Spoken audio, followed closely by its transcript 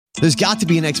There's got to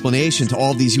be an explanation to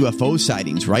all of these UFO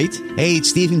sightings, right? Hey,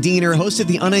 it's Stephen Diener, host of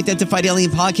the Unidentified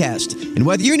Alien Podcast. And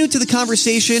whether you're new to the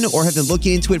conversation or have been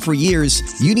looking into it for years,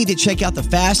 you need to check out the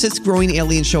fastest growing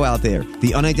alien show out there,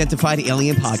 the Unidentified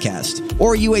Alien Podcast,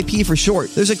 or UAP for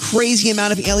short. There's a crazy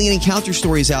amount of alien encounter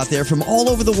stories out there from all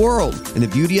over the world. And the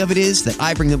beauty of it is that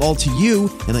I bring them all to you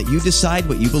and let you decide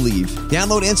what you believe.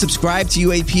 Download and subscribe to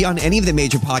UAP on any of the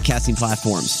major podcasting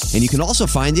platforms. And you can also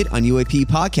find it on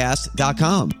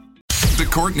UAPpodcast.com. The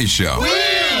Courtney Show.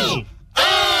 Wheel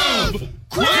of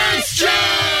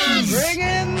Questions! Bring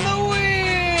in the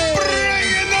wheel! Bring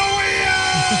in the wheel!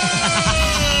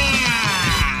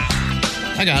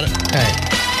 I got it. All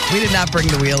right. We did not bring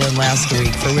the wheel in last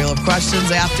week for Wheel of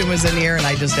Questions. Afton was in here, and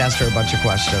I just asked her a bunch of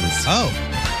questions. Oh.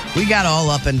 We got all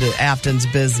up into Afton's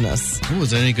business. Ooh,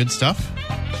 was there any good stuff?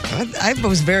 I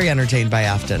was very entertained by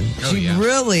Afton. She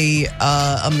really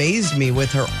amazed me with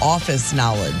her office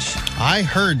knowledge. I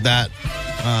heard that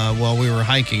while we were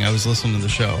hiking. I was listening to the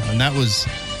show, and it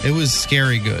was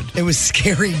scary good. It was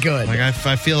scary good. Like I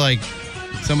feel like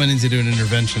someone needs to do an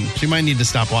intervention. She might need to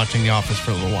stop watching The Office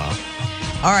for a little while.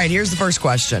 All right, here's the first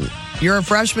question. You're a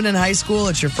freshman in high school.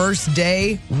 It's your first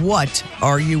day. What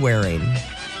are you wearing?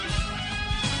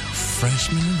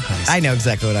 Freshman in high school. I know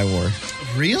exactly what I wore.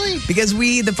 Really? Because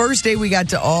the first day we got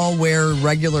to all wear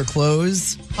regular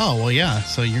clothes. Oh, well, yeah.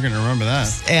 So you're going to remember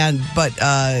that. But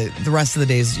the rest of the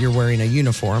days you're wearing a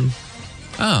uniform.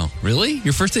 Oh, really?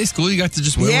 Your first day of school, you got to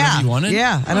just wear whatever you wanted?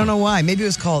 Yeah, I don't know why. Maybe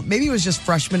it was just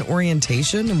freshman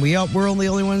orientation, and we're the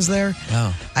only ones there.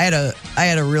 Oh. I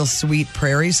had a real sweet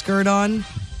prairie skirt on.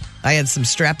 I had some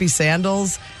strappy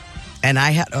sandals, and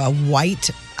I had a white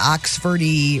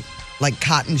Oxford-y, like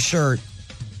cotton shirt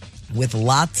with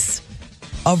lots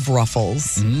of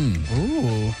ruffles.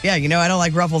 Ooh. Yeah, I don't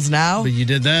like ruffles now. But you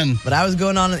did then. But I was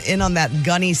going on that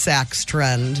gunny sacks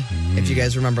trend, if you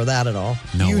guys remember that at all.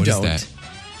 No, you what don't. is that?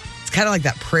 It's kind of like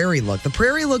that prairie look. The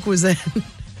prairie look was in.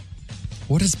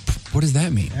 What does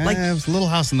that mean? Like- It was Little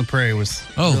House on the Prairie was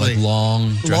Like long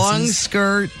dresses? Long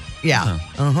skirt. Yeah.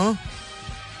 Uh-huh.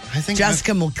 I think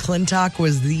Jessica McClintock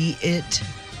was the it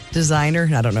designer.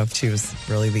 I don't know if she was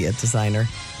really the it designer.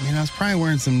 I was probably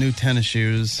wearing some new tennis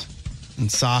shoes and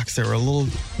socks that were a little...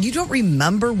 You don't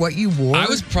remember what you wore? I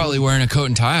was probably wearing a coat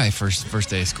and tie first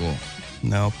day of school.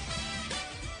 No.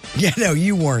 Yeah, no,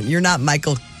 you weren't. You're not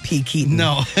Michael P. Keaton.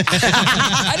 No.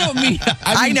 I don't mean...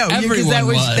 I know, because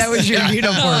everyone that was your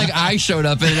uniform. Not like I showed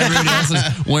up and everybody else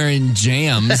was wearing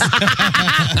jams.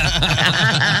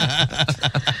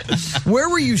 Where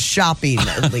were you shopping,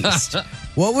 at least?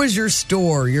 What was your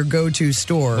store, your go-to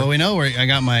store? Well, we know where I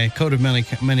got my coat of many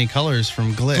colors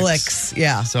from Glicks. Glicks,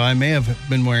 yeah. So I may have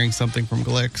been wearing something from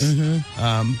Glicks.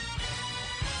 Mm-hmm.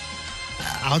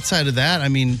 Outside of that,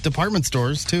 department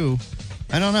stores too.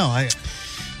 I don't know. I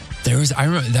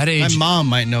remember that age. My mom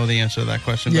might know the answer to that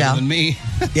question better than me.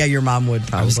 Yeah, your mom would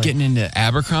probably. I was getting into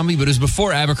Abercrombie, but it was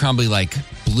before Abercrombie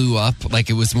blew up. Like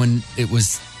it was when it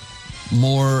was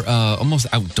more almost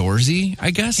outdoorsy,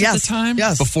 I guess, at the time.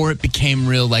 Yes. Before it became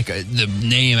real, the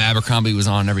name Abercrombie was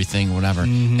on everything, whatever.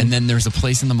 Mm-hmm. And then there's a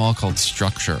place in the mall called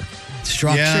Structure.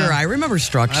 Yeah. I remember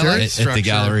Structure. I like At Structure. the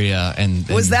Galleria. And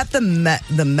Was that the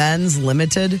men's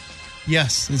limited?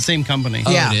 Yes, the same company.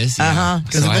 Oh, Yeah. it is? Yeah. Uh-huh.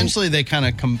 Because So eventually they kind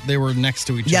of they were next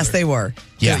to each other. Yes, they were.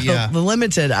 Yeah. Yeah. The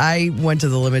limited, I went to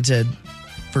the limited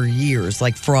for years,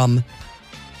 like from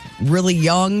really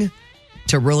young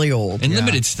to really old. And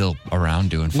Limited's still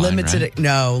around doing fine, Limited, right?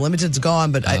 no, Limited's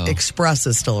gone, but Oh. Express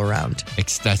is still around.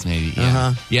 That's maybe, yeah.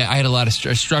 Uh-huh. Yeah, I had a lot of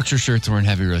Structure shirts were in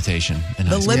heavy rotation. In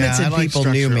high The school. limited I like people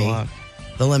knew Structure a me. lot.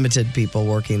 The limited people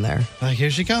working there. Like,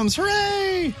 here she comes.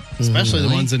 Hooray! Especially the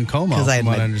ones in Como, 'Cause I from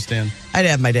had what my- I understand. I'd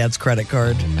have my dad's credit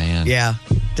card. Oh, man. Yeah,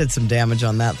 did some damage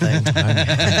on that thing.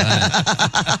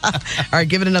 All right,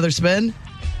 give it another spin.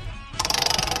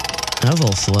 That was a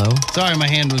little slow. Sorry, my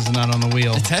hand was not on the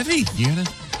wheel. It's heavy.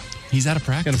 He's out of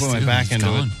practice. Gotta put my too. back He's into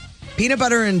gone. it. Peanut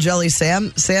butter and jelly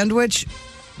sandwich.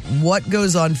 What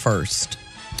goes on first?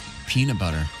 Peanut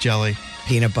butter. Jelly.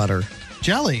 Peanut butter.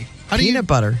 Jelly. How do Peanut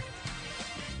butter.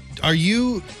 Are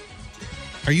you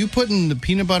putting the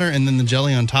peanut butter and then the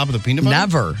jelly on top of the peanut butter?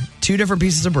 Never. Two different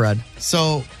pieces of bread.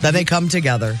 So Then they come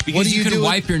together. Because What do you you can do with-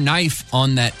 wipe your knife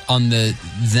on the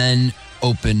then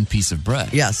open piece of bread.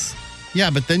 Yes. yeah,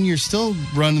 but then you're still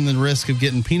running the risk of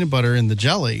getting peanut butter in the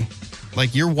jelly.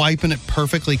 Like you're wiping it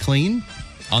perfectly clean.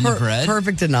 On the bread.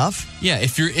 Perfect enough. Yeah,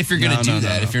 if you're gonna No, do no,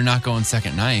 that, no. if you're not going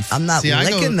second knife. I'm not See,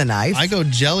 licking the knife. I go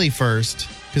jelly first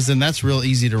because then that's real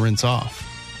easy to rinse off,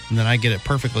 and then I get it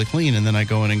perfectly clean, and then I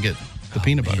go in and get the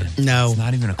peanut butter. No. It's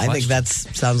not even a I think question. that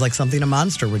sounds like something a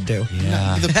monster would do.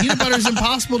 Yeah. The peanut butter is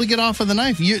impossible to get off of the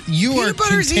knife. You are Peanut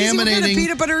butter's easy. What kind of contaminating.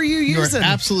 peanut butter are you You are using?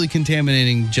 absolutely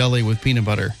contaminating jelly with peanut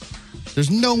butter. There's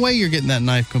no way you're getting that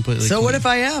knife completely So clean. what if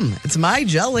I am? It's my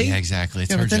jelly. Yeah, exactly.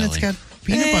 It's Yeah, her but then jelly. it's got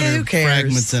peanut butter who cares?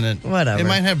 fragments in it. Whatever. It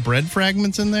might have bread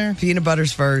fragments in there. Peanut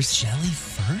butter's first. jelly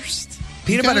first.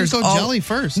 Peanut gotta butter's go all- jelly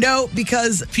first. No,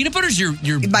 because Peanut butter's your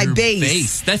My your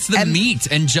base. That's the And- meat,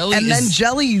 and jelly and is. then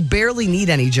jelly, you barely need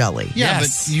any jelly. Yeah,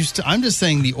 Yes. but I'm just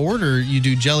saying the order you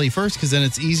do jelly first because then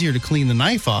it's easier to clean the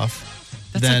knife off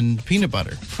than peanut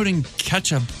butter. putting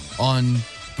ketchup on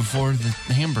before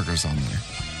the hamburger's on there.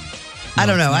 I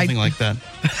don't know. Nothing like that.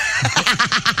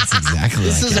 That's exactly.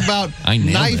 This is about I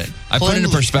nailed knife it. I put it into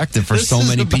perspective for This so is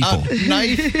many about people.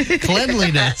 Knife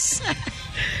cleanliness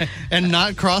and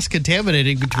not cross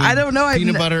contaminating between I don't know.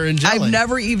 peanut butter and jelly. I've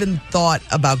never even thought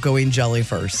about going jelly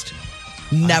first.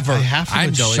 Never. I have to go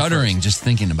I'm jelly shuddering just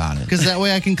thinking about it. because that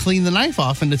way I can clean the knife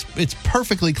off and it's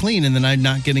perfectly clean, and then I'm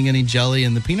not getting any jelly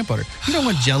in the peanut butter. You don't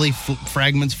want jelly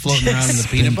fragments floating around in the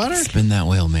peanut butter. Spin that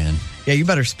wheel, man. Yeah, you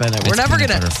better spin it. It's We're never peanut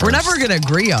gonna. butter We're first. never gonna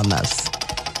agree on this.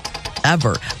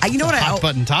 Ever. You know what? Hot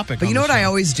button topic. But on you know the what I show.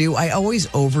 always do? I always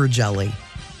over jelly.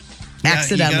 Yeah,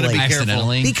 you gotta Accidentally. be careful.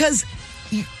 Accidentally. Because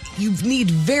you need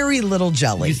very little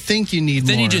jelly. You think you need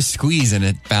Then more. you just squeeze and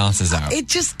it balances out. It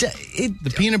just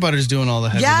the peanut butter's doing all the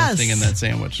heavy Yes. lifting in that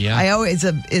sandwich. Yeah. I always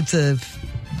it's a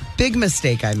big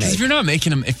mistake I Because make. if you're not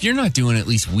making them, if you're not doing at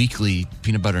least weekly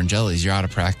peanut butter and jellies, you're out of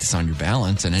practice on your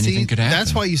balance, and anything See, could happen.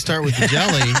 that's why you start with the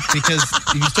jelly, because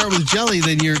if you start with jelly,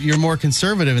 then you're more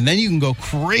conservative, and then you can go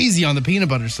crazy on the peanut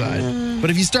butter side.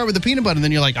 But if you start with the peanut butter,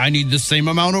 then you're like, I need the same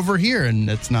amount over here, and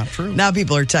that's not true. Now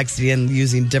people are texting in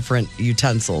using different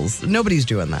utensils. Nobody's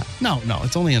doing that. No,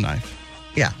 it's only a knife.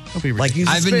 Yeah, Don't be like use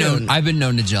a I've spoon. been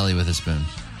known to jelly with a spoon.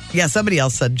 Yeah, somebody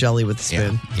else said jelly with a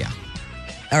spoon. Yeah.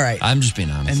 All right. I'm just being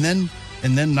honest.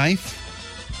 And then knife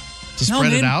to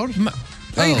spread it out.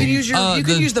 Oh, you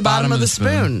can use the bottom of the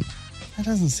spoon. That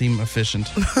doesn't seem efficient.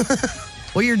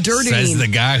 Well, you're dirtying. Says the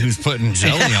guy who's putting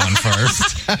jelly on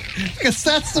first. Because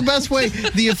that's the best way.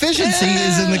 The efficiency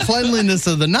is in the cleanliness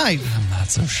of the knife. I'm not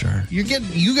so sure.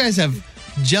 You guys have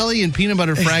jelly and peanut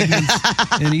butter fragments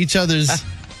in each other's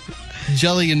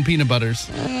jelly and peanut butters.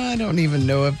 I don't even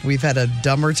know if we've had a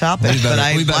dumber topic, but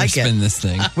I we better like spin it. this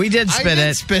thing. We did spin did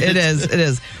it. spin It it. is. It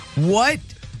is. What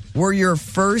were your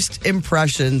first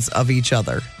impressions of each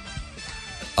other?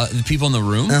 The people in the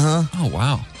room? Uh-huh. Oh,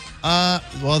 wow.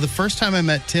 Well, the first time I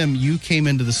met Tim, you came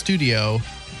into the studio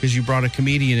because you brought a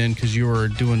comedian in because you were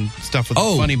doing stuff with the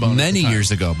Oh, Funny Bone. at the many time. years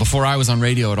ago, before I was on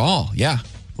radio at all. Yeah,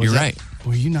 Was you're that- right.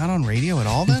 Were you not on radio at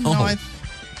all then? No.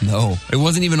 No, it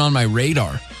wasn't even on my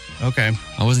radar. Okay.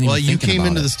 I wasn't Well, even you thinking came about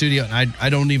into it. the studio, and I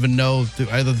don't even know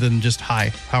other than just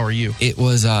hi. How are you? It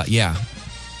was, yeah.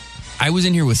 I was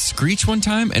in here with Screech one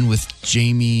time and with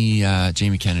Jamie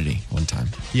Kennedy one time.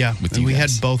 Yeah, With and you we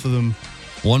guys. had both of them.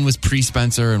 One was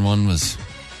pre-Spencer and one was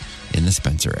in the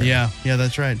Spencer area. Yeah,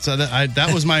 that's right. So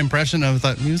that was my impression. I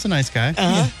thought he was a nice guy.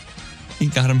 He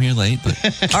got him here late,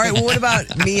 but All right. Well, what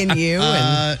about me and you?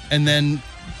 And then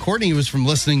Courtney was from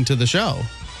listening to the show,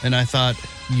 and I thought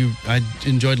I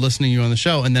enjoyed listening to you on the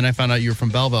show, and then I found out you were from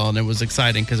Belleville, and it was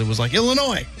exciting because it was like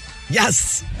Illinois.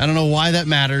 Yes. I don't know why that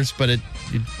matters, but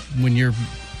when you're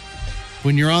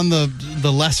on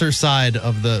the lesser side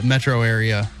of the metro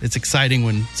area, it's exciting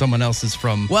when someone else is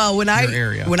from Well, when your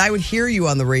area. I would hear you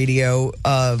on the radio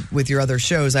with your other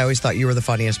shows, I always thought you were the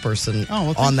funniest person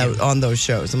Oh, well, thank you. on those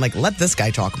shows. I'm like, let this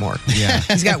guy talk more. Yeah.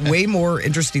 He's got way more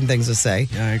interesting things to say.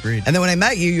 Yeah, I agreed. And then when I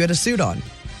met you, you had a suit on.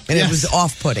 And it Yes. was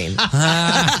off-putting. No,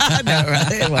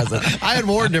 it wasn't. I had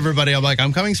warned everybody. I'm like,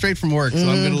 I'm coming strate from work, so I'm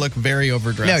going to look very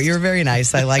overdressed. No, you were very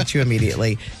nice. I liked you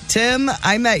immediately. Tim,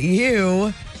 I met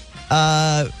you.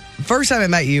 First time I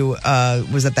met you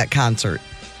was at that concert.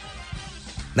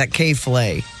 That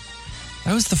K-Flay.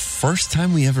 that was the first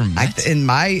time we ever met. In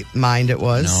my mind, it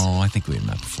was. No, I think we had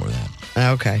met before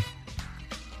that. Okay.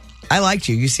 I liked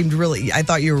you. You seemed I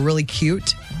thought you were really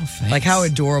cute. Oh, thanks. Like, how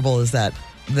adorable is that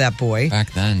boy?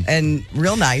 Back then. And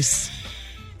real nice.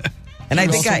 And You I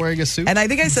were think also wearing a suit? And I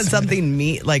think I said something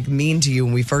mean to you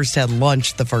when we first had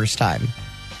lunch the first time.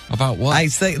 About what? I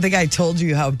think I told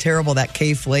you how terrible that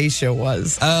K-Flay show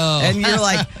was. Oh. And you're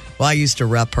like, well, I used to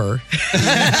rep her. Some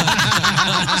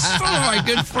of my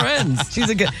good friends. She's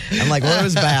a good. I'm like, well, it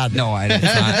was bad. No,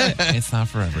 it's not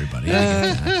for everybody. I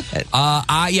get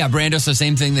that. Yeah, Brando, so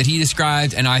same thing that he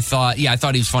described, and I thought he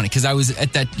was funny because I was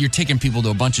at that. You're taking people to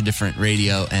a bunch of different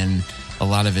radio, and a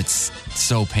lot of it's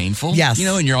so painful. Yes.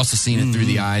 and you're also seeing it through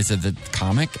the eyes of the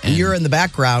comic. And You're in the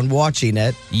background watching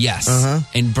it. yes,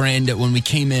 and Brando, when we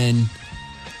came in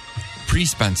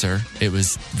pre-Spencer, it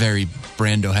was very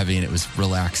Brando heavy, and it was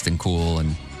relaxed and cool.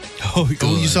 And Oh,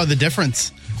 you saw the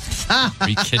difference. are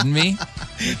you kidding me?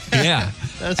 Yeah,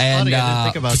 That's funny. I didn't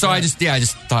think about so that. I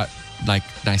just thought like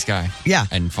nice guy, Yeah.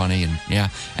 and funny, and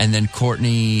and then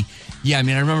Courtney. Yeah, I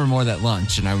mean, I remember more of that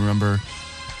lunch, and I remember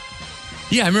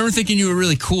thinking you were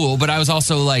really cool, but I was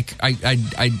also like,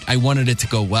 I wanted it to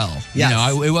go well. Yes. You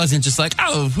know, it wasn't just like,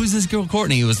 oh, who's this girl,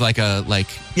 Courtney? It was like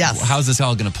Yes. how's this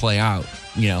all going to play out?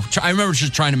 You know, I remember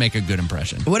just trying to make a good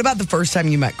impression. What about the first time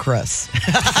you met Chris?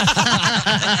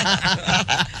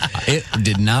 It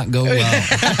did not go well.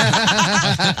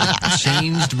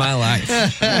 Changed my life.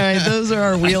 All right, those are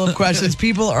our wheel of questions.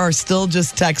 People are still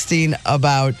just texting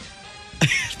about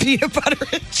peanut butter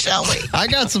and jelly. I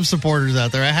got some supporters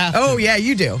out there. I have to. Oh, yeah,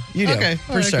 you do. You do. Okay,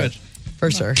 For all right, sure. good.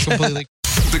 For sure. Completely.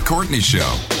 The Courtney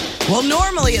Show. Well,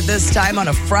 normally at this time on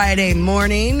a Friday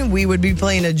morning, we would be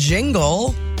playing a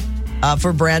jingle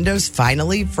for Brando's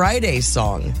Finally Friday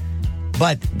song.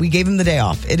 But we gave him the day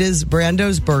off. It is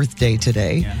Brando's birthday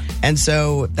today. Yeah. And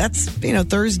so that's,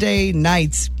 Thursday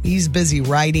nights, he's busy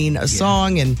writing a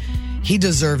song, and he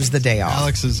deserves the day off.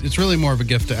 It's really more of a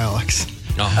gift to Alex.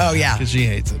 Oh, yeah. Because she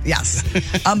hates it. Yes.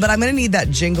 But I'm going to need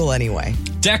that jingle anyway.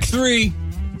 Deck 3.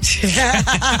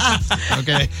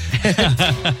 Okay.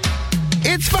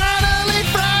 It's finally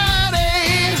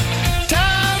Friday.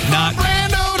 Time for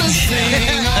Brando to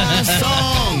sing a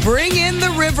song. Bring in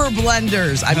the river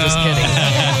blenders. I'm just kidding.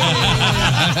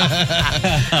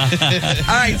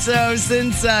 All right, so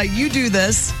since you do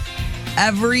this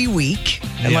every week,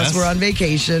 unless Yes. we're on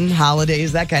vacation,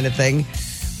 holidays, that kind of thing,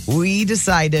 we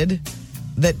decided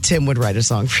that Tim would write a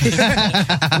song for you.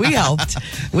 We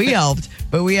helped,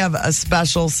 but we have a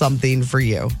special something for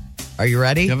you. Are you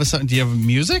ready? Do you have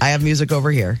music? I have music over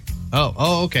here.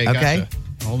 Oh, okay. Okay. Gotcha.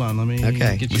 Hold on, let me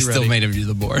Okay. get We you still ready. made him do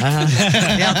the board.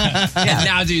 Yeah. And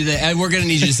now do the. And we're going to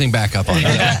need you to sing back up on it.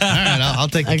 All right, I'll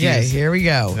take the Okay, keys. here we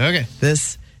go. Okay.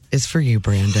 This is for you,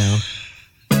 Brando.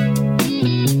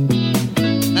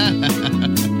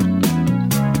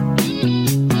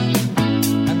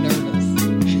 I'm nervous.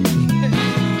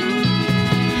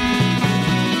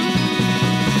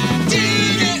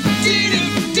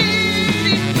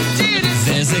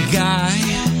 There's a guy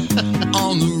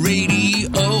on the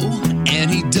radio,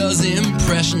 and he does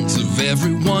impressions of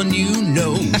everyone you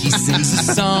know. He sings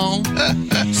a song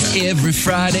every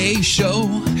Friday show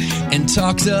and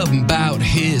talks about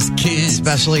his kids.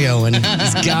 Especially Owen.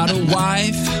 He's got a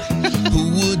wife who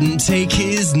wouldn't take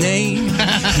his name.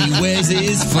 He wears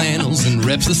his flannels and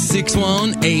reps a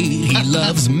 618. He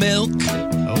loves milk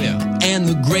Oh, yeah. and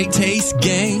the Great Taste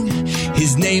Gang.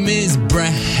 His name is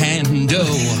Brando.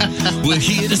 We're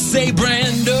here to say,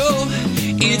 Brando,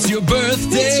 it's your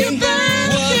birthday.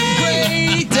 What a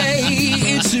great day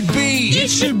it should be. It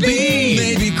should be.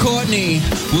 Maybe Courtney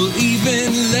will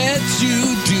even let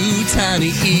you do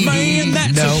Tiny E. Man,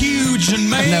 that's Nope. a huge, and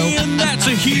man, Nope. that's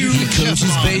a huge. He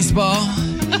coaches baseball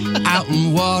out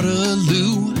in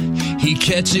Waterloo. He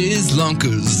catches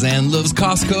lunkers and loves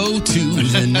Costco too.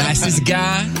 The nicest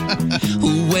guy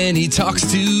who, when he talks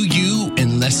to you,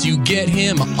 unless you get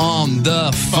him on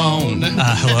the phone.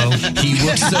 Hello. He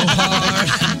works so hard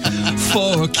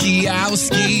for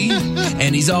Kowski,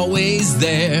 and he's always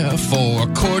there for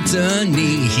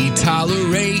Courtney. He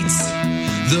tolerates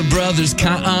the brothers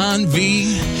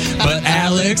Convy, but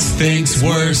Alex thinks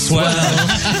we're swell.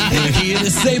 We're here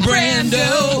to say,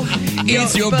 Brando,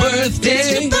 it's your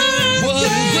birthday. What a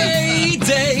great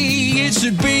day it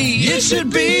should be. It should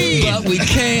be. But we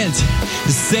can't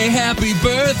say happy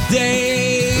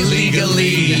birthday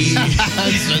legally.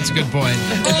 That's a good point.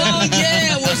 Oh,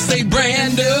 yeah, we'll say,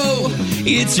 Brando,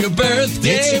 it's your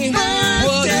birthday. It's your birthday.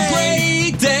 What a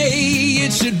great day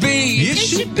it should be. It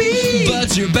should be.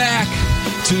 But you're back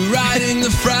to writing the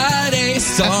Friday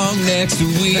song next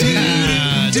week.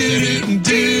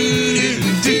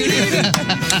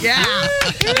 Yeah.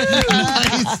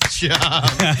 Nice job.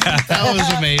 That was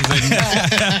amazing.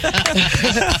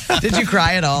 Did you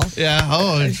cry at all? Yeah.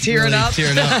 Oh, Tearing up?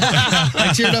 Tearing up. I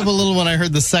teared up a little when I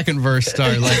heard the second verse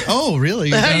start. Like, oh, really?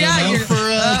 You're gonna Yeah, go you're- for 2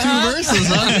 verses,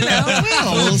 huh?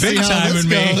 Well, we'll see how this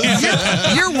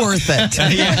goes. You're worth it.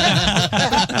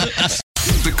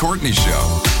 The Courtney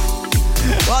Show.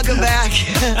 Welcome back.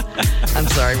 I'm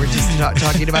sorry, we're just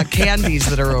talking about candies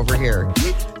that are over here.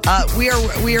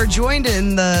 We are joined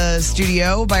in the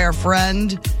studio by our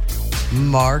friend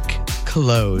Mark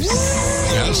Close.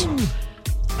 Yes.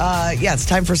 Yeah, it's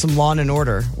time for some Law and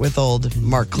Order with old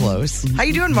Mark Close. How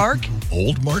you doing, Mark?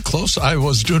 Old Mark Close. I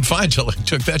was doing fine till I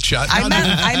took that shot. I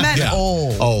meant Yeah.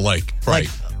 old. Oh, right.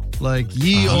 Like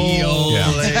ye old.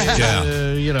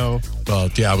 Yeah. Well,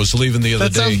 yeah, I was leaving the other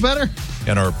That day. sounds better.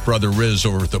 And our brother Riz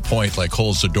over at the point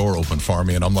holds the door open for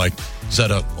me, and I'm like, "Is that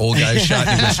an old guy shot?"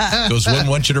 And he goes, "Wouldn't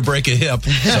want you to break a hip." So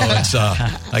it's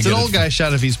It's an old guy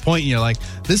shot if he's pointing. You're like,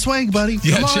 "This way, buddy.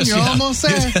 Come on, you're almost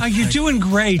there." You're doing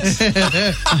great.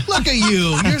 Look at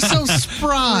you. You're so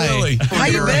spry. Really? How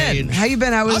you been? How you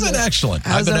been? I've been excellent.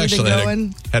 How's everything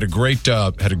going? Had a great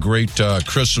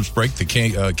Christmas break. The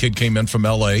kid came in from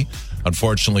L.A.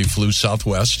 Unfortunately, flew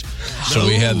Southwest, so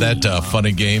we had that fun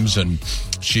and games. And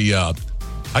she,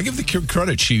 I give the kid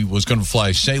credit. She was going to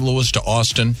fly St. Louis to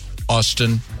Austin.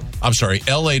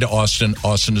 L.A. to Austin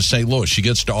to St. Louis. She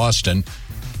gets to Austin.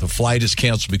 The flight is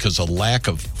canceled because of lack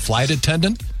of flight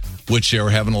attendant, which they were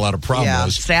having a lot of problems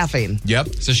with. Staffing.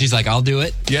 Yep. So she's like, I'll do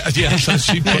it. Yeah. So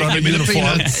she put on a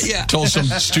uniform, Yeah. told some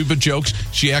stupid jokes.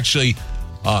 She actually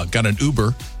got an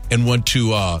Uber and went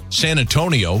to San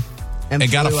Antonio and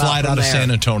got a flew flight out of there.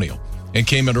 San Antonio and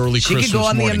came in early She Christmas could go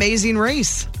on morning. the Amazing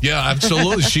Race. Yeah,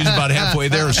 absolutely. She's about halfway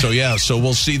there. So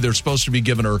we'll see. They're supposed to be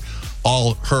giving her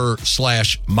all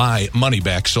her/my money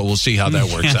back. So we'll see how that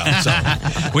works out.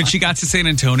 So. When she got to San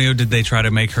Antonio, did they try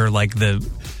to make her like the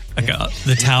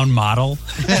town model?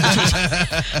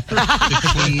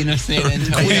 The Queen of San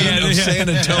Antonio. Queen of San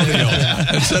Antonio.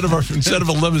 Instead of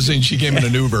a limousine, she came in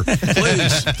an Uber.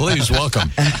 Please,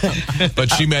 welcome.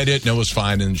 But she made it, and it was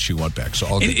fine, and she went back. So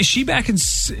all good. Is she back in?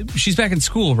 She's back in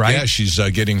school, right? Yeah, she's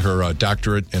getting her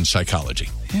doctorate in psychology.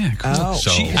 Yeah, cool. Oh.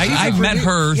 So I met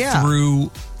her Yeah.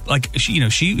 through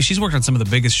she's worked on some of the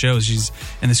biggest shows. She's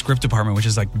in the script department, which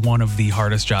is like one of the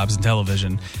hardest jobs in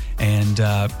television. And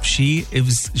it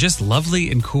was just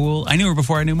lovely and cool. I knew her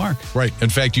before I knew Mark. Right. In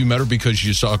fact, you met her because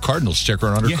you saw a Cardinal sticker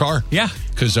on her Yeah. car. Yeah.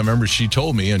 Because I remember she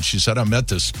told me, and she said, I met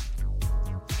this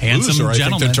Handsome loser,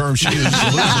 gentleman. I think the term she used,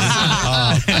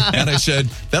 loser. And I said,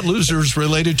 that loser's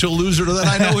related to a loser that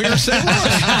I know here in St. Louis.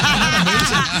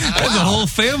 There's a whole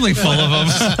family full of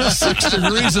them. 6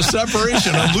 degrees of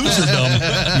separation on loserdom.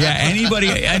 Yeah,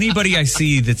 anybody I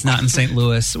see that's not in St.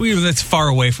 Louis, that's far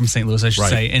away from St. Louis, I should Right.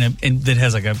 say, and that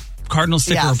has like a Cardinal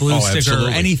sticker or Yes. blue Oh, sticker or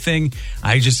absolutely. anything,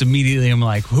 I just immediately am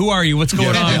like, who are you? What's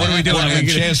going on? What are we doing? Well, Are we and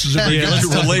gonna- chances are Yeah, let's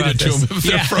you're talk related about to them this. if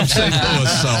they're from St.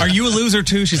 Louis. So. Are you a loser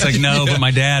too? She's like, no, but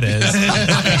my dad is.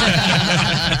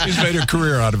 He's made a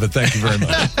career out of it. Thank you very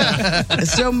much.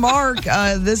 So, Mark,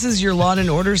 this is your Law and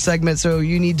Order segment. So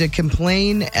you need to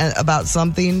complain about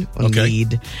something. Okay.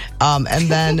 And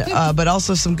then, but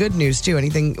also some good news too.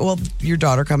 Anything? Well, your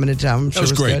daughter coming to town. I'm sure That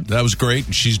was great. good. That was great.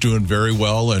 And she's doing very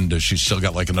well. And she's still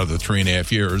got like another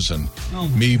 3.5 years. And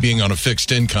me being on a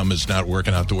fixed income is not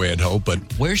working out the way I'd hoped. But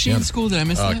Where's she in school? Did I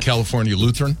miss that? California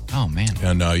Lutheran. Oh, man.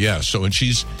 And and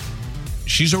she's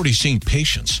already seen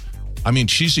patients. I mean,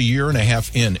 she's 1.5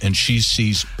 years in, and she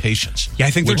sees patients. Yeah, I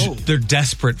think they're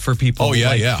desperate for people. Oh, yeah,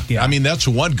 like- yeah. I mean, that's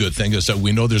one good thing is that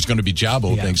we know there's going to be job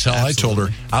openings. Hell, I told her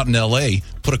out in L.A.,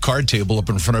 put a card table up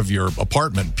in front of your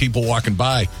apartment. People walking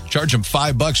by, charge them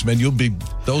 $5, man. You'll be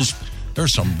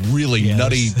There's some really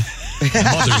nutty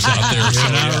mothers out there.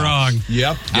 You're not wrong.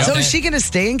 Yep. So is she going to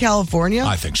stay in California?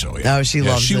 I think so. Yeah. Oh, she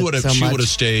loves she it would have. so She much. would have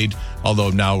stayed. Although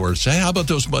now we're saying, how about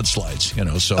those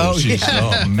mudslides? So Oh, she's.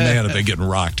 yeah. Oh man, are they getting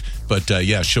rocked? But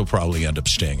yeah, she'll probably end up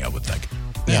staying. I would think.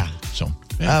 Yeah. So.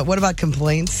 What about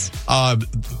complaints? I You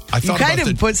thought kind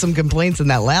about of put some complaints in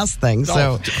that last thing.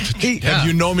 So Have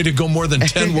you known me to go more than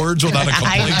 10 words without a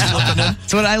complaint slipping in?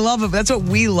 That's what I love. That's what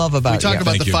we love about We talk you.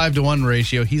 about Thank the you. 5-to-1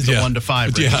 ratio. He's the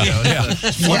 1-to-5 ratio. Yeah. One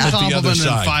Flip it the other compliment and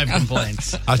side. 5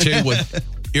 complaints. I'll tell you what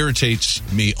irritates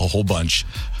me a whole bunch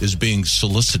is being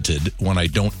solicited when I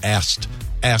don't ask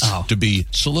to be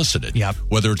solicited. Yep.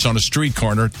 Whether it's on a street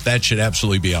corner, that should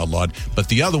absolutely be outlawed. But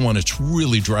the other one that's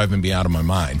really driving me out of my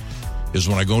mind is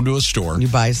when I go into a store You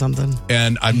buy something?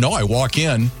 and I walk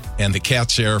in and the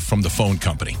cat's there from the phone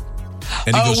company.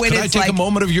 And he goes, when could I it's take a like-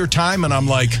 moment of your time? And I'm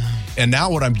like, and now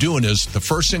what I'm doing is the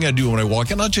first thing I do when I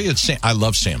walk in, I'll tell you, I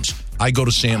love Sam's. I go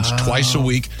to Sam's twice a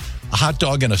week. A hot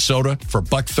dog and a soda for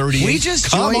 $1.38.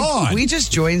 We just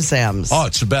joined Sam's. Oh,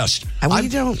 it's the best. And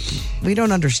we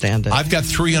don't understand it. I've got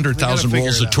 300,000 figure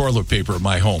rolls it of out. toilet paper at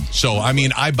my home. So, I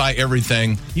mean, I buy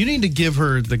everything. You need to give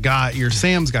her the guy, your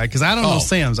Sam's guy, because I don't know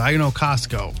Sam's. I know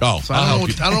Costco. Oh, so I don't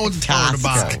know what to tell her to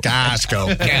buy.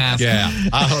 Costco. Yeah,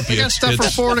 I'll help you. You got stuff for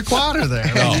 $4.25 there.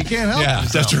 I mean, you can't help Yeah,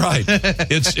 yourself. that's right.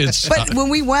 It's. But when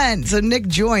we went, so Nick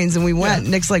joins and we went,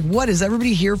 Nick's like, what is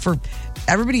everybody here for?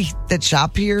 Everybody that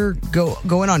shop here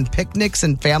going on picnics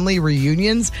and family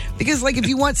reunions? Because like if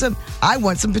you want I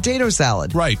want some potato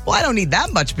salad. Right. Well, I don't need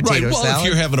that much potato Right. Well, salad. if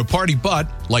you're having a party, but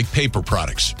like paper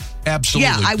products.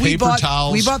 Absolutely. Yeah, we paper bought-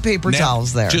 towels. we bought paper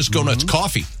towels there. Just go nuts.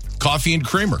 Coffee and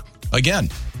creamer. again,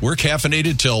 we're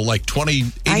caffeinated till like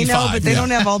 2085. I know, but they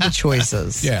don't have all the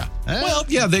choices. Yeah. Well,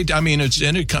 yeah,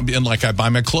 and like I buy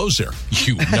my clothes there.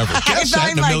 You never guess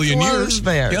that in a million years.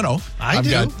 There. You know, I've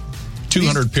do. got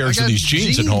 200 pairs of these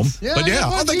jeans at home. Yeah, but they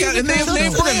have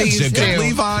name brands. They've got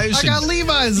Levi's. I got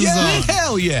Levi's on.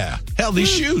 Hell yeah. Hell, these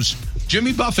shoes.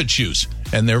 Jimmy Buffett shoes.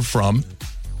 And they're from...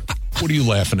 What are you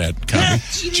laughing at, Connie?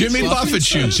 Jimmy Buffett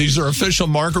shoes. These are official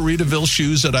Margaritaville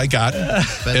shoes that I got at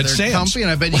They're Sam's. comfy,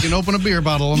 and I bet you can open a beer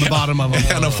bottle on the bottom of them.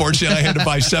 And unfortunately, I had to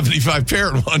buy 75 pair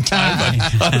at one time.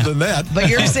 But other than that... But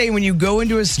you're saying when you go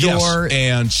into a store... Yes,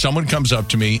 and someone comes up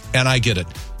to me, and I get it.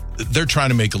 They're trying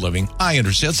to make a living. I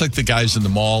understand. It's like the guys in the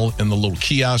mall, in the little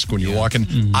kiosk when you're walking.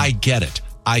 Mm-hmm. I get it.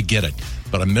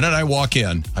 But the minute I walk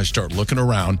in, I start looking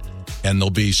around, and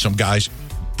there'll be some guys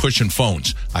pushing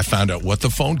phones. I found out what the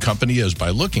phone company is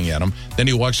by looking at them. Then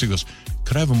he walks and goes,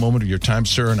 "Could I have a moment of your time,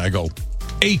 sir?" And I go,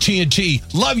 "AT&T,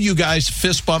 love you guys,"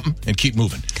 fist bump them, and keep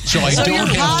moving. So I don't you're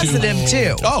have positive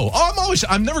too.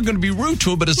 I'm never going to be rude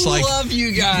to him, but it's like, love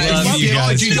you guys. Love you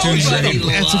guys.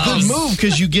 It's a good move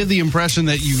because you give the impression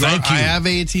that I have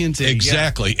AT&T.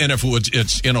 Exactly. Yeah. And if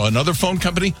it's another phone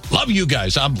company, love you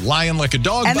guys. I'm lying like a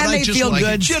dog, and but then I they just feel like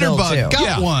good jitterbug.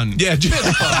 Got one. Yeah,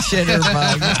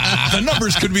 jitterbug. The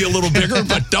numbers could be a little bigger,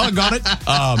 but doggone it.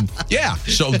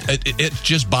 So it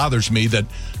just bothers me that.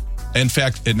 In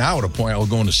fact, and now at a point, I'll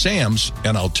go into Sam's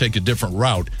and I'll take a different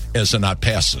route as to not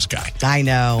pass this guy. I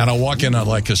know. And I'll walk in,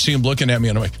 I see him looking at me,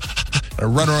 and I'm like, I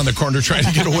run around the corner trying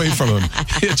to get away from him.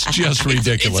 It's just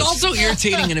ridiculous. It's also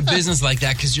irritating in a business like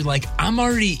that because you're like, I'm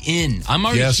already in. I'm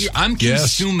already here. I'm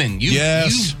consuming.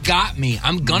 You've got me.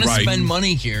 I'm going to spend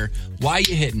money here. Why are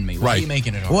you hitting me? Why are you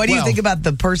making it hard? What do you think about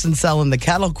the person selling the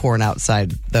kettle corn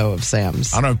outside, though, of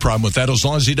Sam's? I don't have a problem with that as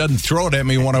long as he doesn't throw it at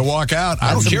me when I walk out.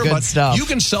 I don't care about stuff. You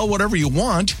can sell whatever you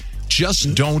want.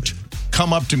 Just don't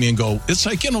come up to me and go, it's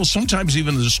like, sometimes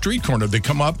even in the street corner, they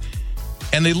come up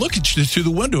and they look at you through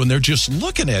the window and they're just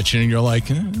looking at you and you're like,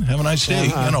 have a nice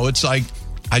day. It's like,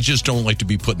 I just don't like to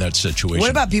be put in that situation. What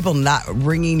about people not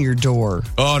ringing your door?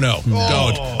 Oh, no.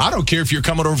 Don't. I don't care if you're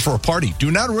coming over for a party.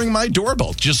 Do not ring my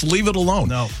doorbell. Just leave it alone.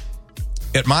 No.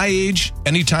 At my age,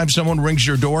 anytime someone rings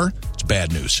your door, it's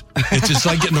bad news. It's just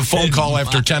like getting a phone call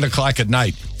after 10 o'clock at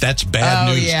night. That's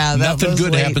bad news. Yeah, nothing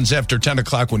good happens after 10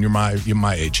 o'clock when you're my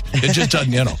age. It just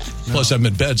doesn't, Plus, I'm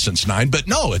in bed since 9. But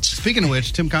no, it's... Speaking of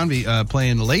which, Tim Convey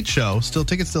playing The Late Show.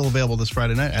 Tickets still available this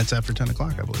Friday night. That's after 10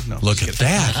 o'clock, I believe. No, look at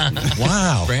that.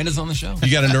 Wow. Brandon's on the show.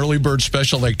 You got an early bird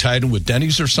special like tied in with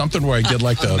Denny's or something where I get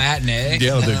like the... matinee.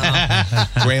 Yeah, the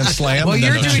Grand Slam. Well,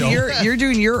 you're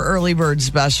doing your early bird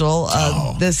special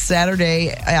this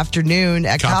Saturday afternoon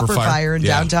at Copper Fire in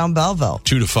downtown Belleville.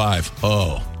 2 to 5.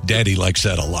 Oh, Daddy likes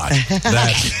that a lot.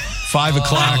 That's 5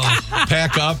 o'clock.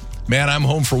 Pack up. Man, I'm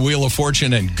home for Wheel of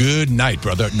Fortune and good night,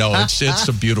 brother. No, it's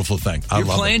a beautiful thing. I love it.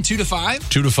 You're playing 2 to 5?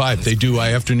 2 to 5. They do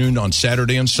afternoon on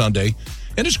Saturday and Sunday.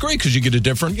 And it's great because you get a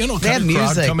different, kind of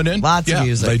crowd coming in. Lots of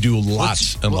music. They do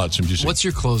lots and lots of music. What's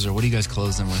your closer? What do you guys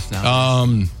close them with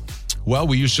now? Well,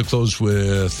 we used to close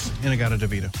with... Inagata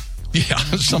DeVito. Yeah,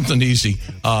 something easy.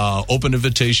 Open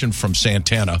Invitation from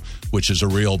Santana, which is a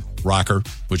real rocker,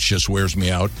 which just wears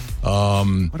me out.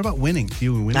 What about Winning?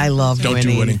 You Winning? I love Don't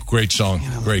Winning. Do Winning. Great song.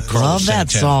 Great. Carlos Love that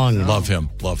Santana. song.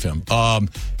 Love him.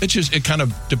 It kind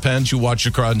of depends. You watch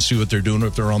the crowd and see what they're doing.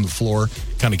 If they're on the floor,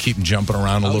 kind of keep them jumping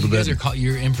around a little bit.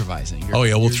 You're improvising.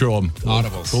 We'll throw them.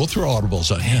 Audibles. We'll throw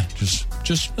audibles out. Yeah,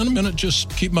 just in a minute,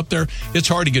 just keep them up there. It's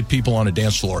hard to get people on a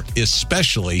dance floor,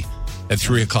 especially at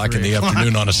 3 o'clock in the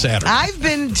afternoon on a Saturday. I've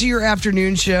been to your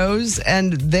afternoon shows,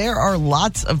 and there are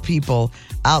lots of people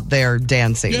out there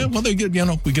dancing. Yeah, well, they get,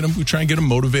 we try and get them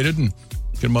motivated and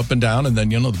get them up and down, and then,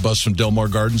 the bus from Delmar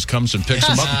Gardens comes and picks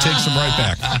them up and takes them right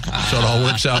back. So it all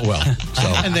works out well. So.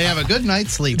 And they have a good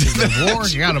night's sleep.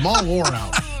 You got them all worn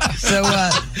out. So,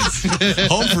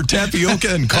 home for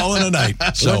tapioca and call it a night.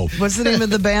 So, what's the name of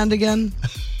the band again?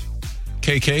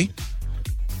 KK.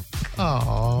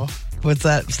 Oh. What's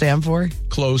that stand for?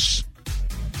 Close.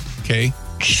 K.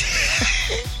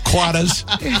 Quadas.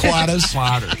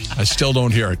 I still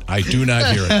don't hear it. I do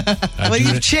not hear it.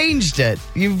 You've changed it.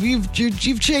 You've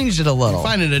changed it a little. You're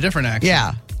finding a different accent.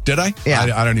 Yeah. Did I?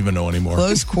 Yeah. I don't even know anymore.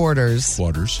 Close Quarters.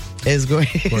 Is going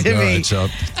to be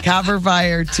Copper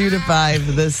Fire 2 to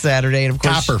 5 this Saturday, and of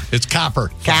course Copper. It's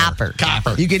Copper. Copper.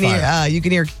 Copper. You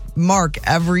can hear Mark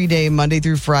every day, Monday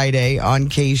through Friday on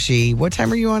KSHE. What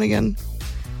time are you on again?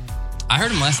 I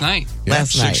heard him last night. Yeah,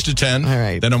 last night. 6 to 10. All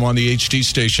right. Then I'm on the HD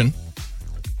station,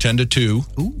 10 to 2.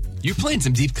 Ooh. You were playing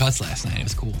some deep cuts last night. It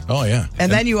was cool. Oh, yeah. And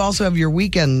then you also have your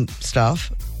weekend stuff.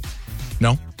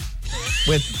 No.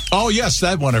 with Oh, yes,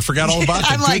 that one. I forgot all about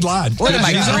that. I'm Good like, line. what am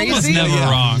I, She's almost crazy?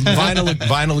 never wrong.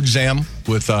 Vinyl exam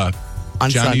with Johnny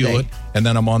Sunday. Hewlett. And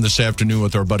then I'm on this afternoon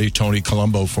with our buddy Tony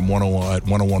Colombo from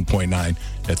 101.9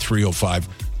 at 3:05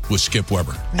 with Skip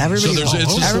Weber. Everybody- so it's a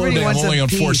slow everybody day. I'm wants a only on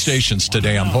 4 piece. stations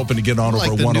today. I'm hoping to get on Like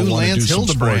over the new 101 and do Lance some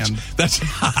sports. Hildebrand.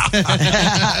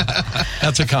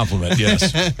 That's a compliment,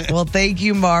 yes. Well, thank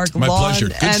you, Mark. My Long pleasure.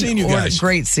 Good seeing you guys.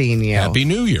 Great seeing you. Happy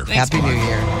New Year. Happy New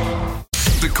Year.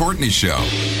 The Courtney Show.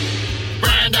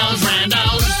 Brando's.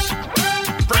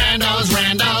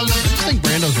 I think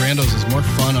Brando's is more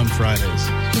fun on Fridays.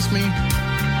 Just me?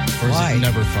 Or is Why? it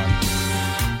never fun?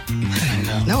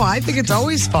 No, I think it's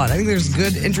always fun. I think there's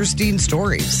good, interesting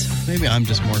stories. Maybe I'm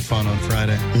just more fun on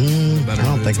Friday. I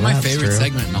don't think My that's favorite true.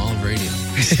 segment in all of radio.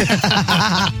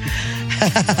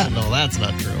 No, that's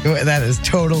not true. That is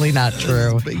totally not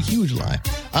true. It's a huge lie.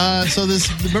 So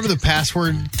remember the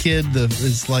password kid?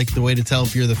 Is like the way to tell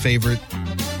if you're the favorite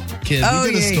kid. Oh,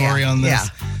 We did a yeah, story yeah. on this.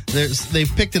 Yeah. They've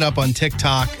picked it up on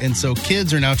TikTok, and so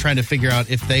kids are now trying to figure out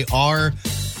if they are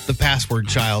the password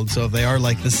child. So if they are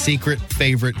like the secret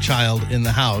favorite child in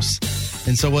the house.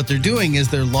 And so what they're doing is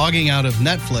they're logging out of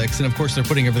Netflix, and of course they're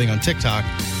putting everything on TikTok.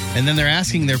 And then they're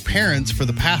asking their parents for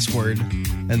the password.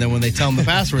 And then when they tell them the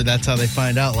password, that's how they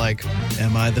find out, like,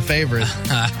 am I the favorite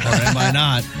or am I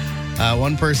not?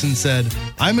 One person said,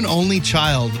 I'm an only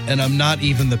child and I'm not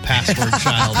even the password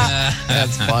child.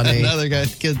 That's funny. Another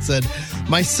kid said,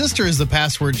 my sister is the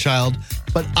password child,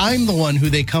 but I'm the one who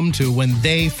they come to when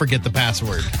they forget the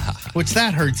password, which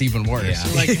that hurts even worse. Yeah.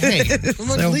 You're like, hey,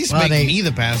 at least funny. make me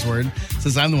the password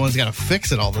since I'm the one who's got to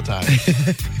fix it all the time.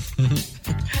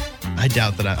 I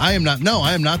doubt that I am not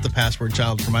the password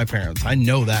child for my parents. I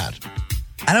know that.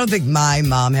 I don't think my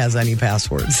mom has any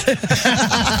passwords.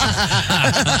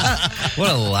 What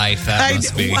a life that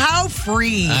must be. How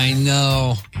free. I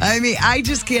know. I mean, I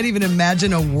just can't even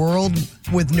imagine a world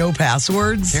with no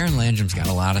passwords. Karen Landrum's got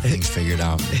a lot of things figured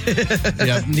out.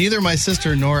 Yeah, neither my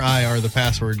sister nor I are the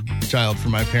password child for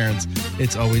my parents.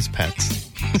 It's always pets.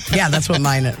 Yeah, that's what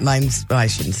mine's. I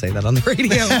shouldn't say that on the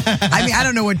radio. I mean, I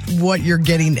don't know what you're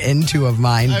getting into of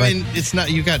mine, but I mean, it's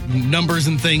not, you got numbers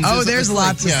and things. Oh, It's there's like,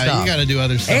 lots of yeah, stuff. you got to do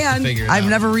other stuff to and figure it I've out.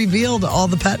 never revealed all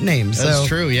the pet names. That's so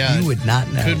true, yeah. You would not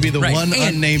know. Could be the Right. one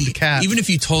And unnamed cat. Even if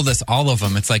you told us all of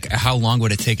them, it's like, how long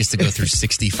would it take us to go through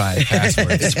 65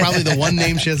 passwords? It's probably the one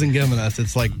name she hasn't given us.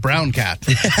 It's like Brown Cat.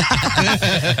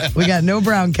 We got no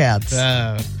brown cats.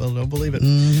 Well, don't believe it.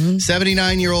 Mm-hmm.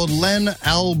 79-year-old Len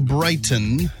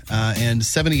Albrighton and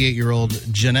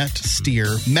 78-year-old Jeanette Steer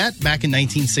met back in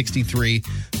 1963,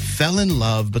 fell in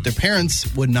love, but their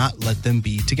parents would not let them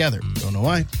be together. Don't know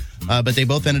why. But they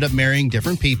both ended up marrying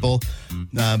different people.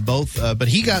 But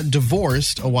he got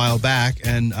divorced a while back,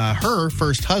 and her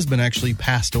first husband actually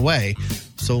passed away.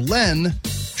 So Len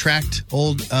tracked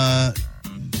old,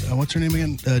 what's her name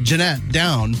again? Jeanette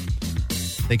down.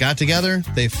 They got together,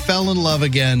 they fell in love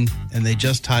again, and they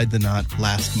just tied the knot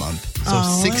last month. So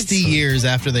Oh, 60 that's- years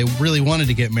after they really wanted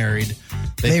to get married,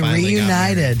 They finally got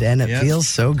married. reunited, and it Yep. feels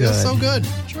so good. Feels so good.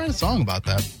 Should write a song about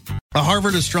that. A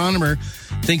Harvard astronomer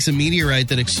thinks a meteorite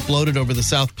that exploded over the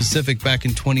South Pacific back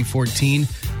in 2014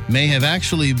 may have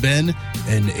actually been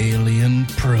an alien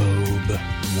probe.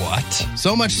 What?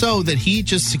 So much so that he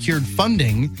just secured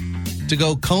funding to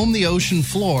go comb the ocean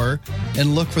floor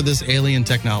and look for this alien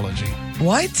technology.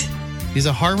 What? He's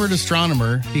a Harvard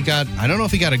astronomer. I don't know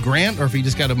if he got a grant or if he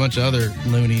just got a bunch of other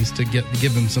loonies to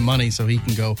give him some money so he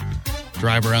can go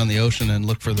drive around the ocean and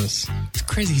look for this. It's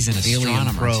crazy he's an Alien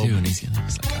astronomer, probe. too. And he's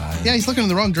like, Yeah, he's looking in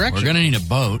the wrong direction. we're going to need a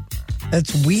boat.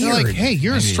 That's They're weird. like, hey,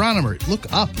 you're an Maybe. astronomer.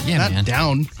 Look up, Yeah, not man.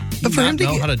 down. But for him to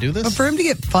know get, how to do this? But for him to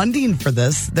get funding for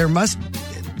this, there must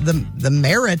the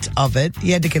merit of it. He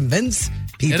had to convince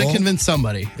He people. had to convince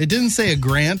somebody. It didn't say a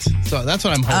grant, so that's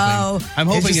what I'm hoping. Oh, I'm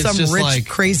hoping it's some just rich, like,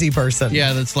 crazy person.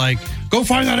 yeah, that's like, go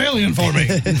find that alien for me.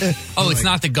 Oh, it's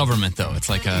not the government, though. It's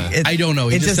like a... It- I don't know.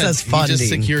 He It just said says funding. He just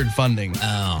secured funding.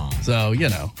 Oh. So,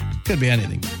 could be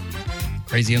anything.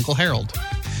 Crazy Uncle Harold.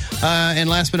 And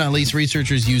last but not least,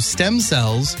 researchers use stem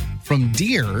cells from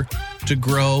deer to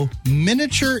grow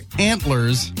miniature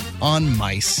antlers on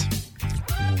mice.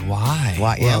 Why?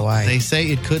 Why? Yeah, Well, why? They say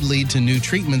it could lead to new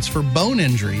treatments for bone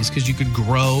injuries because you could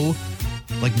grow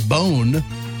like bone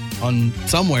on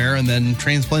somewhere and then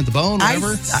transplant the bone,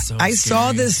 whatever. I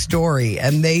saw this story,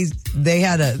 and they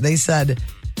said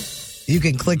you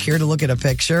can click here to look at a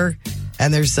picture,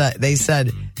 and they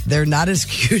said they're not as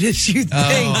cute as you think.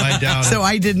 I doubt So it.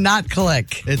 I did not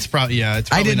click. It's probably I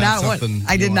probably did not want. something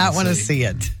I you did not wanna want to see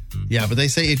it. Yeah, but they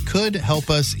say it could help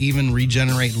us even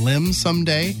regenerate limbs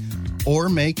someday or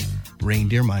make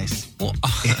Reindeer mice. Well,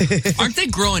 aren't they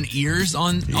growing ears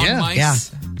on Yeah. mice? Yeah.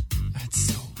 That's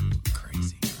so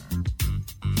crazy.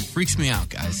 Freaks me out,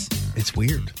 guys. It's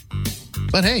weird.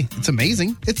 But hey, it's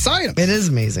amazing. It's science. It is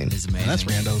amazing. It's amazing. That's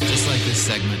randos. Just like this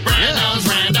segment.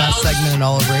 Randos, Best segment in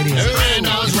all of radio.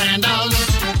 randos.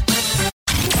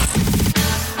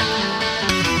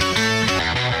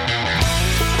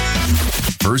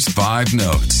 First 5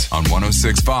 notes on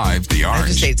 106.5 The I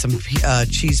just Orange. ate some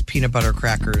cheese peanut butter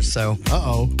crackers. So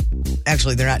Uh-oh.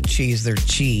 actually, they're not cheese; they're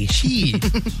chi. Gee.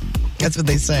 That's what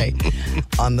they say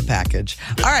on the package.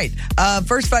 All right.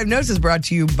 First 5 notes is brought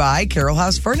to you by Carroll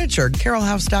House Furniture.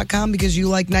 CarrollHouse.com, because you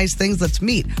like nice things. Let's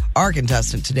meet our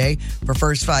contestant today for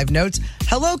First 5 notes.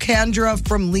 Hello, Kendra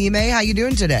from Lime. How you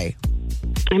doing today?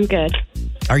 I'm good.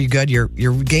 Are you good? You're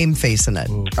game facing it.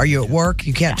 Are you at work?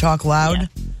 You can't talk loud?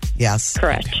 Yes.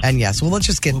 Correct. And yes. Well, let's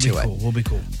just get to it. We'll be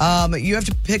cool. You have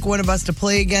to pick one of us to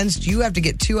play against. You have to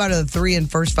get 2 out of the 3 in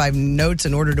First 5 notes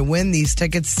in order to win these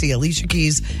tickets to see Alicia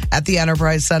Keys at the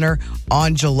Enterprise Center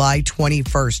on July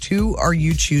 21st. Who are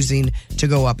you choosing to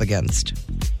go up against?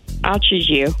 I'll choose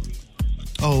you.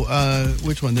 Oh,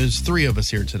 which one? There's 3 of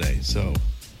us here today, so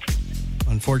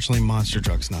unfortunately Monster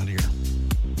Truck's not here.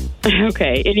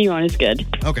 Okay, anyone is good.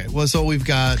 Okay, well, so we've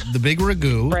got the big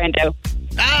ragu. Brando.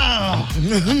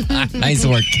 Nice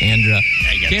work, Kendra.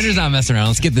 Kendra's not messing around.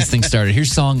 Let's get this thing started.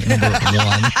 Here's song number 1.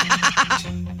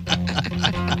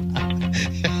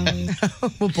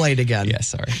 We'll play it again. Yeah,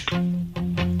 sorry.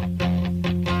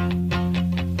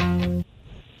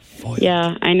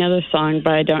 Yeah, I know the song,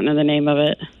 but I don't know the name of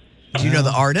it. Do you know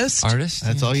the artist? Artist?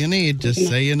 That's all you need. Just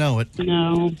say you know it.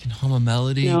 No, Hum a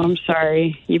melody. no, I'm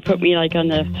sorry. You put me like on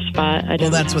the spot. I Well,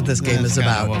 don't that's know. what this game is That's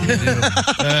kinda about. what we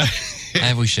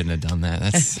do. We shouldn't have done that.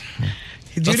 That's. Do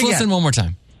Let's it again. listen one more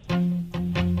time.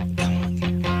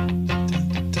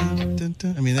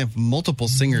 I mean, they have multiple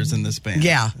singers in this band.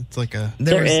 Yeah. It's like a...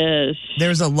 There is. There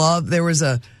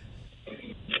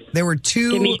were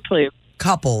 2 Give me a clue.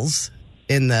 couples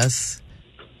in this.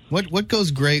 What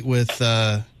goes great with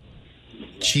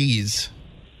cheese?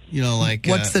 You know, like...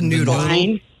 What's the noodle?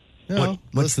 Wine, No,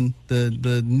 listen,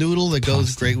 the noodle that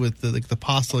goes great with the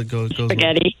pasta that goes with-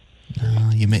 spaghetti,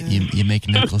 You make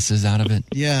necklaces out of it.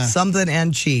 Yeah. Something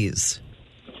and cheese.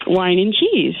 wine and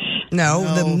cheese, No,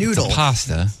 the No. noodle.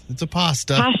 Pasta. It's a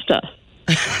pasta. pasta.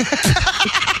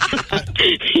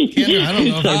 Kendra, I don't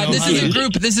know if I know This how is to- a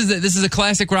group. This is a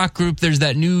classic rock group. There's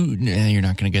that new. You're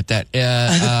not going to get that.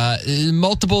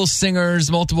 Multiple singers,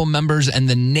 multiple members, and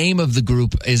the name of the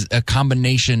group is a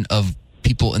combination of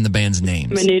people in the band's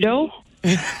names. Menudo.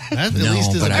 That at No,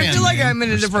 least is a but I band feel like name. I'm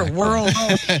in a different world.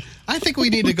 I think we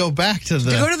need to go back to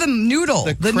the... Go to the noodle.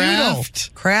 The The Kraft,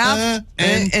 noodle. Kraft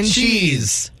and and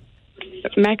cheese.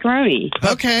 Macaroni.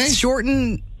 Okay.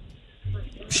 Shorten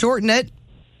it.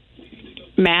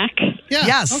 Mac. Yeah.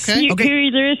 Yes. Okay. You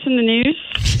hear this in the news?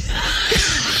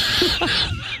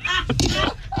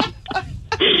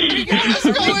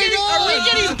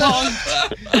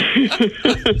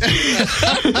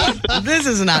 This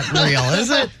is not real, is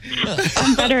it?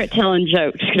 I'm better at telling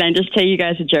jokes. Can I just tell you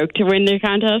guys a joke to win the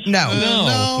contest? No.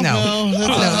 No. That's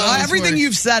not how this Everything works.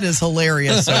 you've said is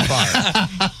hilarious so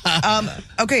far.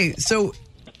 Okay, so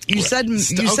you said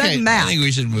okay. Mac. I think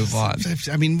we should move on.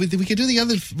 I mean, we could do the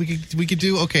other... We could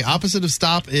do... Okay, opposite of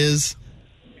stop is...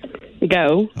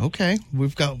 Go. Okay,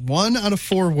 we've got 1 out of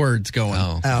 4 words going.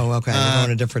 Oh, okay. We're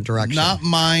going a different direction. Not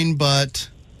mine, but...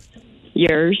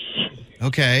 Yours.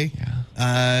 Okay.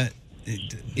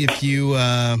 If you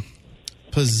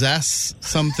possess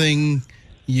something,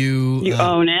 you... You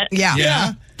own it. yeah.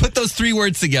 Yeah. Put those 3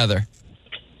 words together.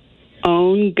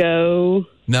 Own, go,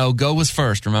 No, go was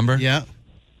first. Remember? Yeah.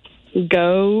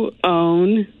 go,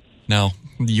 own, No,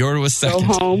 your was go second.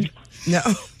 home. No.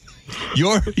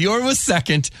 Your was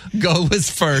second. Go was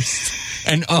first,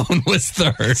 and own was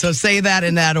third. So say that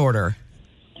in that order.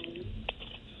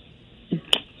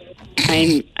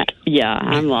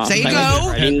 I'm lost. Say I go.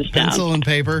 wasn't writing this down. Pencil and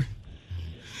paper.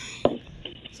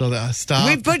 So stop.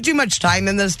 We've put too much time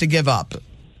in this to give up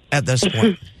at this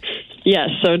point. Yes,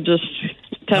 so just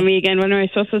tell me again, what am I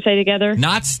supposed to say together?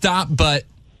 Not stop, but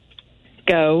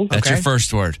Go. that's Okay. your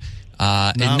first word.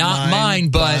 And not mine,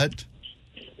 but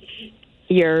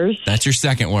Yours. that's your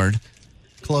second word.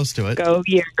 close to it. Go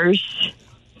yours.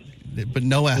 But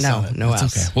no S on it. No That's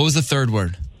S. okay. What was the third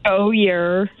word? Go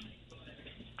your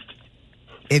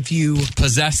If you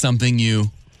Possess something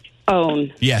you.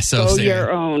 own. Yeah, so Go say your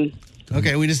it. own.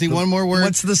 Okay, we just need one more word.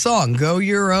 what's the song? Go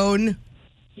your own.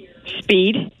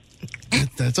 Speed.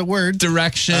 That's a word.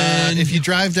 Direction. If you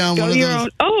drive down Go one of your those...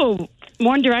 own. Oh,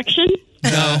 One Direction?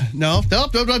 No,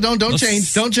 don't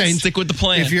change. Don't change. Stick with the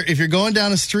plan. If you're going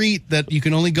down a street that you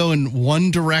can only go in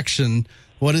one direction,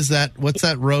 what is that? What's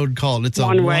that road called? It's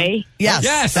One way.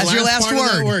 Yes, that's your last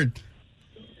part of that word.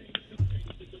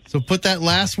 So put that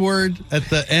last word at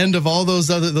the end of all those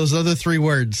other three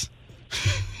words.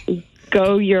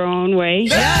 Go your own way.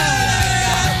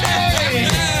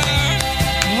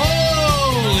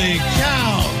 Holy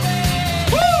cow!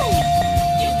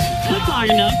 That's long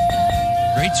enough.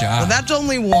 Great job. Well, that's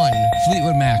only one.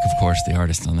 Fleetwood Mac, of course, the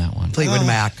artist on that one. Fleetwood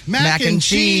Mac. Mac and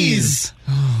cheese.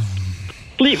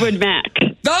 Fleetwood Mac.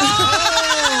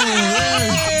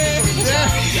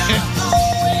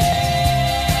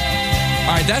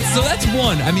 All right, that's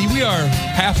one. I mean, we are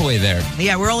halfway there.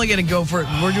 Yeah, we're only going to go for it.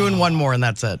 We're doing one more, and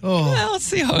that's it. Well, let's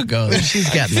see how it goes. She's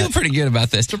getting I feel it. pretty good about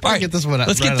this. All right, get this one out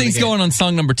let's right get out of the things gate. going on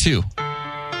song number 2.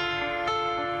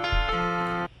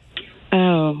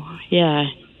 Oh, yeah.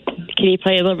 Can you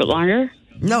play a little bit longer?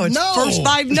 No, it's No. first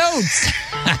 5 notes.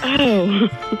 Oh.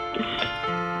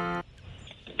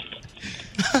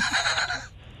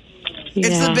 It's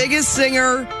the Yeah. biggest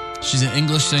singer, She's an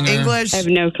English singer. English. I have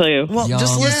no clue. Well, Young.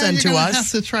 just listen you're to gonna us. have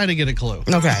to try to get a clue.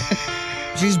 Okay.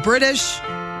 She's British.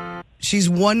 She's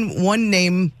one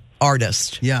name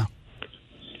artist. Yeah.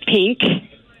 Pink.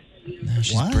 No,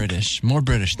 she's What? British. More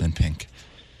British than Pink.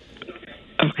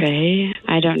 Okay.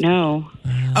 I don't know.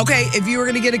 Okay, if you were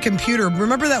going to get a computer,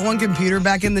 remember that one computer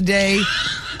back in the day?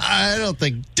 I don't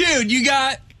think. Dude, you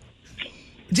got...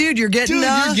 Dude, you're getting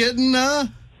You're getting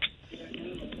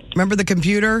remember the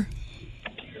computer?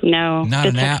 No. Not the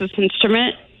an app. Texas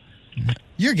Instrument?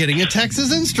 You're getting a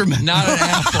Texas Instrument. Not an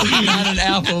apple. Not an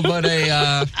apple, but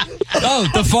a...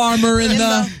 the farmer in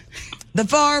the... The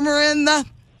farmer in the...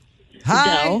 Hi.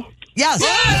 Dell? Yes. There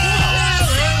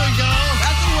we go.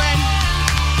 That's a win.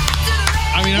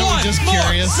 I mean, I was just more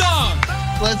curious. song.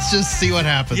 Let's just see what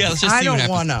happens. Yeah, let's just I see don't what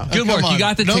happens. wanna. Good Come work. on. You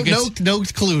got the tickets. No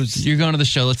clues. You're going to the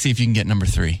show. Let's see if you can get number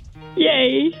 3.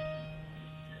 Yay.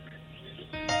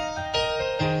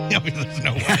 There's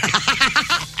no way.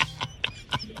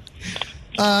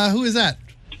 Who is that?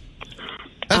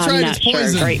 That's I'm right. not It's sure.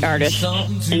 Poison. Great artist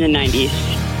in the 90s.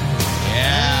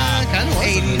 Yeah, kind of was.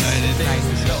 80s.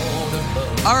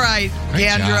 All right, Great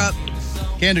Kendra.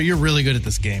 Gander, you're really good at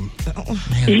this game.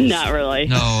 Not really.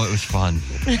 No, it was fun.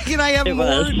 Can I have It more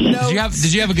was. notes?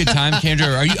 Did you have a good time,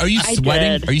 Kendra? Are you I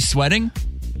sweating? did. Are you sweating?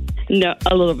 No,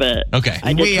 a little bit. Okay.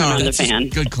 I did We turn are. on the That's just fan.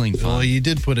 good, clean fun. Well, you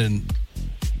did put in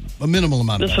a minimal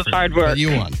amount of This was effort. hard work. But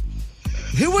you won.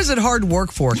 Who was it hard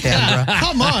work for, Kendra?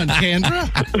 Come on, Kendra.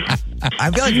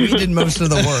 I feel like we did most of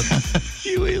the work.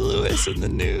 Huey Lewis in the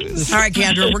news. All right,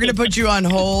 Kendra, we're going to put you on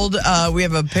hold. We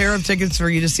have a pair of tickets for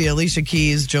you to see Alicia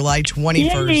Keys July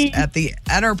 21st Yay. at the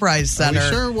Enterprise Are we Center.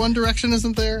 sure One Direction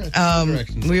isn't there? I think One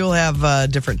Direction's We will have a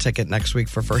different ticket next week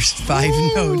for First 5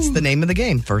 Notes. The name of the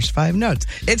game, First 5 Notes.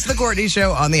 It's The Courtney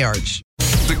Show on the Arch.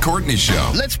 The Courtney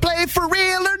Show. Let's play for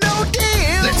real or no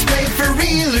deal. Let's play for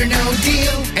real or no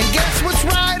deal. And guess what's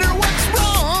right or what's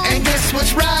wrong. And guess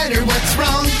what's right or what's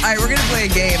wrong. All right, we're going to play a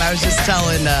game. I was just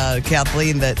telling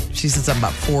Kathleen that she said something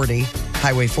about 40,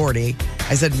 Highway 40.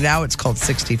 I said, now it's called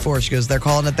 64. She goes, they're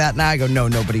calling it that now? I go, no,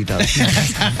 nobody does.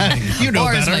 You know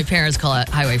Or as better. my parents call it,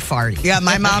 Highway 40. Yeah,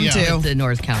 my mom Yeah. too. The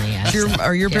North County accent.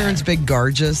 Are your parents big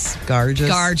Garges?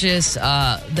 Gorgeous. It's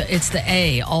the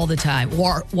A all the time.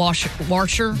 Washer.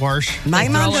 Warsh. My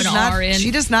They mom throw does an not. R in.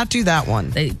 She does not do that one.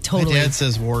 They My totally. dad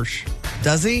says Warsh.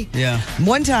 Does he? Yeah.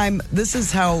 One time, this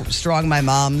is how strong my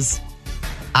mom's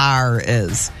R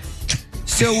is.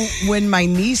 So when my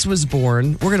niece was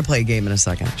born, we're going to play a game in a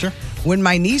second. Sure. When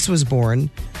my niece was born,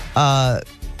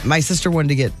 my sister wanted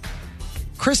to get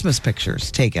Christmas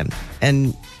pictures taken,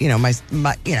 and my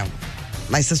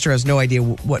sister has no idea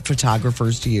what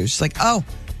photographers to use. She's like, "Oh,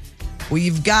 well,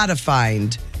 you've got to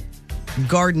find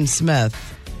Garden Smith."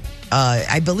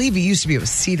 I believe he used to be with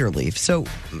Cedar Leaf. So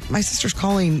my sister's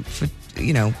calling for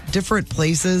different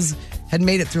places. Had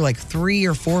made it through like 3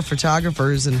 or 4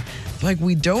 photographers, and like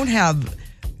we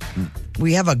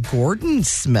have a Gordon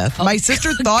Smith. My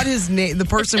sister thought his name, the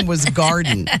person was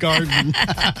Garden. Garden.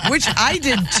 Which I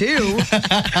did too.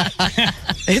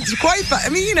 It's quite fun. I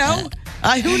mean,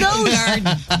 who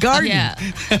knows? Garden. Yeah.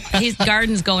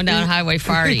 Garden's going down Highway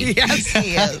 40 Yes,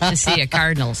 he is. to see a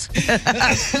Cardinals. All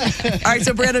right,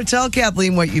 so Brando, tell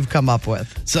Kathleen what you've come up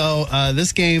with. So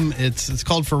this game, it's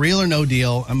called For Real or No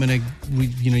Deal.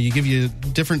 You give you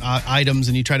different items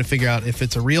and you try to figure out if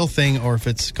it's a real thing or if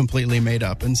it's completely made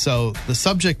up. And so the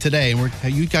subject today,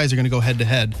 and you guys are going to go head to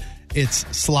head. It's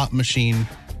slot machine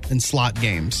and slot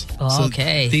games.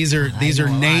 Okay. So these are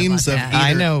know a lot names of about either, that.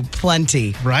 I know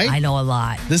plenty. right? I know a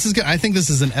lot. This is good. I think this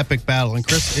is an epic battle. And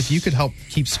Chris, if you could help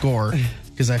keep score,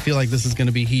 because I feel like this is going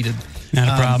to be heated. Not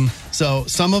a problem. So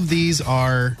some of these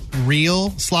are real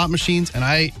slot machines, and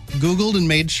I Googled and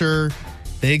made sure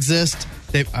they exist.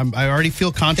 I already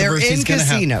feel They're controversy in is going to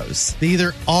happen. casinos. They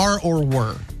either are or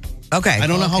were. Okay. I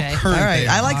don't know Okay. how current All right. they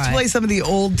I are. like to play some of the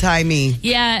old timey.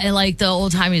 Yeah, and like the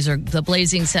old timers are the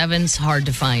Blazing Sevens, hard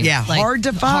to find. Yeah, Like, hard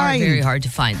to find. very hard to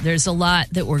find. There's a lot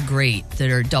that were great that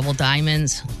are double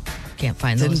diamonds. Can't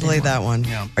find those. Didn't play anymore. that one.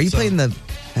 Yeah, Are you so- playing the?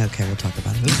 Okay, we'll talk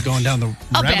about it. This is going down the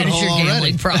How rabbit bad is hole your already.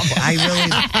 gambling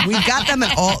problem? We've got them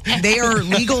at all. They are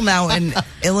legal now in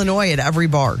Illinois at every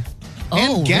bar.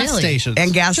 And gas really? stations.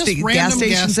 And gas Just sta- random gas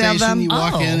stations have station, them? You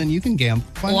walk Oh. in and you can gamble.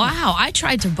 Why not? Wow, I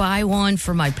tried to buy one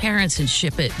for my parents and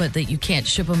ship it, but that you can't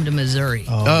ship them to Missouri.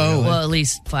 Oh. Well, at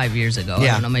least 5 years ago. I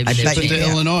Yeah, don't know, maybe I they bet you changed to it.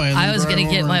 Illinois. And I then was going to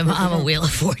drive get over my and pick mom it a up. Wheel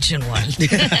of Fortune one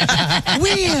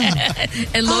Win.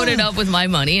 and load it up with my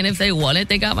money. And if they won it,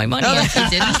 they got my money. If they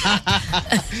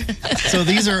didn't, So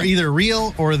these are either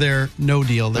real or they're no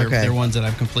deal. They're, Okay. they're ones that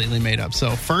I've completely made up.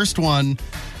 So first one,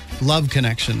 Love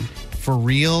Connection. For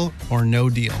real or no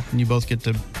deal. And you both get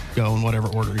to go in whatever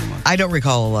order you want. I don't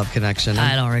recall a love connection.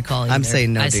 I don't recall either. I'm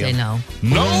saying no I deal. say no.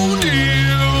 No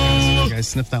deal. You guys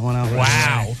sniff that one out.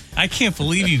 Wow. I can't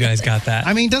believe you guys got that.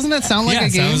 I mean, doesn't that sound like Yeah, a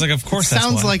it game? sounds like, of course It that's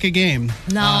sounds one. like a game.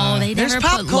 No, they there's never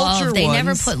pop put culture love. They never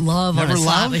ones. put love on Never a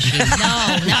slot love? machine.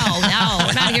 No.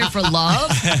 We're not here for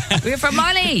love. We're here for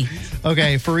money.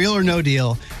 Okay, for real or no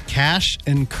deal, Cash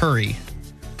and Curry.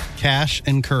 Cash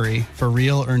and Curry. For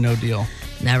real or no deal?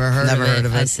 Never heard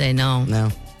of it. I say no. No.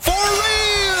 For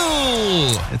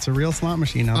real. It's a real slot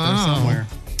machine out there somewhere.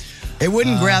 It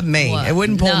wouldn't grab me. What? It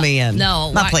wouldn't pull No, me in. No,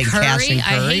 I'm not Why, playing curry? cash and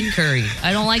curry. I hate curry.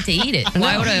 I don't like to eat it.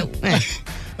 Why would I?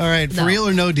 All right, for No. real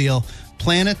or no deal,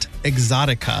 Planet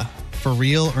Exotica. For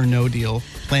real or no deal,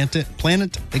 Planet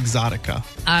Exotica.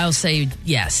 I'll say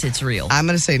yes. It's real. I'm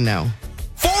going to say no.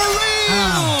 For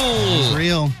real. It's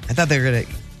real. I thought they were going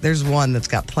to. There's one that's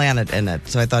got planet in it,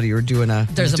 so I thought you were doing a.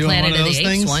 There's a doing Planet one of of the those Apes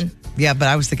things? one. Yeah, but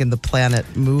I was thinking the planet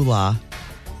moolah.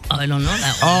 Oh, I don't know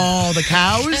that one. Oh, the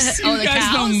cows. Oh, the you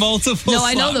guys know cows? multiple No,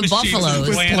 I know slot the machines buffaloes.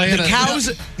 with Planet. The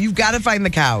cows. You've got to find the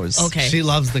cows. Okay. She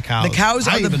loves the cows. The cows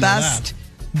I are the even know best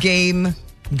game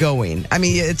going. I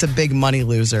mean, it's a big money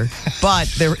loser,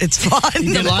 but it's fun.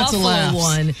 The lots of Buffalo laughs.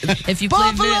 one. If you play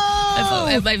Buffalo!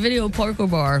 at my video poker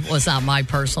bar, well, it's not my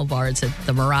personal bar, it's at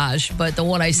the Mirage, but the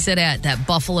one I sit at, that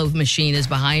Buffalo machine is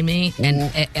behind me, and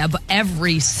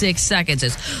every 6 seconds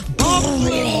it's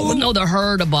Buffalo. No, the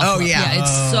herd of Buffalo. Oh, yeah.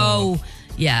 It's so,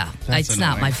 yeah, That's it's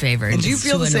not annoying. my favorite. And do you It's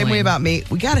feel too the same way annoying. about me?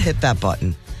 We got to hit that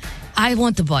button. I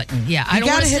want the button. Yeah, I don't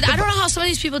want gotta to hit sit. the I don't know how some of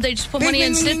these people they just put Bing, money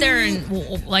in, bing, sit bing, there, bing.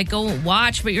 and like go and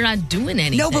watch, but you're not doing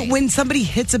anything. No, but when somebody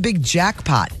hits a big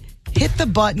jackpot, hit the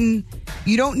button.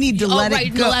 You don't need to let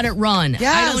it go. let it run. I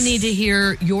Yes. don't need to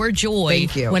hear your joy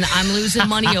Thank you. when I'm losing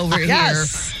money over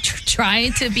Yes. here,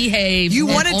 trying to behave. You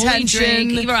and want only attention.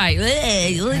 drink. Right?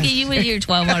 Hey, look at you with your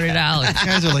 $1,200. You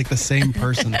guys are like the same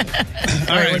person. All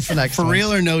right, what's the next for one?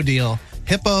 real or no deal,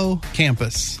 Hippo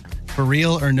Campus. For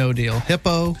real or no deal,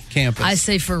 Hippo Campus. I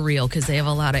say for real because they have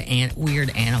a lot of weird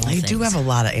animal They things. do have a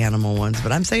lot of animal ones,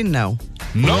 but I'm saying no.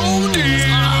 No deal.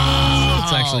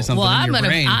 It's actually something well, in your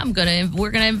brain. we're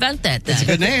gonna invent that. Then. It's a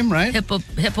good name, right? Hippo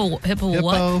what?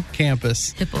 Hippo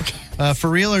Campus. Hippo. For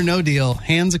real or no deal,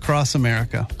 Hands Across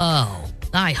America. Oh,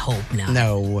 I hope not.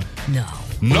 No. No.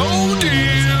 No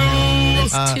deal.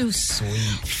 It's too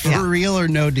sweet. For real or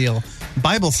no deal,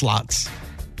 Bible slots.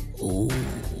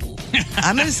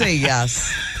 I'm going to say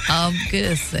yes. I'm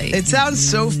gonna say It sounds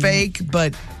so fake,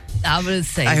 but I'm gonna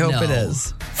say I hope no. it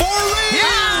is. For real.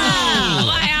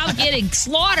 I'm getting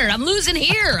slaughtered. I'm losing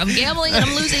here. I'm gambling and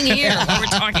I'm losing here. While we're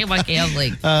talking about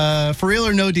gambling. For real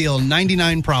or no deal,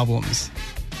 99 Problems.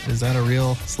 Is that a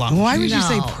real slot? Why machine? would you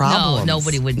say problems? No,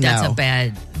 nobody would. That's No. a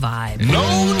bad vibe.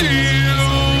 No deal.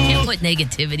 You can't put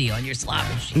negativity on your slot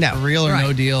machine. No. For real or no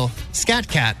Right. deal, Scat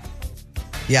Cat.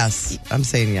 Yes. I'm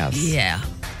saying yes. Yeah.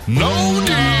 No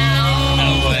deal.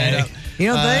 No way. You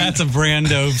don't think? That's a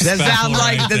Brando That special sounds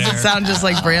like, right does there. it sound just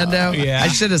like Brando? Yeah. I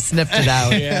should have sniffed it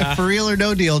out. Yeah. For real or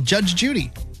no deal, Judge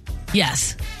Judy.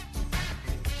 Yes.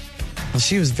 Well,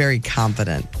 she was very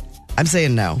confident. I'm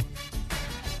saying no.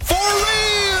 For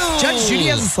real. Judge Judy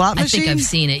has a slot I machine? think I've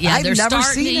seen it. Yeah, I've they're never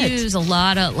starting seen to it. use a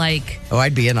lot of like Oh,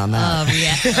 I'd be in on that.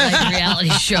 like reality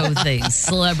show things,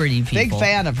 celebrity Big people.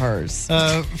 fan of hers.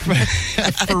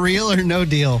 For real or no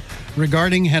deal,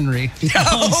 Regarding Henry.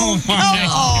 Oh,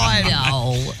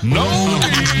 No. No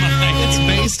deal. It's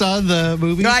based on the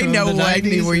movie. I from know the I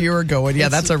knew 90s. where you were going. Yeah,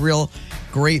 that's a real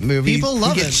great movie. People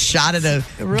love he it. gets shot at a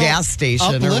Real gas station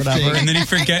or uplifting. whatever. And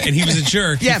then he was a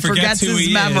jerk. Yeah, he forgets forgets who his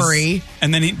he memory. is,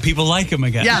 and then people like him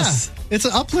again. Yes. It's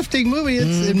an uplifting movie.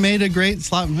 It made a great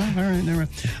slot. All right, never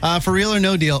mind. For real or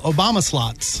no deal, Obama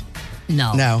slots.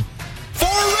 No. No. For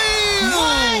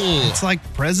real? It's like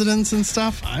presidents and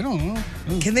stuff. I don't know.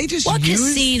 Can they just What use...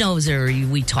 casinos are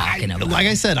we talking about? Like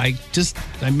I said, I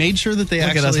made sure that they Look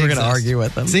actually at us, we're going to exist. argue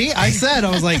with them. See, I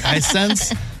was like, I sense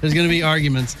there's going to be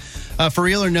arguments. For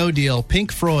real or no deal,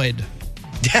 Pink Floyd.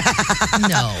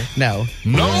 No. No.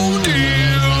 No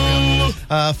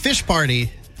deal. Fish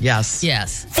Party. Yes.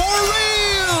 Yes. For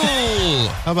real.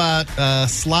 How about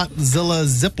Slotzilla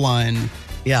Zipline?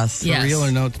 Yes. For Yes. real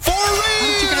or no? For real. How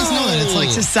did you guys know that? It's like,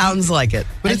 It just sounds like it.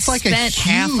 but I've it's like a spent huge.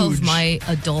 half of my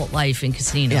adult life in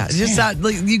casinos. Yeah, it just sound,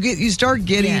 like you start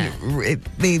getting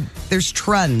Yeah. there's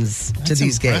trends to That's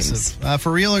these impressive. games.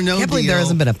 For real or no I can't believe there deal.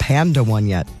 hasn't been a panda one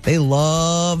yet. They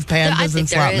love pandas I and think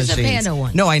slot there is a machines. panda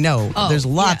one. No, I know. Oh, there's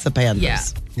lots yeah. of pandas. Yeah.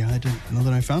 Yeah, I didn't know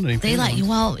that I found any. They panda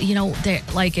ones. they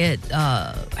like it.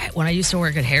 When I used to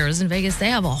work at Harrah's in Vegas, they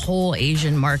have a whole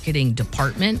Asian marketing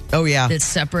department. Oh, yeah. that's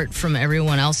separate from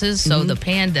everyone else's. So the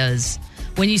pandas,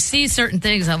 when you see certain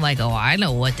things, I'm like, oh, I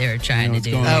know what they're trying to what's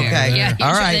do. going there. on Okay. yeah,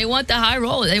 All right. They want the high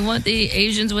roller. They want the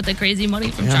Asians with the crazy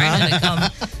money from China to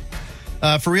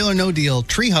come. For real or no deal,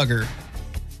 Tree Hugger.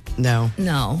 No.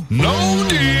 No, No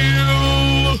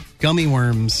deal. Gummy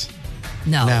worms.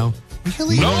 no, No.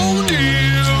 Really? No deal.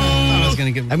 I thought I was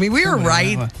going to get. I mean, we were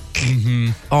right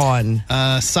on.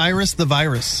 Cyrus the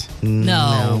Virus.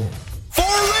 no. For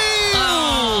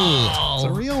real. It's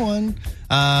a real one.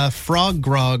 Frog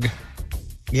Grog.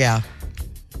 Yeah.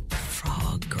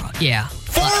 Frog grog. Yeah.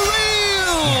 For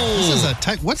real. This is a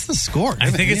type. What's the score? I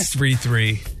think it's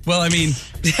 3-3. Well, I mean,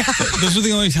 those are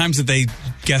the only times that they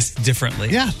guessed differently.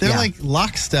 Yeah, they're Yeah. like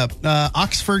lockstep.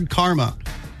 Oxford Karma.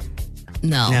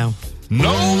 No. No.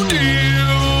 No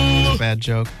deal. Bad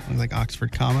joke. I like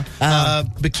Oxford Comma.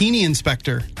 Bikini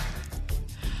Inspector.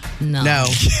 No. No.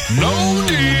 No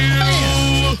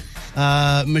deal.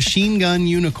 Machine Gun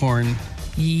Unicorn.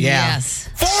 Yes.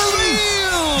 For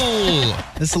real.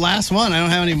 This is the last one. I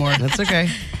don't have any more. That's okay.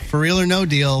 For real or no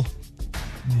deal,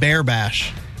 Bear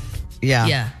Bash. Yeah.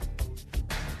 Yeah.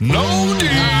 No deal.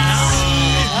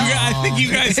 I think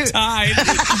you guys tied.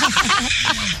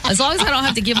 As long as I don't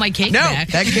have to give my cake No, back.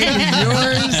 that cake is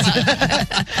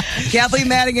yours. Kathleen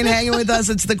Madigan hanging with us.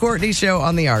 It's the Courtney Show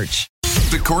on the Arch.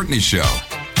 The Courtney Show.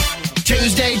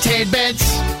 Tuesday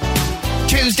tidbits.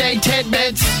 Tuesday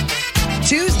tidbits.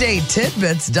 Tuesday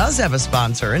Tidbits does have a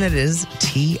sponsor, and it is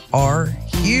TR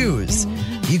Hughes.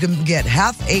 You can get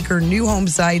half-acre new home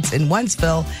sites in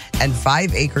Wentzville and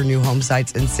 5-acre new home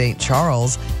sites in St.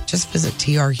 Charles. Just visit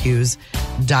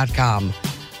trhughes.com.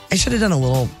 I should have done a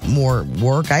little more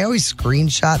work. I always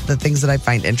screenshot the things that I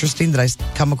find interesting that I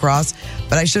come across,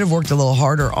 but I should have worked a little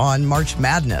harder on March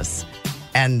Madness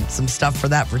and some stuff for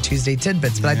that for Tuesday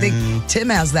Tidbits. But I think Tim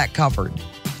has that covered.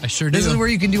 I sure do. This is where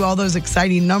you can do all those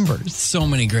exciting numbers. So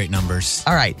many great numbers.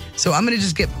 All right, so I'm going to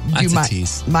just do That's a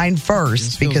tease. mine first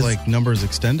This feels because, like numbers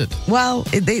extended. well,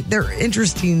 they're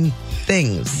interesting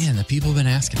things. Man, the people have been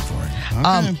asking for it.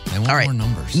 They want All right, more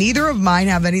numbers. neither of mine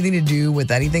have anything to do with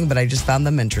anything, but I just found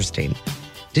them interesting.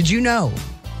 Did you know?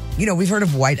 We've heard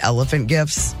of white elephant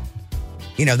gifts.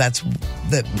 That's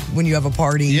when you have a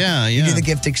party. Yeah, You do yeah. the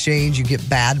gift exchange. You get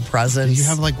bad presents. Do you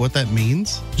have like what that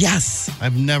means? Yes.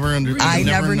 I've never understood. I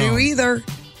never knew either.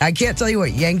 I can't tell you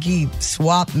what Yankee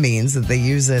swap means that they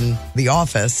use in The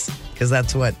Office, because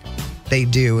that's what they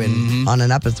do on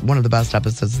an episode, one of the best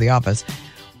episodes of The Office.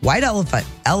 White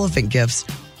elephant gifts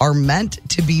are meant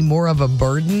to be more of a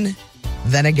burden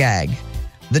than a gag.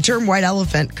 The term white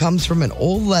elephant comes from an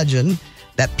old legend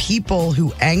that people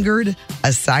who angered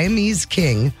a Siamese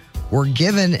king were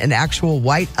given an actual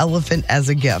white elephant as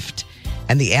a gift.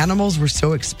 And the animals were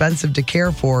so expensive to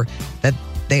care for that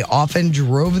they often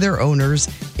drove their owners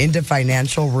into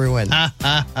financial ruin.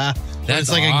 It's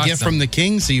like a gift from the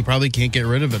king, so you probably can't get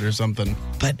rid of it or something.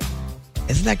 But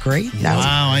isn't that great?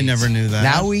 Wow, I never knew that.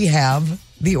 Now we have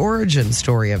the origin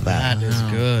story of that. That is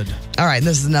good. All right,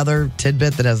 this is another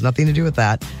tidbit that has nothing to do with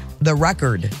that. The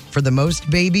record for the most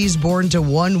babies born to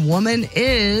one woman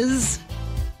is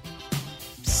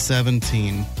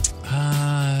 17.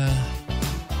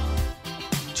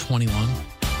 21.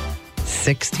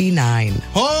 69.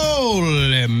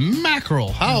 Holy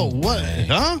mackerel. How? What?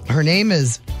 Huh? Her name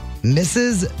is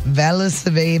Mrs.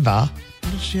 Valisaveva.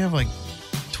 What does she have, like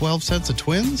 12 sets of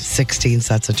twins? 16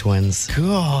 sets of twins.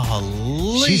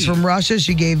 Golly. She's from Russia.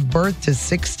 She gave birth to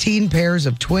 16 pairs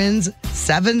of twins,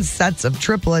 7 sets of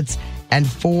triplets, and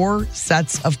 4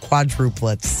 sets of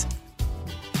quadruplets.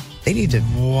 They need to.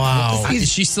 Wow. Is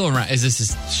she still around?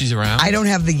 She's around? I don't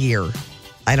have the year.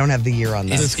 I don't have the year on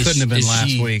that. This couldn't have been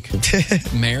last week.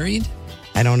 Married?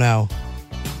 I don't know.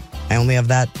 I only have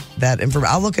that information.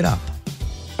 I'll look it up.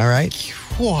 All right.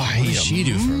 Why? What does she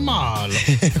do for a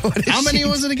living? How many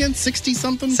was it again? 60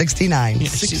 something? 69.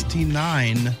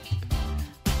 69.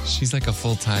 She's like a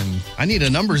full-time. I need a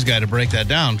numbers guy to break that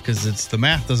down because the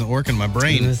math doesn't work in my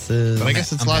brain. But I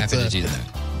guess it's lots of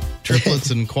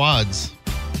triplets and quads.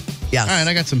 Yes. All right,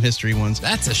 I got some history ones.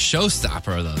 That's a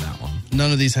showstopper, though, that one.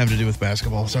 None of these have to do with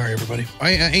basketball. Sorry, everybody.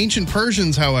 Ancient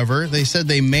Persians, however, they said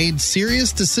they made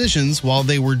serious decisions while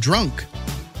they were drunk.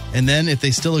 And then if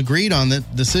they still agreed on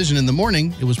that decision in the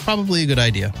morning, it was probably a good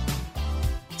idea.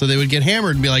 So they would get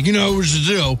hammered and be like, you know what we should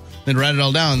do? Then write it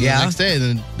all down. And the next day,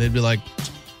 then they'd be like,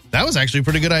 that was actually a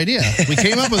pretty good idea. We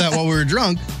came up with that while we were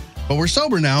drunk, but we're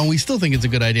sober now and we still think it's a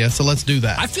good idea. So let's do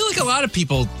that. I feel like a lot of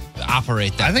people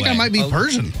operate that way. I think I might be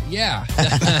Persian. Yeah.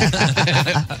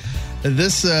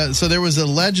 So there was a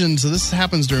legend. So this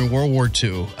happens during World War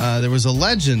II. There was a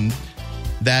legend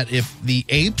that if the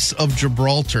apes of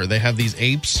Gibraltar, they have these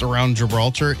apes around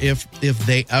Gibraltar, if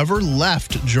they ever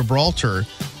left Gibraltar,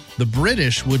 the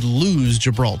British would lose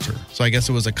Gibraltar. So I guess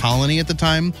it was a colony at the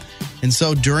time. And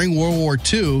so during World War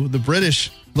II, the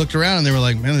British looked around and they were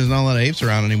like, man, there's not a lot of apes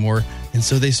around anymore. And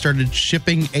so they started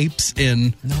shipping apes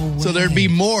in. No way. So there'd be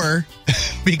more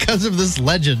because of this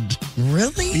legend.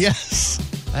 Really? Yes.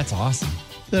 That's awesome.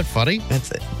 Isn't that funny?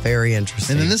 That's very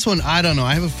interesting. And then this one, I don't know.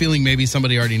 I have a feeling maybe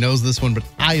somebody already knows this one, but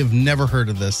I have never heard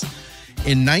of this.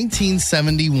 In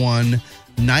 1971,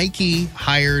 Nike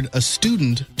hired a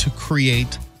student to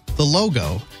create the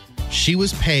logo. She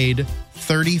was paid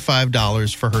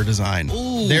 $35 for her design.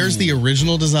 Ooh. There's the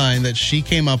original design that she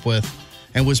came up with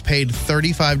and was paid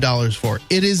 $35 for.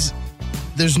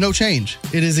 There's no change.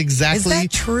 It is exactly. Is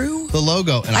that true? The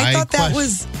logo. And I thought that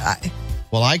was.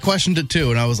 Well, I questioned it too,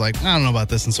 and I was like, I don't know about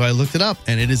this. And so I looked it up,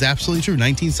 and it is absolutely true.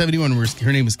 1971,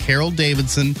 her name was Carol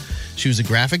Davidson. She was a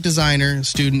graphic designer,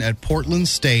 student at Portland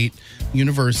State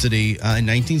University. In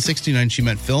 1969, she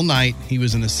met Phil Knight. He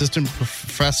was an assistant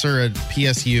professor at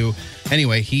PSU.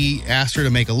 Anyway, he asked her to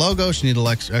make a logo. She needed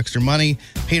extra money,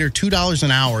 paid her $2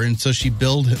 an hour, and so she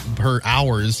billed her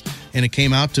hours, and it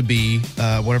came out to be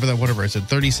whatever I said,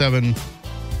 $35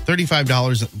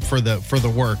 for the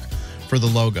work. For the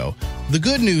logo. The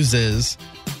good news is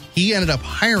he ended up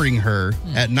hiring her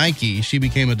at Nike. She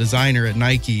became a designer at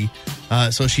Nike.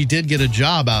 So she did get a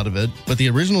job out of it. But the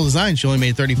original design, she only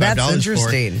made $35 That's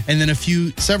interesting. for. And then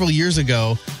several years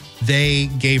ago, they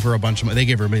gave her a bunch of money. They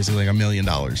gave her basically like $1 million.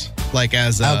 Like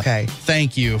as a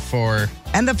thank you for.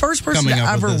 And the first person to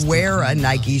ever wear a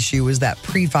Nike shoe was that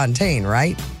Prefontaine,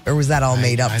 right? Or was that all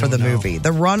made up for the movie?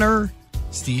 The runner.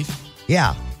 Steve?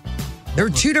 Yeah. There were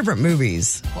two different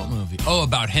movies. What movie? Oh,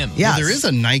 about him. Yeah, there is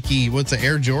a Nike. What's the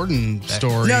Air Jordan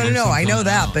story? No. I know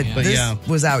that, but this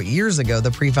was out years ago. The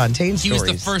Prefontaine stories. He was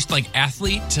the first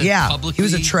athlete to publicly. He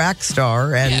was a track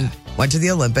star and went to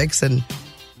the Olympics, and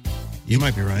you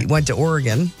might be right. He went to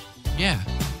Oregon. Yeah,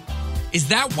 is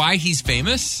that why he's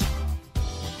famous?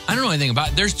 I don't know anything about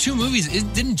it. There's two movies.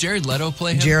 Didn't Jared Leto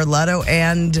play him? Jared Leto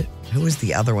and. Who was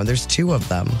the other one? There's two of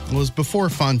them. It was before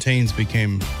Fontaines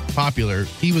became popular.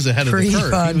 He was ahead of the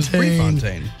curve. He was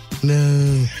Prefontaine.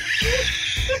 No.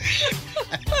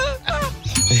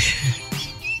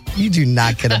 You do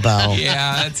not get a bell.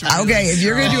 Yeah, that's really okay. If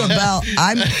you're going to do a bell,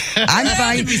 I'm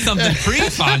fine. To be something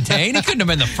Prefontaine. He couldn't have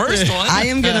been the first one. I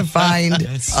am going to find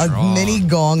a mini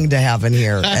gong to have in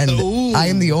here, and I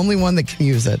am the only one that can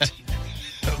use it.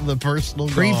 The personal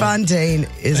Prefontaine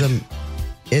is a.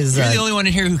 You're the only one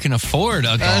in here who can afford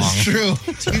a gong. That's true.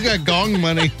 You got gong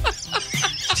money.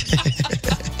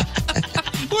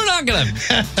 We're not going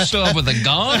to show up with a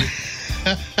gong.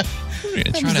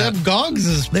 Gongs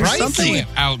is pricey.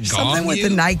 Something with the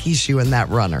Nike shoe and that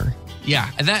runner. Yeah,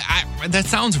 that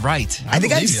sounds right. I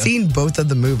think I've seen both of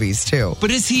the movies too.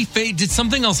 But did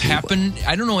something else happen?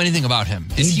 I don't know anything about him.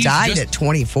 He died at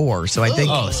 24, so I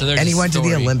think. And he went to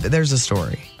the Olympics. There's a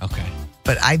story. Okay.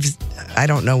 But I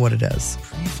don't know what it is.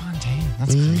 Prefontaine.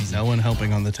 That's crazy. No one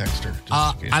helping on the texter.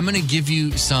 I'm going to give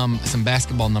you some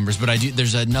basketball numbers, but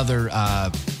there's another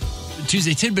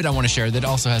Tuesday tidbit I want to share that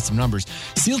also has some numbers.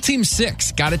 SEAL Team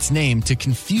 6 got its name to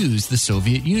confuse the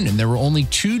Soviet Union. There were only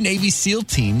 2 Navy SEAL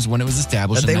teams when it was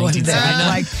established in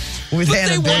 1979.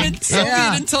 They wanted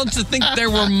Soviet intel to think there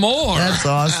were more. That's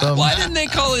awesome. Why didn't they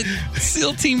call it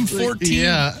SEAL Team 14?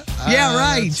 Yeah,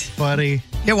 right. That's funny.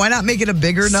 Yeah, why not make it a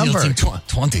bigger number? SEAL Team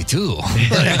 22.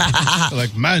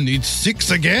 Like, man, it's 6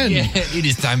 again. Yeah, it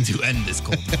is time to end this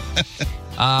cold war.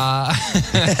 All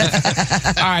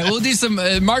right, we'll do some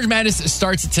March Madness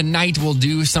starts tonight. We'll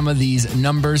do some of these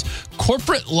numbers.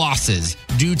 Corporate losses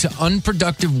due to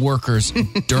unproductive workers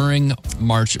during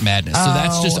March Madness. So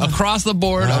that's just across the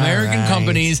board. American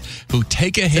companies who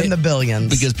take a hit in the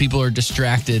billions because people are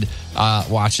distracted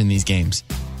watching these games.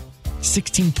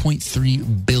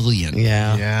 $16.3 billion.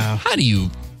 Yeah. How do you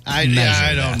I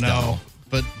don't know.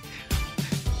 But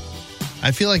I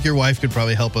feel like your wife could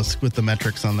probably help us with the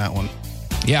metrics on that one.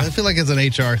 Yeah. I feel like it's an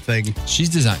HR thing.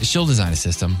 She'll design a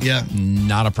system. Yeah.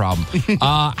 Not a problem.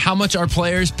 How much are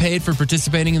players paid for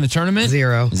participating in the tournament?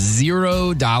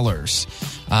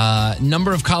 $0.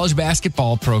 Number of college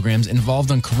basketball programs involved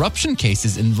on corruption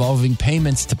cases involving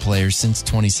payments to players since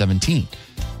 2017.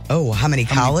 Oh, how many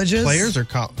colleges? Players or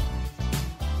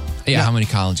Yeah, how many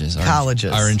colleges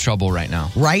are in trouble right now?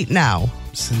 Right now.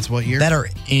 Since what year? That are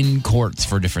in courts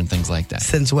for different things like that.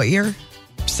 Since what year?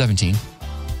 17.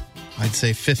 I'd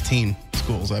say 15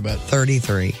 schools, I bet.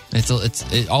 33.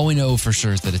 All we know for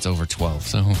sure is that it's over 12,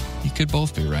 so you could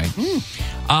both be right.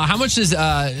 How much does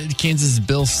Kansas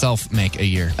Bill Self make a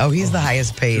year? Oh, he's the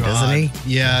highest paid, isn't he?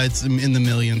 Yeah, it's in the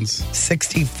millions.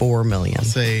 $64 million. I'd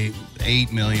say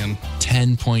 $8 million.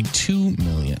 $10.2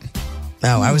 million.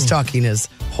 No, I was talking his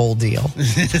whole deal.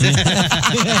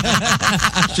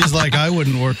 She's like, I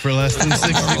wouldn't work for less than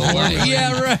 64 million.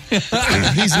 Yeah, right.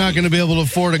 He's not going to be able to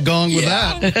afford a gong with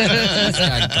that. He's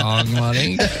got gong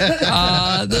money.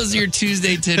 Those are your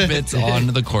Tuesday tidbits on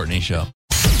The Courtney Show.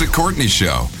 The Courtney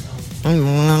Show.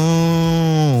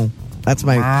 That's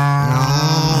my...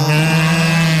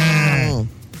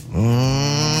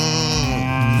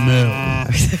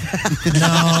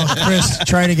 No, Chris,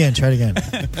 try it again.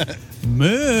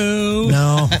 Moo.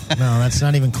 No, that's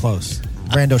not even close.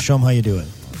 Brando, show him how you do it.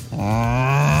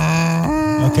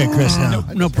 Okay, Chris, now.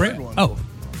 No, Oh.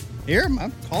 Here,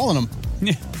 I'm calling him.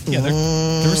 Yeah,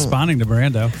 they're responding to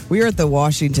Brando. We are at the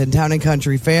Washington Town and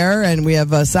Country Fair, and we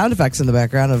have sound effects in the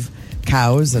background of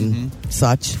cows and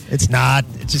such. It's not.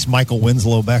 It's just Michael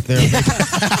Winslow back there.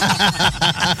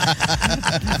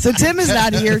 So Tim is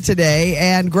not here today,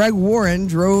 and Greg Warren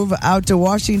drove out to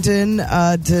Washington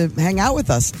to hang out with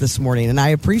us this morning, and I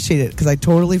appreciate it because I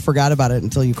totally forgot about it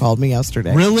until you called me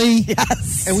yesterday. Really?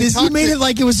 Yes. And You made it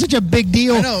like it was such a big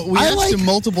deal. I know. We asked him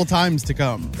multiple times to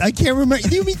come. I can't remember.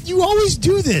 You always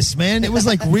do this, man. It was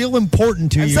like real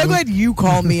important to I'm you. so glad you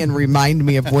call me and remind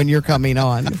me of when you're coming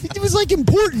on. It was like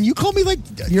important. You called me like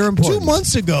You're important. 2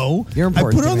 months ago. You're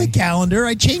important I put it to on me. the calendar.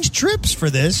 I changed trips for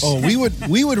this. Oh, we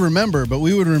would remember, but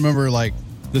we would remember like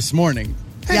this morning.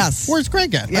 Hey, Yes. Where's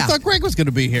Greg at? Yeah. I thought Greg was going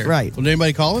to be here. Right. Did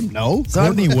anybody call him? No. So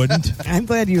Courtney wouldn't. I'm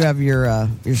glad you have your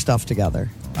stuff together.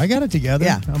 I got it together.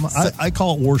 Yeah. I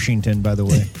call it Washington, by the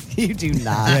way. You do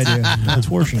not. Yeah, I do. It's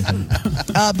Washington.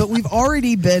 But we've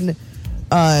already been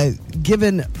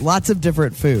given lots of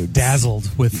different foods.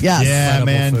 Dazzled with Yes. Yeah, incredible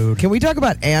man. food. Can we talk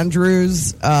about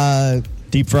Andrew's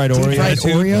Deep fried Oreos. deep-fried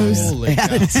Oreos? Holy cow.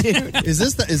 Attitude? Is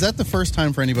that the first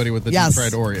time for anybody with the Yes. deep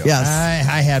fried Oreo? Yes.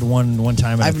 I had one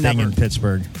time at I've a thing never- in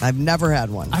Pittsburgh. I've never had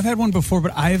one. I've had one before,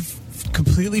 but I've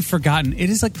completely forgotten. It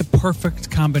is like the perfect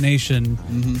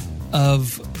combination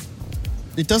of.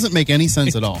 It doesn't make any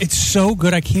sense at all. It's so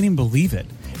good, I can't even believe it.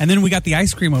 And then we got the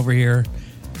ice cream over here,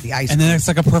 The ice and then it's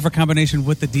like a perfect combination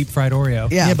with the deep fried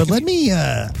Oreo. Yeah. But let me,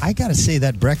 I got to say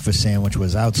that breakfast sandwich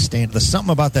was outstanding. There's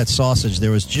something about that sausage. There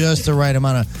was just the right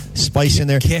amount of spice in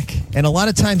there. Kick. And a lot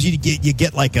of times you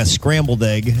get like a scrambled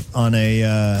egg on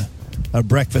a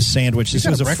breakfast sandwich. This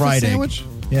got was a a breakfast fried sandwich? egg.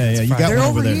 Yeah, you got They're one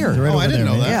over there. here. They're right Oh, over I didn't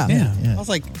there, know man. that. Yeah. I was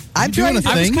like, I'm you doing trying a to-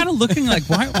 I was thing? kind of looking like,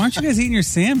 why aren't you guys eating your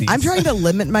Sammys? I'm trying to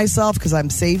limit myself because I'm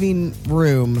saving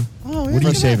room. What are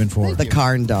you saving for? The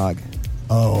corn dog.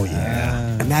 Oh,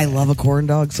 yeah. I mean, I love a corn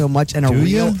dog so much, and Do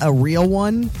you? a real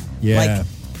one. Yeah.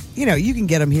 Like, you can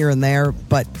get them here and there,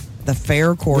 but the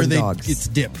fair corn dogs. It's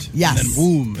dipped. Yes. And then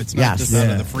boom, it's not Yes. just out of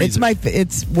Yeah. the freezer.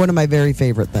 It's one of my very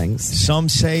favorite things. Some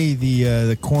say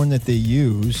the corn that they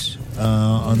use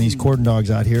on these corn dogs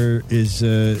out here is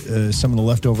some of the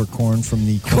leftover corn from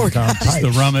the corn cob Just the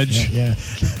pipes. rummage. Yeah.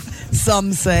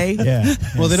 Some say. Yeah.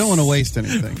 Well, they don't want to waste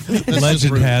anything. That's just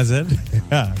Legend rude. has it.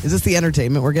 Yeah. Is this the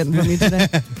entertainment we're getting from you today?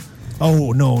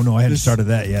 Oh, no, I haven't started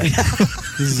that yet.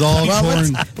 This is all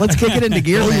corn. Let's kick it into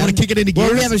gear, Oh, you man. wanna kick it into Well,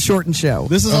 gear? we have a shortened show.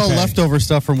 This is all Okay. leftover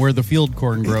stuff from where the field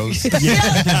corn grows. This is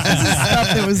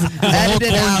stuff that was The whole edited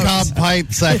corn out. cob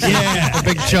pipe section. Yeah. A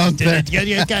big chunk there.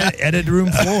 You got edit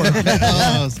room 4.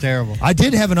 Oh, it's terrible. I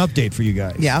did have an update for you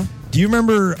guys. Yeah. Do you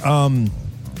remember,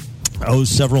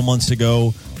 several months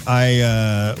ago,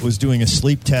 I was doing a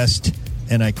sleep test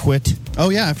and I quit? Oh,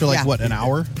 yeah, after Yeah. an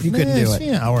hour? You couldn't do it.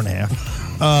 Yeah, hour and a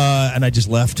half. And I just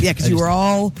left. Yeah, because you were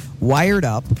all wired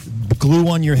up. Glue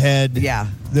on your head. Yeah.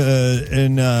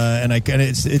 I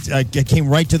came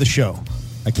right to the show.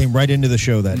 I came right into the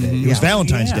show that day. It was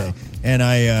Valentine's Day, and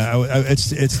it's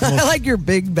the I most, like your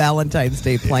big Valentine's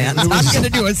Day plans. I'm going to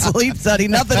do a sleep study.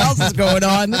 Nothing else is going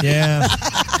on. yeah.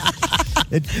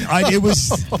 I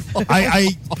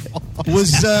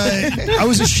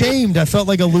was ashamed. I felt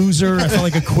like a loser. I felt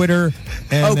like a quitter.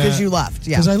 And, because you left.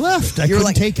 Yeah, because I left. I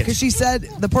couldn't take it. Because she said,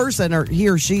 the person, or he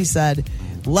or she said,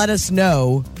 let us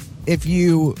know if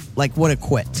you want to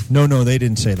quit. No, they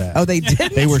didn't say that. Oh, they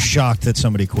didn't? They were shocked that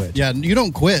somebody quit. Yeah, you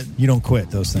don't quit. You don't quit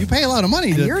those things. You pay a lot of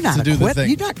money to, you're not to do the thing.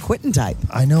 You're not quitting type.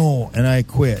 I know, and I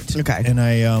quit. Okay.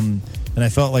 And I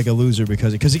felt like a loser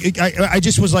because I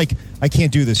just was like, I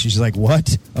can't do this. She's like,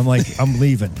 what? I'm like, I'm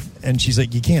leaving. And she's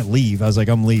like, you can't leave. I was like,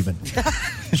 I'm leaving.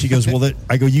 She goes, well,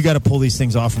 I go, you got to pull these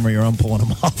things off from me or I'm pulling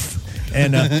them off.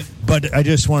 And but I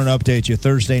just wanted to update you.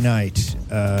 Thursday night,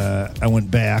 I went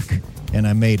back and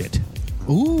I made it.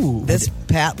 Ooh.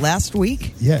 Last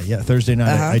week? Yeah. Thursday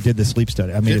night, I did the sleep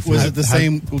study. I made it. Was it the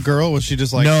same girl? Was she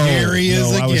just like, here he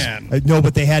is again? No,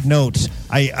 but they had notes.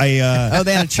 They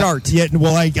had a chart. Yeah,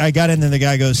 well, I got in there. The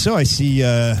guy goes, so I see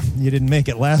you didn't make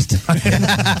it last time.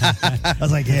 I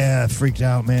was like, yeah, freaked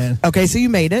out, man. Okay, so you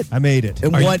made it. I made it.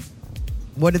 And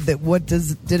what did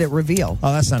it reveal?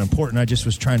 Oh, that's not important. I just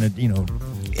was trying to,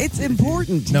 It's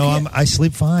important. No, I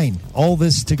sleep fine. All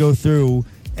this to go through,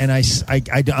 and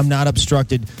I'm not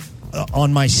obstructed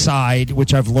on my side,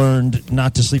 which I've learned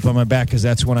not to sleep on my back because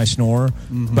that's when I snore.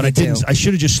 Mm-hmm. But I didn't. I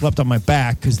should have just slept on my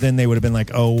back because then they would have been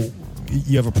like, oh,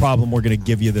 you have a problem. We're going to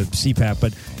give you the CPAP.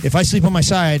 But if I sleep on my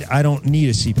side, I don't need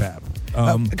a CPAP.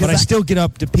 But I still get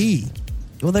up to pee.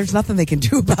 Well, there's nothing they can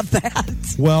do about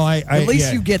that. Well, at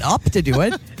least you get up to do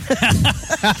it.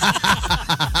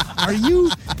 Are you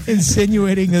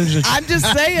insinuating there's I'm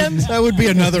just saying. That would be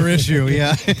another issue,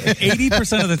 yeah.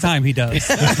 80% of the time he does.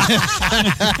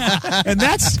 And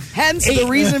that's hence the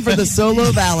reason for the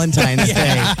solo Valentine's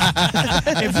Day.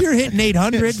 If you're hitting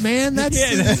 800, man, that's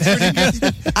pretty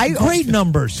good. Great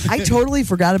numbers. I totally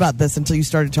forgot about this until you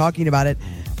started talking about it.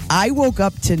 I woke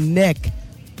up to Nick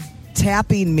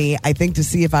tapping me, I think, to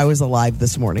see if I was alive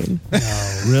this morning.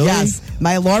 No, really? Yes.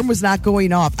 My alarm was not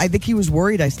going off. I think he was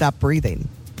worried I stopped breathing.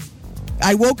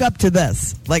 I woke up to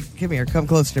this. Like, come here, come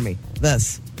close to me.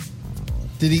 This.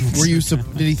 Did he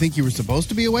think you were supposed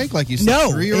to be awake? Like you slept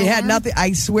No, through your it had alarm? nothing.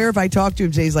 I swear if I talked to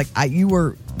him today, he's like,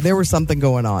 there was something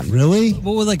going on. Really?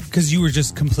 Well, like, because you were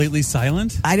just completely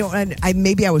silent?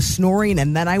 Maybe I was snoring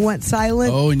and then I went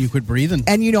silent. Oh, and you quit breathing.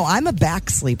 And I'm a back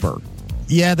sleeper.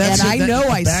 Yeah, that's and it. I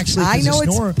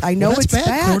know it's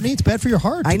bad. Courtney, it's bad for your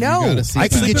heart. I know. I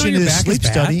can get you into this sleep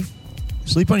study.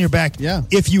 Sleep on your back. Yeah.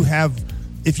 If you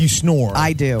snore.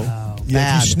 I do.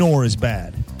 Yeah, if you snore is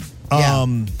bad. Yeah.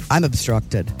 I'm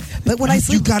obstructed. But when I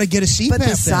sleep, you got to get a CPAP. But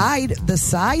the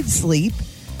side sleep.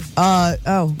 We're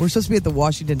supposed to be at the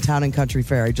Washington Town and Country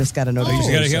Fair. I just got a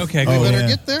notification. Okay, we better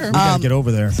get there. We got to get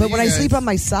over there. But when I sleep on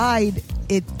my side,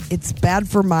 it's bad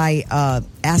for my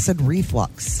acid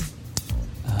reflux.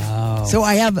 Oh. So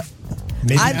I have.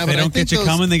 Maybe they don't get you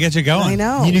coming, they get you going. I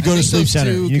know. You need to go to sleep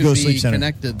center. You need to go to sleep center.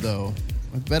 Connected though.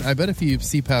 I bet if you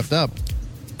CPAP'd up,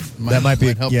 that might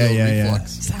be help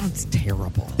reflux. Sounds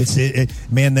terrible.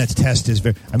 Man, that test is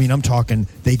very. I mean, I'm talking.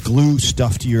 They glue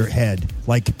stuff to your head,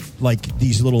 like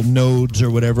these little nodes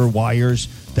or whatever wires.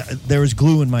 There was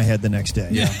glue in my head the next day.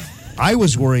 Yeah, I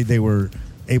was worried they were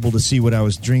able to see what I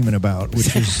was dreaming about,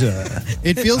 which is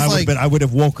it feels I would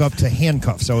have woke up to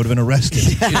handcuffs. I would have been arrested.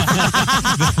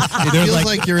 It feels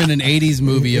like you're in an 80s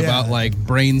movie about like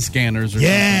brain scanners or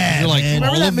something. You're like,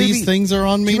 all of these things are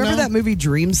on me now? Do you remember that movie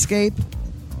Dreamscape?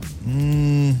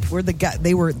 Where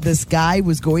this guy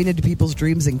was going into people's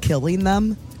dreams and killing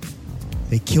them.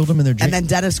 They killed him in their dreams. And then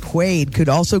Dennis Quaid could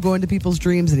also go into people's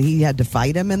dreams, and he had to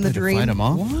fight him in the dream. Fight him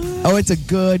off? Oh, it's a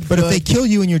good. But if they kill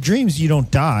you in your dreams, you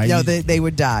don't die. No, they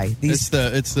would die. It's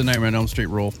the Nightmare on Elm Street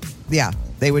rule. Yeah,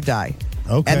 they would die.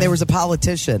 Okay. And there was a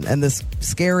politician, and this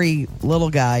scary little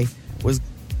guy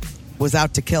was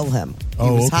out to kill him. He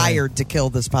was hired to kill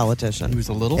this politician. He was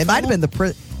a little. It might have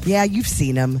been yeah, you've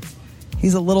seen him.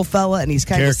 He's a little fella, and he's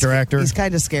kind of character actor. He's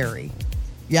kind of scary.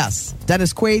 Yes,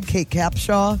 Dennis Quaid, Kate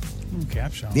Capshaw.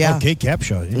 Capshaw. Yeah. Oh, Kate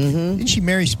Capshaw. Mm-hmm. Didn't she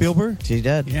marry Spielberg? She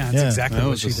did. Yeah, that's exactly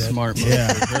what she did. Smart move.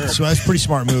 Yeah, so that's a pretty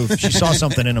smart move. She saw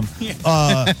something in him.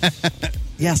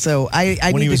 Yeah, so I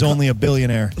when he was only a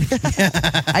billionaire.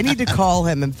 I need to call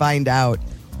him and find out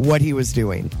what he was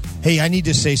doing. Hey, I need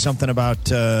to say something about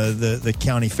the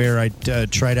county fair. I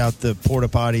tried out the porta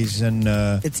potties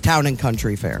and it's Town and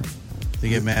Country Fair. They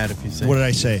get mad if you say. What did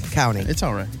I say? County. It's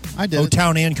all right. I did. Oh, it.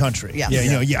 town and country. Yes.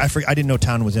 Yeah, I didn't know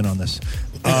town was in on this.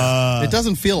 It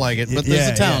doesn't feel like it, but there's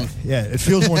a town. Yeah, it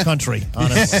feels more country,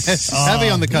 honestly. Heavy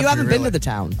on the country. You haven't been really. to the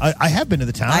town. I have been to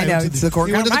the town. I know. went to It's the corn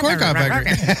You went to the corn cob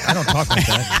factory. I don't talk like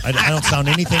that. I don't sound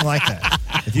anything like that.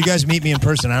 If you guys meet me in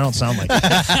person, I don't sound like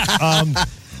that.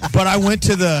 But I went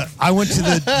to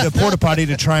the porta potty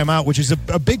to try them out, which is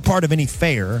a big part of any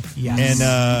fair. Yes.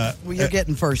 And Well, you're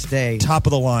getting first day. top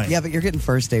of the line. Yeah, but you're getting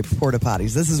first day porta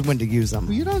potties. This is when to use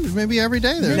them. You don't. Maybe every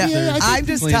day there. No, I'm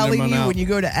just telling you, when when you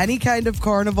go to any kind of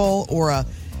carnival or an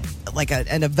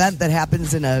event that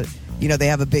happens in a, they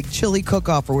have a big chili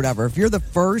cook-off or whatever. If you're the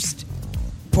first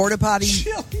porta potty,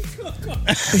 I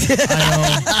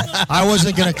know. I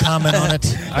wasn't going to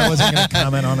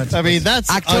comment on it. I mean,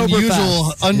 that's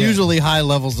Oktoberfest. unusually high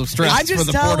levels of stress I'm for just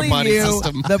the porta telling potty you,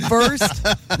 system. the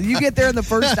first, you get there in the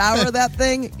first hour of that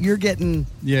thing, you're getting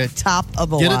top of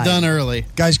the line. Get it done early.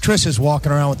 Guys, Chris is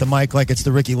walking around with the mic like it's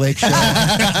the Ricky Lake show.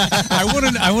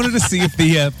 I wanted to see if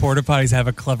the porta potties have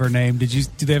a clever name. Do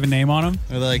they have a name on them?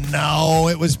 Or like No,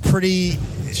 it was pretty.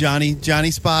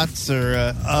 Johnny Spots or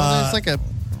there's like a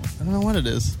I don't know what it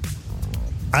is.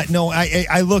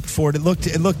 I looked for it. It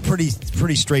looked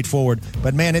pretty straightforward.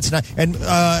 But man, it's not. And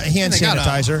hand They got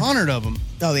sanitizer. 100 of them.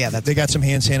 Oh yeah, They got some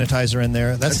hand sanitizer in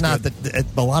there. That's not good. at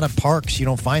a lot of parks. You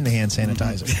don't find the hand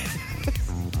sanitizer.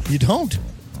 You don't.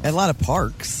 At a lot of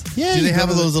parks. Yeah. Do you they go have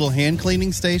to those little hand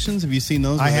cleaning stations? Have you seen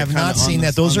those? I where they're have kinda not seen on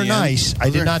that. the- Those on are the end? nice. I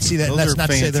did not see that. those That's are not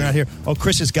to say they're not fancy. here. Oh,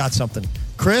 Chris has got something.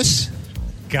 Chris.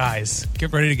 Guys,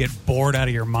 get ready to get bored out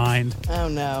of your mind. Oh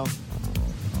no.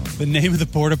 The name of the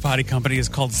porta potty company is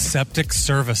called Septic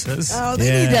Services. Oh,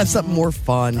 they need to have something more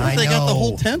fun. They got the know.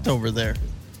 whole tent over there.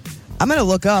 I'm gonna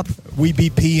look up. We be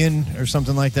peeing or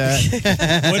something like that.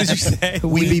 What did you say?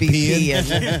 We be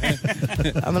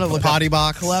peeing. I'm gonna look Potty up.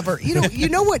 box. Clever. You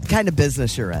know what kind of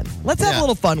business you're in. Let's have a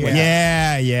little fun with it.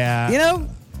 Yeah. You know,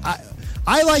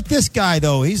 I like this guy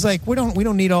though. He's like, we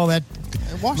don't need all that.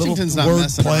 Washington's little not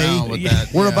messing wordplay. around with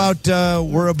that. We're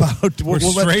Yeah. about we'll let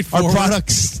straightforward. our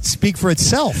products speak for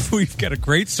itself. We've got a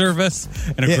great service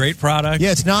and a great product.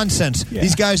 Yeah, it's nonsense. Yeah.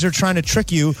 These guys are trying to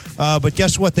trick you, but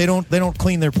guess what? They don't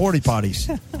clean their porta potties.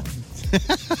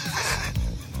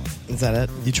 is that it?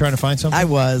 You trying to find something? I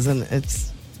was, and it's.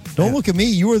 Don't look at me.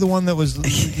 You were the one that was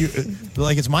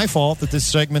like it's my fault that this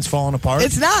segment's falling apart.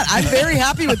 It's not. I'm very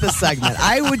happy with this segment.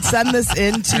 I would send this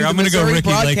into Here, the I'm gonna go Missouri Ricky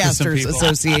Lake with some Broadcasters people.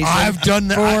 Association. I've done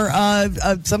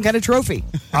that. For some kind of trophy.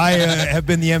 I have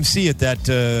been the MC at that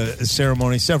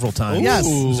ceremony several times. Yes.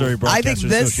 Missouri Broadcasters I think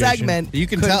this Association. segment You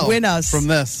can could tell win us from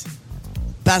this.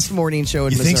 best morning show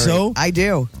in You Missouri. think so? I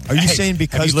do. Are you saying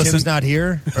because you listened- Tim's not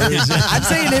here? Or is it? I'm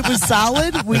saying it was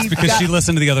solid. We It's because got, she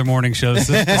listened to the other morning shows.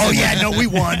 Oh yeah, no, we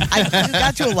won. I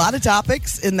got to a lot of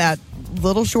topics in that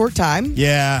little short time.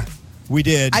 Yeah, we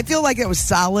did. I feel like it was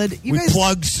solid. You we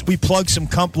guys, plugged some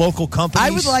local companies.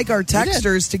 I would like our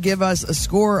texters to give us a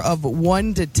score of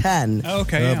 1 to 10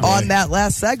 Okay. yeah. on that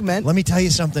last segment. Let me tell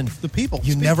you something. The people.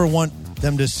 You speak. never want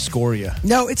them to score you.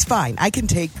 No, it's fine. I can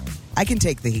take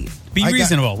the heat Be I got-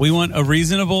 reasonable. We want a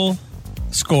reasonable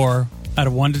score out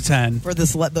of 1 to 10. for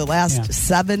this the last Yeah.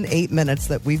 7-8 minutes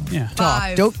that we've Yeah. talked.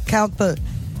 5. Don't count the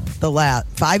last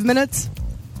 5 minutes.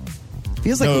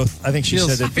 Feels like No, I think she Feels-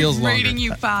 said that. feels longer. rating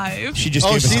you 5. She just Oh,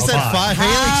 gave us she a said 5.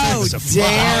 how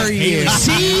dare you?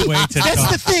 See, Way to that's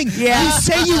talk. the thing. Yeah. You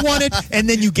say you want it, and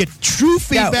then you get true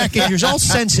feedback, and you're all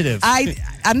sensitive.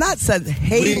 I'm not saying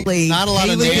Haley. Not a lot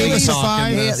of Haley gave name us a talk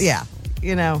in 5. this. Yeah,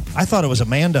 you know, I thought it was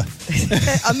Amanda.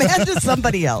 Amanda's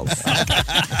somebody else. All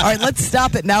right, let's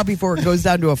stop it now before it goes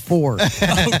down to a 4.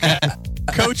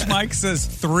 Coach Mike says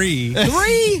 3.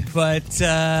 3, But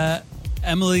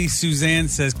Emily Suzanne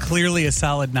says clearly a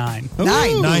solid 9.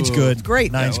 9. Nine's good.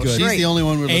 Great. Nine's Well, good. she's Great. the only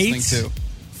one we're 8 listening to.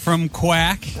 from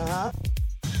Quack.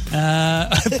 We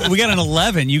got an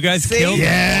 11. You guys killed it.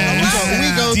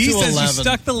 We go D to says 11. you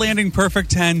stuck the landing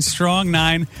perfect 10, strong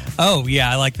 9. Oh,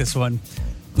 yeah, I like this one.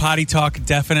 Potty talk,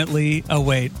 definitely. Oh,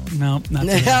 wait. No, not Oh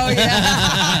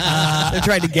yeah, they're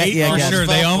trying to get 8 you for again. sure.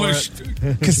 They almost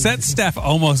cassette Steph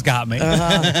almost got me.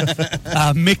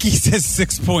 Mickey says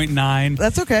 6.9.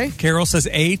 That's okay. Carol says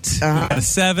 8. We got a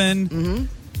 7. Mm-hmm.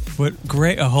 What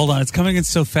Greg? Oh, hold on, it's coming in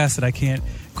so fast that I can't.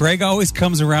 Greg always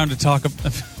comes around to talk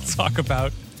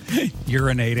about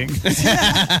urinating.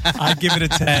 I'd give it a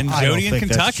 10. I don't Jody in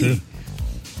think that's Kentucky.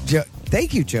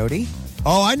 Thank you, Jody.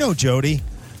 Oh, I know Jody.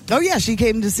 Oh yeah, she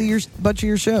came to see your bunch of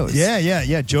your shows.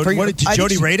 Yeah. Jody, For your- what did I think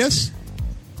Jody she- rate us?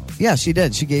 Yeah, she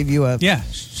did. She gave you a. Yeah,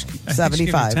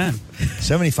 75. 10.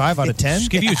 75 out of 10?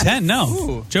 Just give you a 10.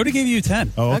 No. Jody gave you a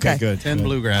 10. Oh, okay, Okay. good. 10 good.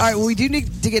 bluegrass. All right, well, we do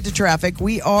need to get to traffic.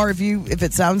 We are, if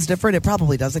it sounds different, it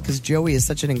probably doesn't because Joey is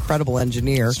such an incredible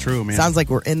engineer. It's true, man. Sounds like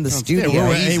we're in the studio.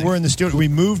 We're in the studio. We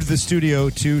moved the studio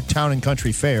to Town and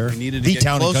Country Fair. We needed to the get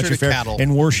Town and closer Country to Fair cattle.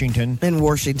 in Washington. In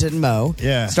Washington, Mo.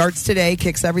 Yeah. Starts today,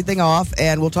 kicks everything off,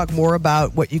 and we'll talk more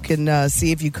about what you can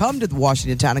see if you come to the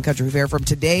Washington Town and Country Fair from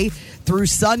today through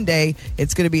Sunday.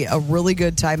 It's going to be a really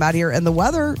good time out here, and the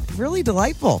weather really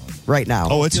delightful right now.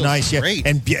 Oh, it's Feels nice, yeah, great.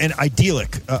 and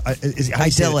idyllic. How do you say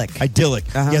Idyllic. it?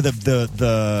 Idyllic. Uh-huh. Yeah,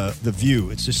 the view.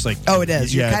 It's just like Oh, it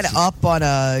is. You're yeah, kind of up on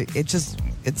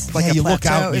it's like yeah, a you plateau. look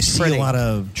out and you It's see pretty. a lot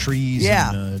of trees.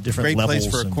 Yeah. and different Great levels.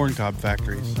 place for a and- corncob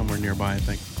factory somewhere nearby, I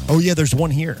think. Oh yeah, there's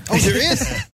one here. Oh, there is?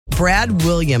 Brad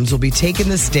Williams will be taking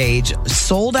the stage,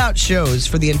 sold out shows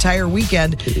for the entire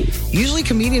weekend. Usually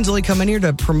comedians only come in here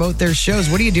to promote their shows.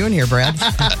 What are you doing here, Brad?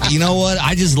 You know what?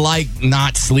 I just like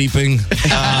not sleeping.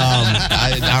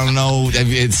 I don't know.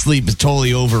 Sleep is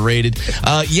totally overrated.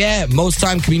 Yeah, most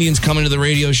time comedians come into the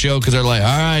radio show because they're like, all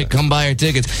right, come buy our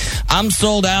tickets. I'm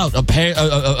sold out.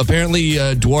 Apparently,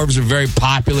 dwarves are very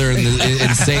popular in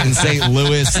St.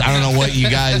 Louis. I don't know what you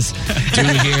guys do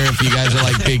here, if you guys are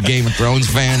like big Game of Thrones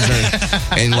fans.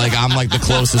 And like I'm like the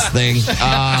closest thing.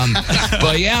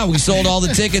 But yeah, we sold all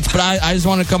the tickets. But I just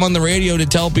want to come on the radio to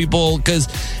tell people, because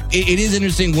it is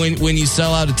interesting when you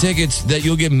sell out of tickets that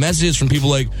you'll get messages from people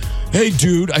like, hey,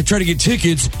 dude, I tried to get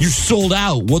tickets. You're sold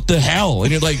out. What the hell?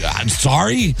 And you're like, I'm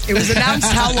sorry. It was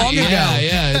announced how long ago?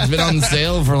 Yeah. It's been on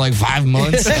sale for like 5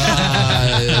 months.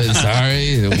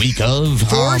 Sorry, a week of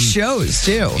 4 shows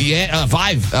too. Yeah,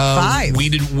 5. 5. We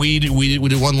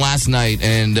did one last night,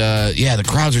 and yeah, the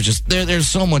crowds are just they're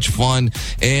so much fun.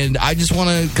 And I just want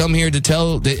to come here to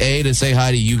to say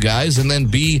hi to you guys, and then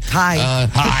B, hi,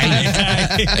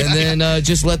 and then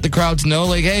just let the crowds know,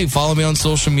 like, hey, follow me on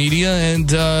social media, and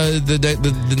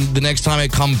the next time I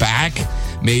come back,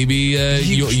 maybe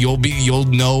you'll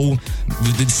know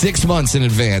 6 months in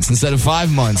advance instead of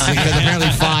 5 months, because apparently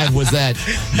 5 was that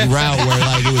route where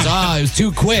like it was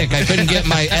too quick. I couldn't get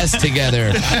my S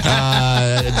together.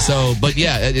 But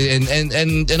yeah,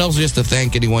 and also just to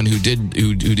thank anyone who did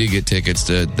get tickets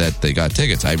that they got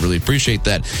tickets. I really appreciate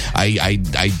that.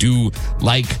 I do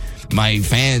like my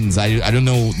fans. I don't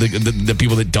know the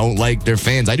people that don't like their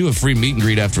fans. I do a free meet and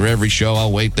greet after every show.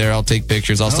 I'll wait there. I'll take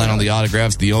pictures. I'll sign all the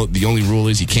autographs. The only rule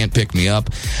is you can't pick me up.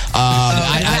 Does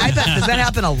that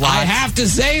happen a lot? I have to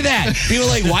say that. People are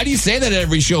like, why do you say that at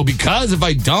every show? Because if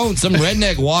I don't, some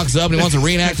redneck walks up and he wants to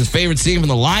reenact his favorite scene from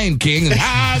The Lion King.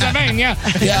 And, yeah.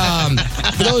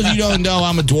 For those of you who don't know,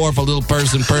 I'm a dwarf, a little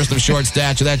person of short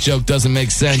stature. That joke doesn't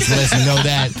make sense unless you know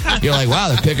that. You're like, wow,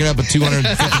 they're picking up a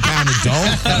 250-pound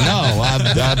adult? No, I'm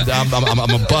a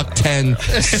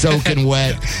 $110, soaking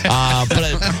wet.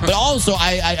 But also,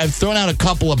 I've thrown out a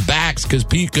couple of backs because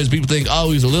people think,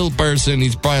 oh, he's a little person,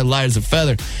 he's probably light as a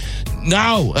feather.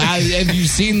 No, have you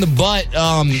seen the butt?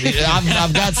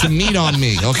 I've got some meat on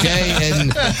me, okay,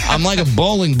 and I'm like a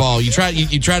bowling ball. You try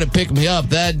to pick me up.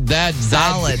 That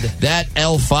solid. That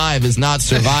L5 is not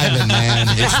surviving, man.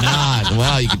 It's not.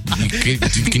 Wow,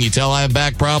 can you tell I have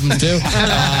back problems too?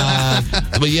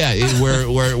 But yeah,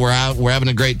 we're having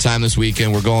a great time this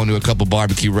weekend. We're going to a couple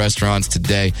barbecue restaurants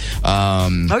today.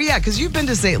 Oh yeah, because you've been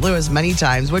to St. Louis many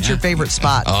times. What's your favorite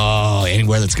spot? Oh,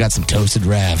 anywhere that's got some toasted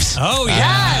ravs. Oh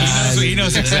yeah. He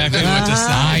knows exactly what to say.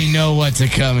 I know what to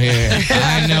come here.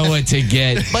 I know what to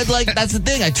get. But like, that's the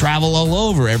thing. I travel all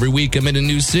over. Every week I'm in a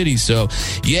new city. So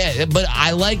yeah, but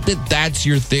I like that that's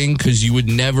your thing, because you would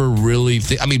never really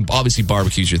think. I mean, obviously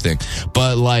barbecue's your thing,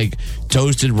 but like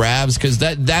toasted ravs, because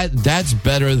that's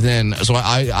better than. So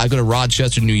I go to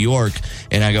Rochester, New York,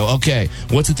 and I go, okay,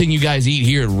 what's the thing you guys eat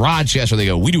here in Rochester? They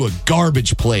go, we do a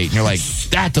garbage plate. And you're like,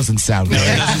 that doesn't sound good.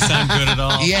 It doesn't sound good at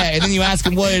all. Yeah, and then you ask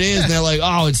them what it is, and they're like,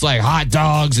 oh, it's like hot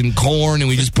dogs and corn, and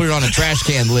we just put it on a trash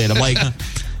can lid. I'm like,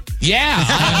 yeah,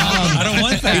 I don't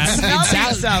want that.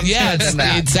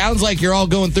 It sounds like you're all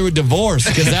going through a divorce,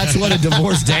 because that's what a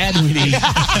divorced dad would eat.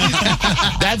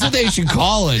 That's what they should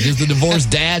call it, just the divorced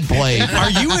dad plate.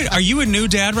 Are you a new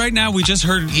dad right now? We just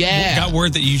heard, got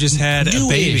word that you just had a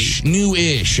baby.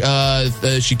 New-ish.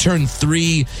 She turned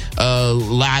 3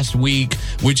 last week,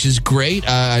 which is great.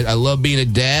 I love being a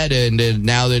dad, and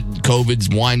now that COVID's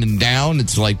winding down,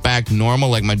 it's like back to normal.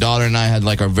 Like my daughter and I had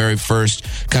like our very first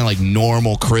kind of like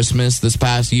normal Christmas this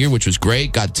past year, which was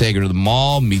great. Got to take her to the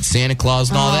mall, meet Santa Claus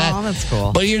and all that. Oh, that's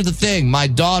cool. But here's the thing. My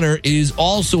daughter is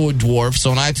also a dwarf, so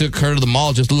when I took her to the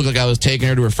mall, it just looked like I was taking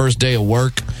her to her first day of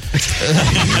work. It's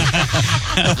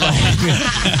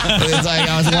like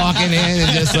I was walking in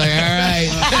and just like, all right,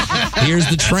 here's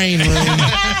the train room.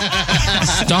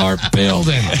 Start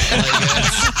building.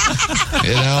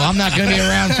 I'm not going to be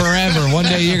around forever. One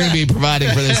day you're going to be providing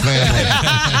for this family.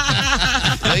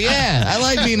 But yeah, I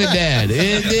like being a dad.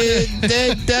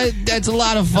 That's a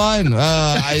lot of fun.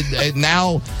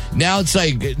 Now it's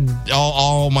like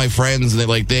all my friends that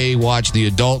they watch the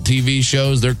adult TV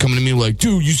shows. They're coming to me like,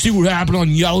 dude, you see what happened on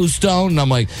Yellowstone? And I'm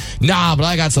like, nah, but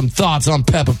I got some thoughts on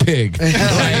Peppa Pig.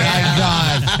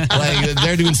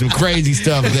 They're doing some crazy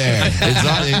stuff there.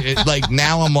 It's like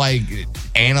now I'm like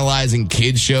analyzing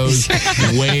kids shows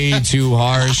way too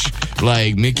harsh.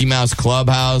 Like Mickey Mouse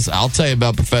Clubhouse. I'll tell you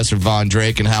about Professor Von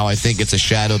Drake and how I think it's a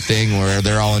shadow thing where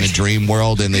they're all in a dream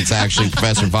world and it's actually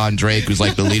Professor Von Drake who's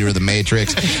like the leader of the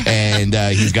Matrix and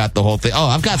he's got the whole thing. Oh,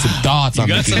 I've got some thoughts on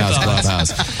Mickey Mouse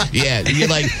Clubhouse. Yeah, you're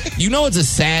like, it's a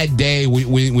sad day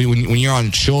when you're on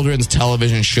children's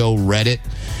television show Reddit.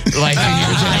 Like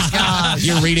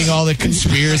you're reading all the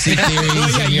conspiracy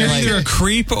theories. And you're either a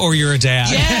creep or you're a dad.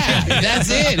 Yeah,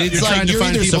 that's it. It's like you're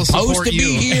either supposed to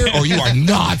be here or you are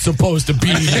not supposed to be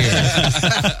here.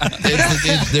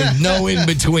 There's no in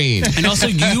between. And also,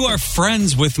 you are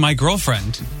friends with my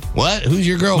girlfriend. What? Who's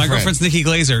your girlfriend? My girlfriend's Nikki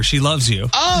Glazer. She loves you.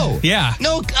 Oh. Yeah.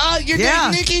 No, you're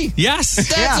dating Nikki? Yes.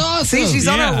 That's awesome. See, she's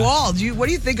on our wall. What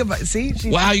do you think about? See?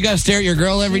 Wow, you got to stare at your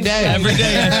girl every day. Every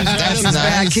day. That's nice.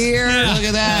 Back here. Yeah. Look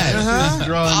at that.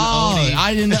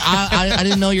 I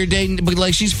didn't know you're dating, but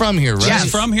she's from here, right?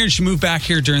 She's from here. She moved back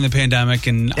here during the pandemic,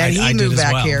 and I did as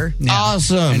well. back here. Yeah.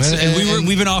 Awesome. And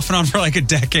we've been off and on for like a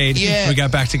decade. Yeah. We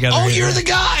got back together. Oh, you're the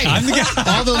guy. I'm the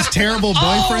guy. All those terrible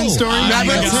boyfriend stories.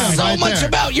 So much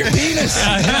about your penis.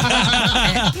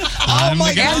 Oh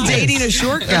my God. And dating a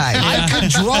short guy. I could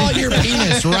draw your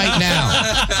penis right now.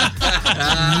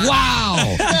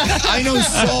 Wow. I know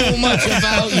so much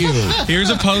about you. Here's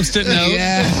a Post-it note.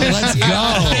 Yeah, let's go.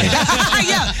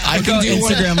 I can do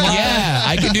Instagram Live. Yeah,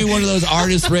 I can do one of those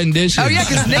artist renditions. Oh, yeah,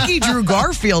 because Nikki drew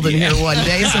Garfield in here one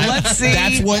day, so let's see.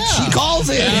 That's what she calls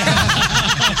it.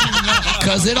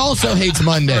 Because it also hates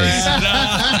Mondays.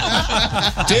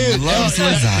 Dude,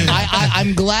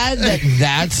 I'm glad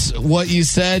that's what you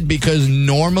said, because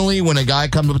normally when a guy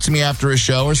comes up to me after a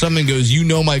show or something and goes, you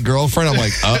know my girlfriend, I'm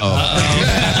like,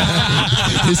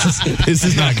 this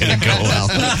is not going to go well.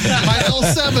 My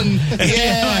L7.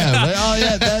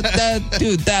 Yeah.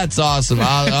 Dude, that's awesome.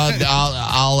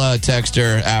 I'll text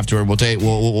her afterward. We'll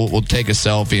take a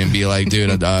selfie and be like,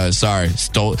 dude, sorry,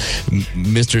 stole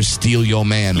Mr. Steal Your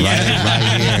Man right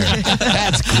here.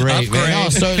 That's great, man. Oh,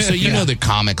 so you know the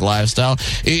comic lifestyle.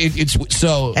 It's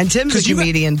so. And Tim's a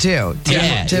comedian too.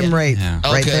 Tim right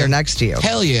there next to you.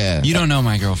 Hell yeah. You don't know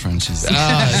my girlfriend. She's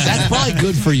that's probably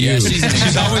good for you. Yeah,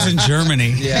 she's always in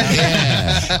Germany.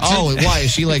 Yeah. Oh, why?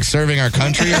 Is she like serving our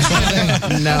country or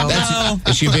something? No.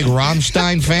 Is she a big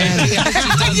Rammstein fan?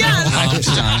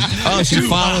 Oh, she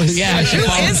follows. Yeah, she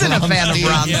follows. Who isn't a fan of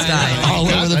Rammstein? All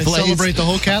over the place. Celebrate the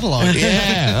whole catalog.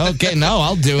 Yeah. Okay. No,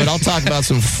 I'll do it. I'll talk about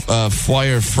some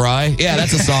Feuer Fry. Yeah,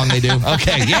 that's a song they do.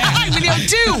 Okay. Yeah. We got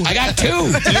two. I got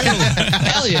two.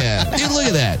 Hell yeah, dude! Look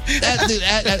at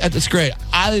that. That's great.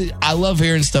 I love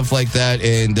hearing stuff like that,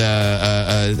 and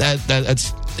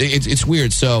that's. It's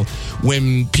weird. So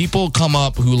when people come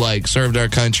up who like served our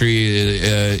country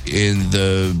in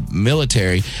the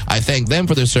military, I thank them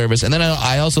for their service, and then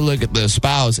I also look at the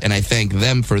spouse and I thank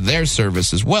them for their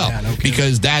service as well,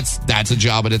 because that's a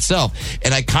job in itself.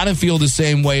 And I kind of feel the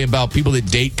same way about people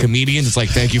that date comedians. It's like,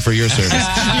 thank you for your service,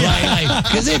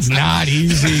 because it's not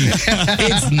easy.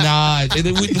 It's not.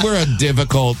 We're a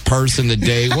difficult person to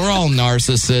date. We're all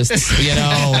narcissists,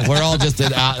 We're all just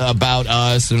about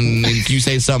us, and if you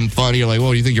say something funny, you're like,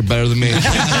 "Whoa, you think you're better than me?"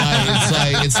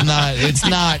 It's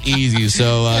not easy.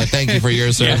 So thank you for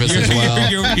your service as well.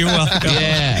 You're welcome.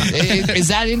 Yeah, is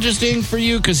that interesting for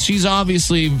you? Because she's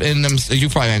obviously, and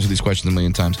you've probably answered these questions a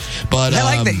million times. But I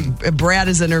like that Brad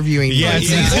is interviewing. Yeah,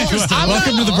 it's interesting.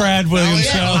 Welcome to the Brad Williams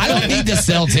Show. I don't need to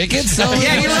sell tickets. So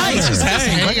yeah, you're right.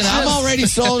 I'm already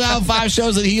sold out 5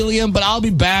 shows at Helium, but I'll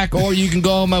be back. Or you can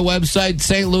go on my website,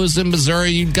 St. Louis and Missouri.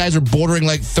 You guys are bordering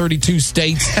like 32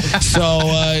 states, so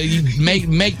you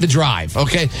make the drive,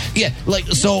 okay? Yeah,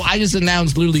 so I just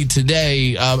announced literally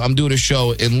today I'm doing a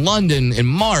show in London in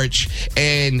March,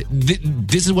 and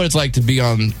this is what it's like to be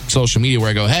on social media, where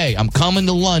I go, hey, I'm coming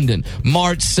to London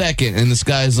March 2nd, and this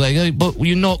guy's like, hey, but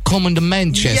you're not coming to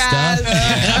Manchester. Yes.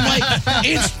 And I'm like,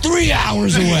 it's 3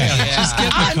 hours away.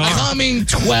 I'm coming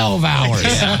 12 hours.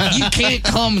 You can't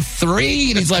come 3?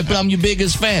 And he's like, but I'm your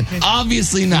biggest fan.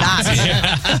 Obviously not.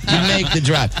 You make the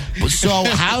drive. So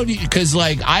how do you, because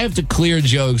like, I have to clear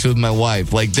jokes with my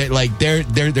wife. Like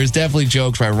there's definitely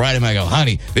jokes where I write them. I go,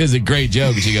 honey, this is a great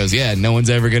joke. And she goes, yeah, no one's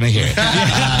ever gonna hear it.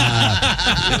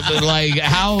 But like,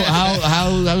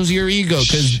 how's your ego?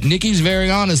 Because Nikki's very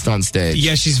honest on stage.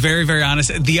 Yeah, she's very, very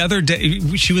honest. The other day,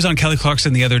 she was on Kelly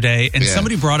Clarkson the other day, and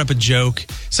somebody brought up a joke.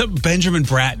 So Benjamin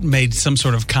Bratt made some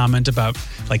sort of comment about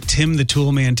like Tim the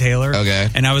Toolman Taylor. Okay.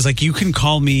 And I was like, you can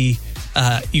call me.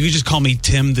 You could just call me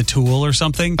Tim the Tool or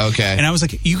something. Okay. And I was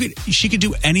like, she could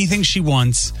do anything she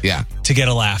wants. Yeah. To get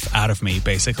a laugh out of me,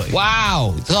 basically.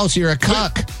 Wow. Oh, so you're a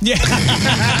cuck. Yeah.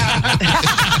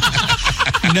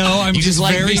 No, I'm just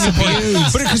like very being supportive.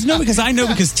 abused. Because I know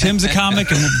because Tim's a comic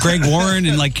and Greg Warren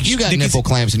and like you got nipple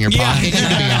clamps in your pocket. To be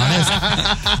honest,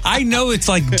 I know it's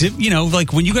like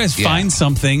like when you guys find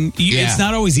something, it's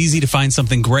not always easy to find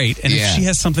something great. And if she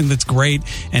has something that's great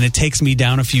and it takes me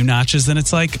down a few notches, then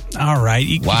it's like, all right,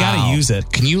 you got to use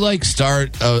it. Can you like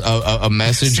start a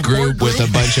message group with a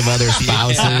bunch of other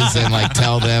spouses and like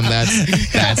tell them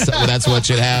that's what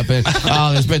should happen?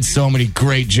 Oh, there's been so many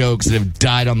great jokes that have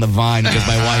died on the vine because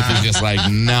my wife is just like,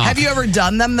 no. Have you ever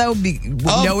done them though?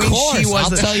 Knowing course. she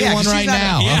wasn't. I'll tell you one right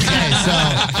now. Okay, so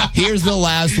here's the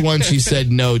last one she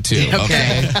said no to.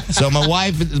 Okay, so my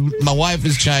wife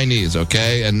is Chinese.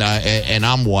 Okay, and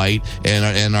I'm white,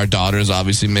 and our daughter is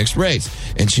obviously mixed race.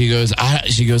 And she goes,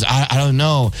 I don't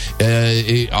know.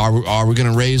 Are we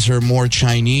going to raise her more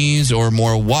Chinese or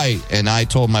more white? And I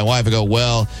told my wife, I go,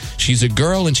 well, she's a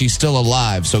girl and she's still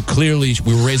alive, so clearly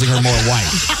we're raising her more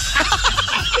white.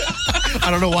 I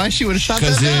don't know why she would have shot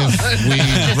that down. Because if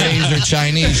we raised her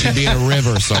Chinese, she'd be in a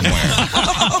river somewhere.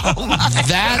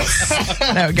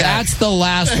 That's the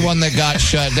last one that got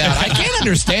shut down. I can't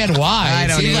understand why.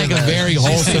 It seemed like a very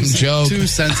wholesome joke. Too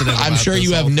sensitive. I'm sure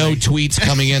you have no tweets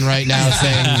coming in right now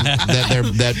saying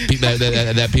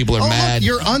that people are mad. Look,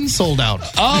 you're unsold out.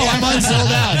 Oh, I'm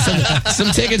unsold out.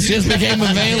 Some tickets just became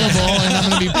available, and I'm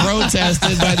going to be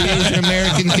protested by the Asian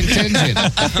American contingent.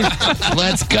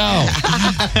 Let's go.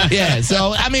 Yeah.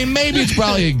 So, I mean, maybe it's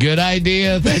probably a good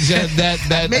idea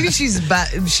that maybe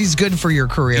she's good for your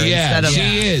career. Yeah, instead of,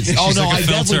 she is. Oh no, like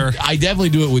I definitely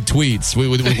do it with tweets.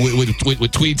 With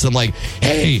tweets, I'm like,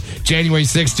 hey, January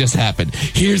 6th just happened.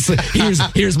 Here's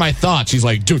my thoughts. She's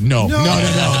like, dude, no.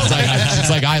 It's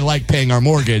like I like paying our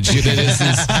mortgage.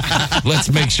 Let's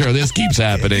make sure this keeps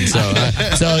happening. So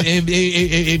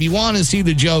if you want to see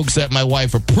the jokes that my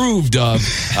wife approved of,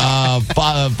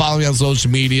 follow me on social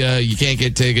media. You can't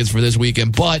get tickets for this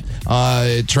weekend, but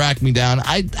track me down.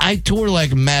 I tour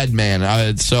like a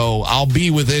madman, so I'll be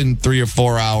within 3 or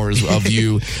 4 hours of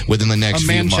you within the next few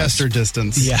months. A Manchester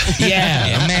distance.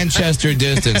 Yeah, a Manchester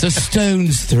distance, a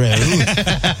stone's throw.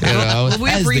 Well, we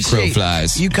as the crow appreciate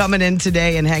flies. you coming in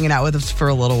today and hanging out with us for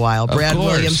a little while. Brad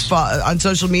course. Williams on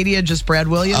social media, just Brad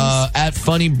Williams. At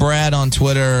Funny Brad on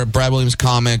Twitter, Brad Williams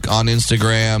Comic on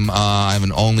Instagram. I have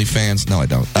an OnlyFans. No, I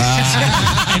don't.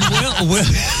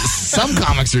 Some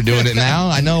comics are doing it now.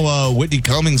 I know Whitney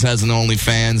Cummings has an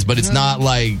OnlyFans, but it's not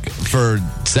like for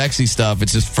sexy stuff.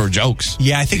 It's just for jokes.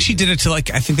 Yeah, I think she did it to I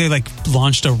think they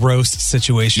launched a roast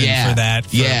situation for that.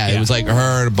 It was like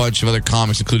her and a bunch of other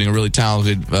comics, including a really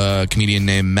talented comedian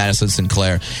named Madison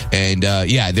Sinclair. And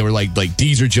they were like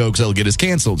these are jokes that'll get us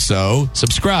canceled. So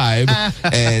subscribe.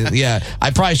 And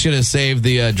I probably should have saved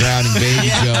the drowning baby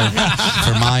joke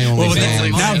for my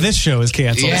OnlyFans. Now this show is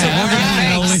canceled. Yeah, so we're going to be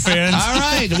OnlyFans. All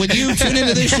right. When you tune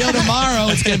into this show tomorrow,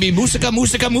 it's going to be musica.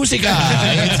 It's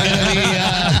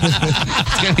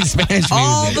going to be Spanish music.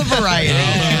 All the variety.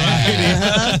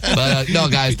 But no,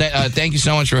 guys, thank you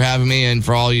so much for having me, and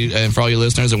for all you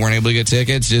listeners that weren't able to get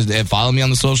tickets, just follow me on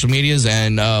the social medias,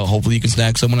 and hopefully you can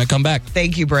snag some when I come back.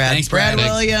 Thanks you, Brad. Thanks, Brad Brad.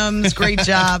 Williams, great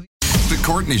job. The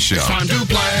Courtney Show. Time to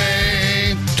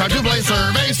play. Time to play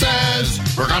Survey Says.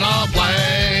 We're gonna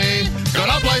play.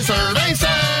 Gonna play Survey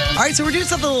Says. All right, so we're doing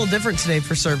something a little different today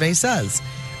for Survey Says.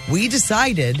 We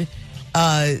decided,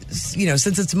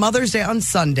 since it's Mother's Day on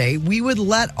Sunday, we would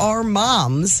let our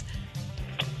moms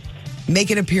make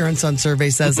an appearance on Survey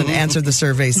Says and answer the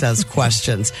Survey Says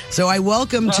questions. So we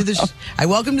welcome to the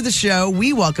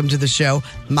show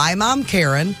my mom,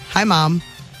 Karen. Hi, Mom.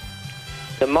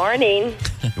 Good morning.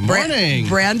 Good morning.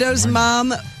 Brando's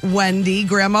mom, Wendy,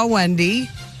 Grandma Wendy.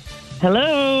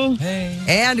 Hello. Hey.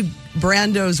 And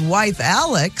Brando's wife,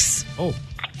 Alex. Oh,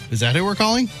 is that who we're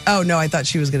calling? Oh, no, I thought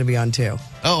she was going to be on too.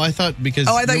 Oh, I thought because.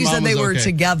 Oh, I thought your you mom said they was were okay.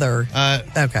 together. Okay.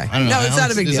 I don't know. No, it's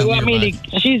not a big deal. You want me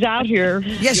to? She's out here.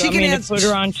 Yeah, she want can me to answer. put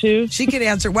her on too. She can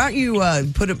answer. Why don't you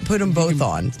put them both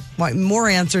on? More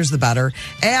answers, the better.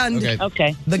 And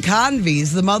Okay. the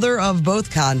Conveys, the mother of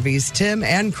both Conveys, Tim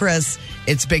and Chris.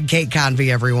 It's Big Kate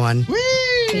Convey, everyone.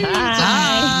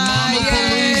 Hi.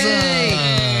 Yay.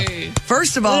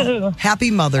 First of all,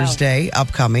 happy Mother's Day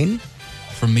upcoming.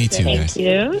 From me too, guys. Thank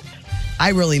you. I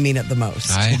really mean it the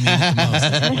most. I mean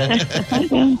it the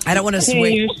most. I don't want to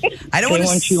swing. I don't want to.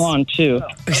 want you on too.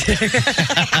 This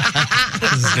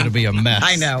is going to be a mess.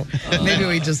 I know. Maybe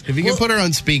we just. If you can put her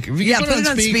on speaker. If you can put it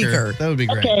on speaker. That would be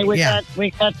great. Okay, we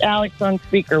got Alex on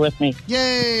speaker with me.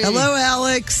 Yay! Hello,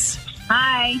 Alex.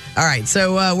 Hi. All right,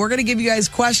 so we're going to give you guys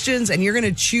questions, and you're going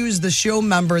to choose the show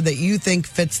member that you think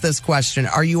fits this question.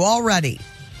 Are you all ready?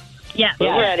 Yeah.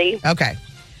 We're ready. Okay.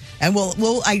 And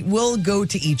I will go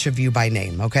to each of you by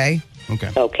name, okay?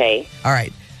 Okay. Okay. All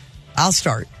right. I'll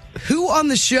start. Who on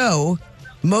the show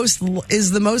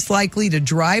is the most likely to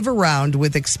drive around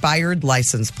with expired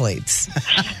license plates?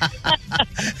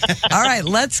 All right,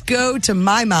 let's go to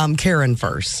my mom, Karen,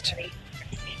 first.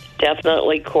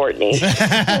 Definitely Courtney.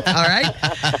 All right.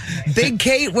 Big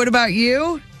Kate, what about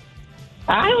you?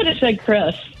 I would have said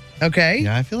Chris. Okay.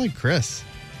 Yeah, I feel like Chris.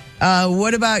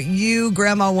 What about you,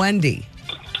 Grandma Wendy?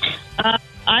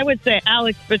 I would say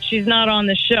Alex, but she's not on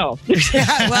the show.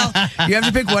 Well, you have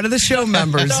to pick one of the show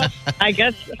members. So I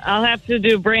guess I'll have to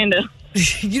do Brandon.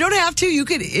 You don't have to. You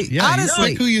could, honestly.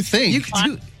 Like who you think.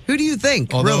 Who do you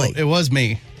think, Although really? it was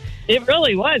me. It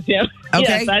really was, yeah.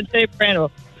 Okay. Yes, I'd say Brandon.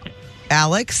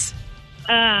 Alex?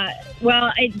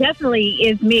 Well, it definitely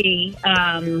is me.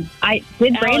 Brandon?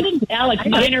 Alex,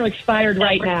 mine are expired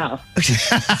right now.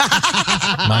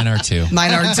 Mine are too.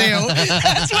 Mine are too.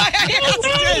 That's why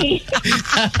I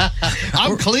asked.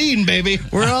 I'm clean, baby.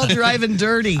 We're all driving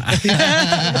dirty.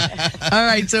 All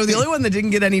right, so the only one that didn't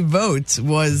get any votes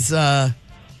was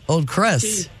old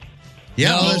Chris.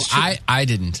 Yeah, no, I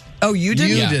didn't. Oh, you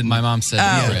didn't? Yeah, didn't. my mom said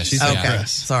Chris. She said Yeah. Chris.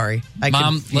 Sorry.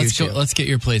 Mom, let's go. You. Let's get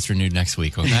your plates renewed next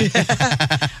week, okay?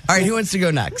 All right, who wants to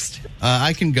go next?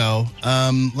 I can go.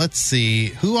 Let's see.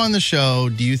 Who on the show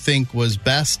do you think was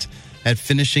best at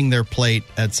finishing their plate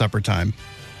at supper time?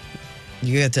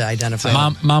 You get to identify.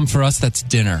 Mom, for us, that's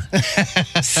dinner.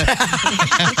 So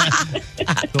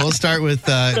we'll start with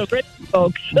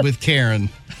Karen.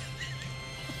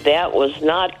 That was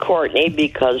not Courtney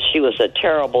because she was a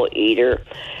terrible eater.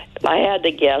 If I had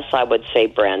to guess, I would say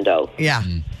Brando. Yeah.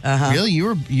 Uh-huh. Really?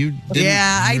 You didn't?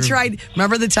 Yeah, I tried.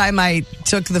 Remember the time I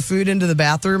took the food into the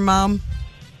bathroom, Mom?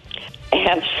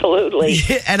 Absolutely.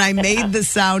 And I made the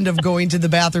sound of going to the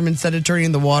bathroom instead of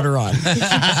turning the water on.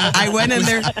 I went in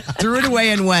there, threw it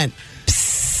away, and went,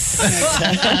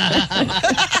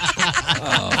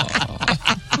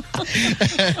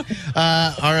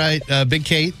 all right, Big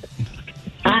Kate.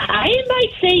 I might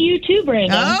say you too,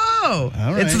 Brandon. Oh,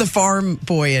 all right. It's the farm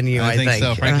boy in you, I think.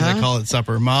 So. Frankly, they call it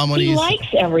supper. Mom, what do you say? He likes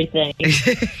everything.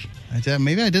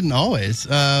 Maybe I didn't always.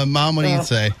 Mom, what do you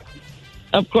say?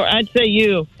 Of course, I'd say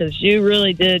you, because you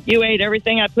really did. You ate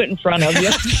everything I put in front of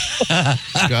you.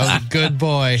 Good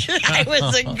boy. I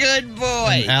was a good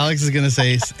boy. And Alex is going to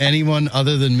say anyone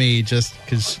other than me just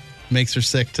because it makes her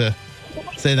sick to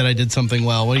say that I did something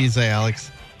well. What do you say, Alex?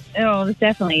 Oh, it's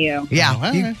definitely you. Yeah, Oh, all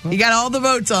right. you got all the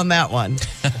votes on that one.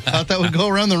 Thought that would go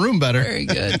around the room better. Very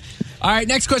good. All right,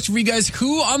 next question for you guys.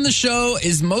 Who on the show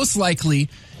is most likely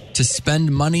to spend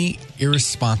money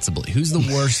irresponsibly? Who's the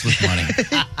worst with money?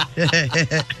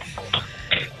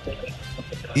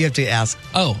 You have to ask.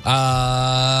 Oh, you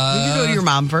can go to your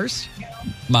mom first.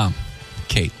 Mom,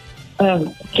 Kate.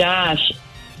 Oh, gosh.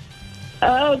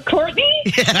 Oh, Courtney?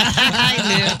 I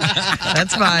knew.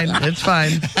 That's fine. It's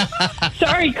fine.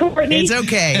 Sorry, Courtney. It's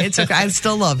okay. It's okay. I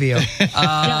still love you.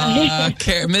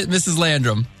 Mrs.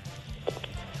 Landrum.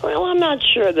 Well, I'm not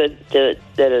sure that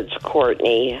it's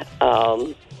Courtney.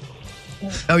 Oh,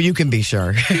 you can be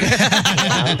sure. Okay,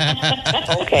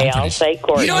 I'll say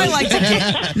Courtney. You know I like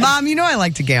to Mom, you know I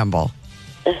like to gamble.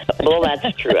 Well,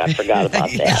 that's true. I forgot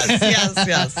about that.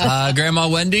 Yes. Grandma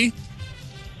Wendy?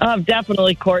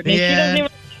 Definitely Courtney. Yeah. She doesn't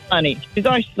even like money. She's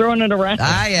always throwing it around.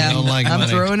 I am. I'm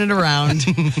throwing it around.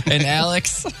 And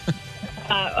Alex?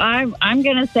 I'm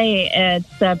going to say it's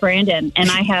Brandon,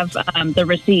 and I have the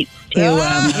receipts to.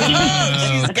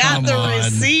 She's got the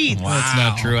receipt. Wow. That's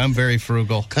not true. I'm very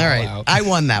frugal. All right. I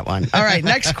won that one. All right.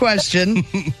 Next question.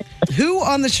 Who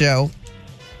on the show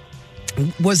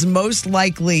was most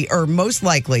likely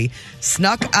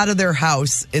snuck out of their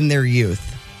house in their youth?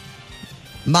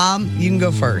 Mom, you can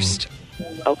go first.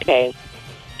 Okay.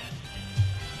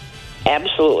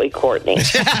 Absolutely Courtney.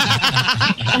 Is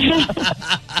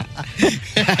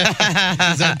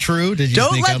that true? Did you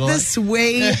Don't sneak let out a lot? this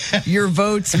sway your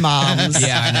votes, moms.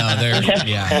 Yeah, I know.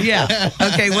 Yeah.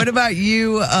 Okay, what about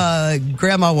you,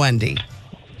 Grandma Wendy?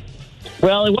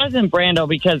 Well, it wasn't Brando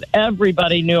because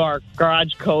everybody knew our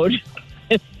garage code.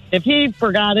 If he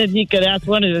forgot it, he could ask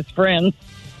one of his friends.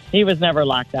 He was never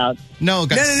locked out. No,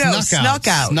 got snuck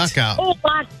out. Snuck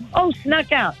out.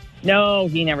 Snuck out. No,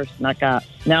 he never snuck out.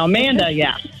 Now, Amanda,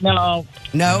 yeah. No.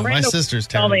 My sister's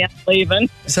told me terrible. I'm leaving.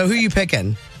 So who you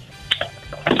picking?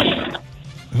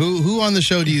 Who on the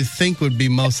show do you think would be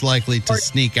most likely to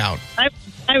sneak out?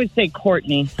 I would say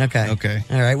Courtney. Okay.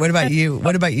 All right. What about you?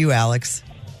 What about you, Alex?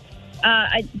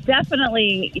 I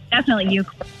definitely you.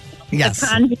 Yes. The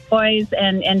Convi boys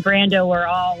and Brando were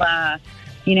all,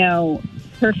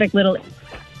 perfect little.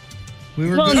 We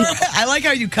were Well, good. I like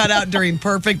how you cut out during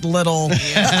perfect little.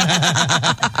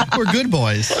 We're good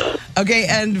boys. Okay,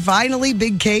 and finally,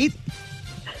 Big Kate.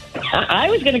 I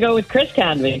was going to go with Chris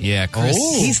Convey. Yeah, Chris.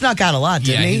 He snuck out a lot,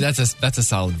 didn't he? That's a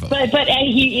solid vote. But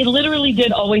he literally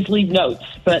did always leave notes,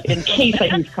 but in case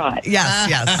I was caught.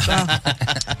 Yes.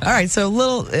 All right, so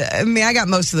I got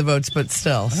most of the votes, but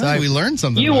still. So we learned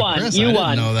something You about won. Chris. You I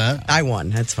won. didn't know that. I won.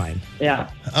 That's fine. Yeah.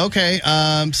 Okay,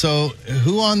 so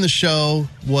who on the show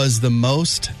was the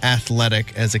most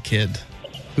athletic as a kid?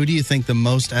 Who do you think the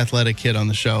most athletic kid on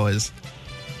the show is?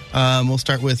 We'll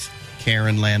start with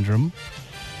Karen Landrum.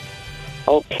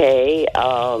 Okay,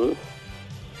 I'd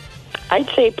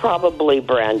say probably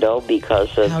Brando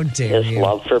because of his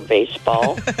love for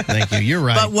baseball. Thank you. You're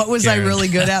right. But what was I really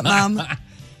good at, Mom?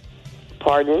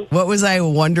 Pardon? What was I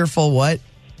wonderful what?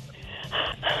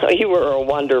 You were a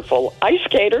wonderful ice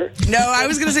skater. No, I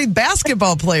was going to say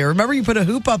basketball player. Remember you put a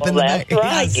hoop up in the That's back?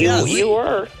 right. Yes. You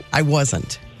were. I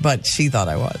wasn't, but she thought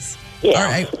I was. Yeah. All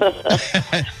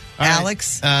right.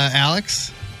 Alex?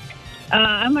 Alex?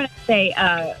 I'm going to say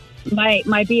my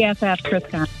BFF, Chris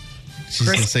Conn. She's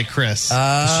going to say Chris. She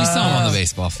saw him on the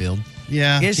baseball field.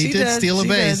 Yeah, Yes, he she did did. steal a She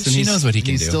base. did. And She knows what he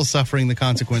can he's do. still suffering the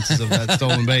consequences of that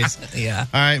stolen base. Yeah.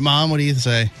 All right, Mom, what do you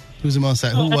say? Who was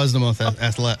the most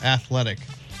athletic?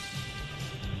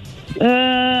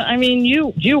 I mean,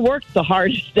 you worked the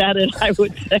hardest at it, I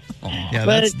would say. Yeah,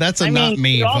 But, that's a I not mean,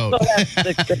 me you also vote. have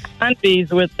the Convies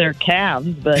with their calves,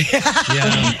 but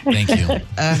Yeah. Thank you.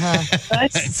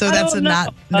 So that's don't no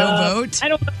know. vote? I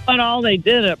don't know what all they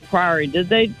did at Prairie. Did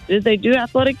they do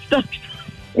athletic stuff?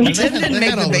 They didn't make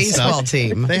had the all baseball stuff.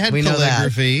 team. They had we know that.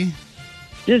 calligraphy.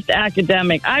 Just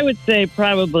academic. I would say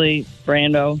probably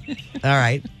Brando. All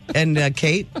right. And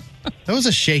Kate? That was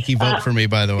a shaky vote for me,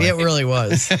 by the way. It really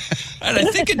was. And I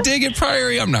think a dig at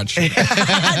Priory. I'm not sure. Did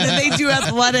they do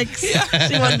athletics?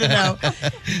 She wanted to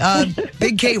know.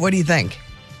 Big Kate, what do you think?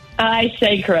 I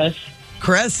say Chris.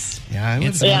 Chris? Yeah, I would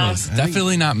It's say. close.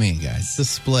 Definitely not me, guys. The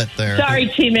split there. Sorry,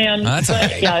 T-Man. That's but,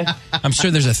 okay. yeah. I'm sure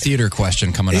there's a theater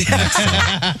question coming up next. So.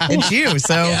 It's you,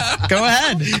 so go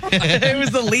ahead. It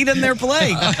was the lead in their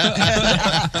play.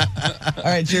 All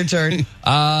right, it's your turn.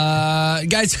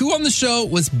 Guys, who on the show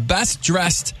was best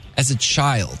dressed as a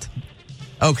child?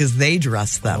 Oh, because they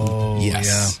dressed them. Oh,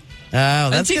 Yes. Oh, I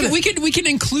that's think good. we can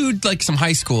include like some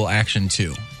high school action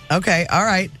too. Okay, all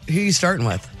right. Who are you starting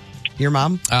with? Your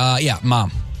mom? Yeah,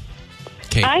 Mom.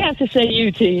 Kate. I have to say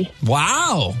UT.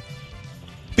 Wow.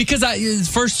 Because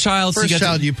first child, so First you got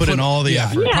child, to you put in all the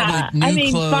effort. Yeah, Probably new I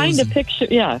mean, clothes find a and- picture.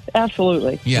 Yeah,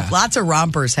 absolutely. Yeah. Lots of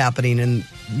rompers happening in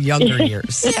younger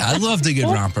years. Yeah, I loved a good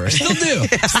romper. Still do.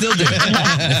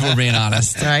 If we're being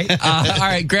honest. All right. All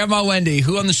right, Grandma Wendy,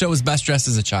 who on the show was best dressed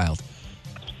as a child?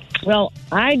 Well,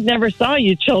 I never saw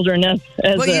you children as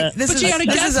Well, a. this But is you had a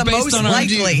this guess is a based most on our-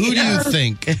 likely. Who do you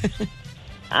think?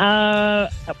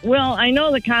 Well, I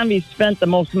know the Convies spent the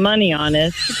most money on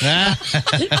it.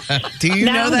 Do you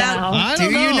Now, know that? now. I Do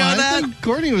don't you know I that? think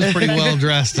Courtney was pretty well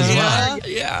dressed as well.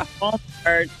 Yeah.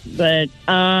 Walmart, but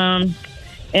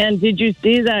and did you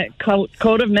see that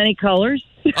coat of many colors?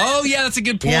 Oh, yeah, that's a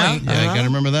good point. Yeah. Yeah, you got to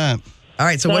remember that. All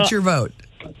right, so what's your vote?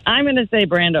 I'm going to say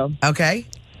Brando. Okay.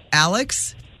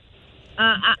 Alex?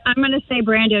 I'm going to say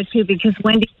Brando too because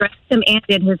Wendy dressed him and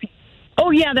did his Oh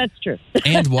yeah, that's true.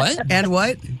 And what? And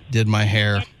what? Did my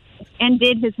hair. and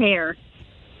did his hair.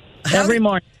 Every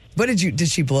morning. What did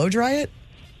she blow dry it?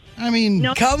 I mean,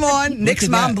 come on. Nick's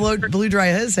mom blew dry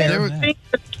his hair.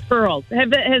 Curls.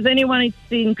 Has anyone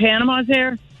seen Panama's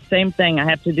hair? Same thing. I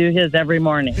have to do his every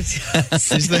morning.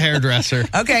 She's the hairdresser.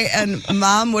 Okay, and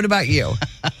Mom, what about you?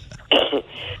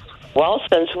 Well,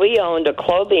 since we owned a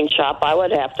clothing shop, I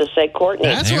would have to say Courtney.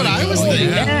 That's what I was thinking.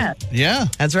 Yeah.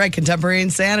 That's right. Contemporary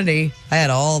Insanity. I had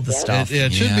all the stuff.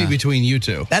 It should be between you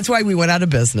two. That's why we went out of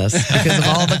business, because of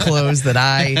all the clothes that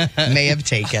I may have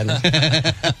taken.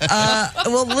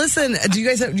 Well, listen, do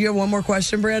you have one more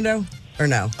question, Brando? Or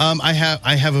no? I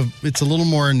have it's a little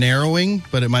more narrowing,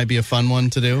 but it might be a fun one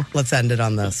to do. Let's end it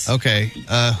on this. Okay.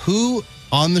 Who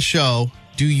on the show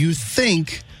do you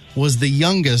think was the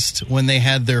youngest when they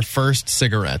had their first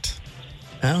cigarette?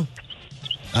 Oh.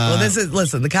 Well,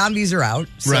 listen, the combies are out.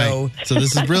 So Right. So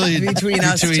this is really between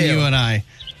us two. you and I.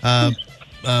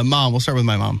 Mom, we'll start with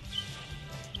my mom.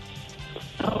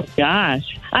 Oh,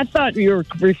 gosh. I thought you were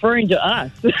referring to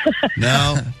us.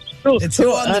 No. It's who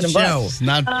on the show.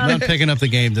 Not picking up the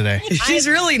game today. She's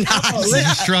really not.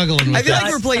 She's struggling with I feel that.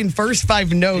 like we're playing first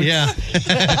 5 notes. Yeah.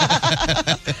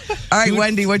 All right,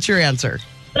 Wendy, what's your answer?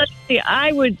 Let's see.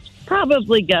 I would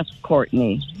probably guess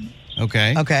Courtney.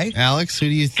 Okay. Okay. Alex, who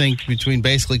do you think between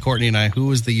basically Courtney and I, who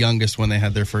was the youngest when they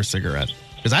had their first cigarette?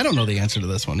 Because I don't know the answer to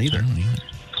this one either.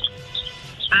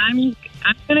 I'm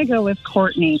going to go with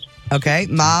Courtney. Okay,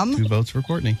 Mom? 2 votes for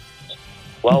Courtney.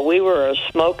 Well, we were a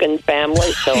smoking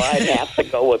family, so I'd have to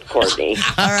go with Courtney.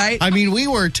 All right. I mean, we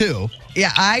were too.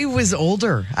 Yeah, I was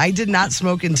older. I did not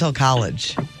smoke until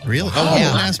college. Really? Oh,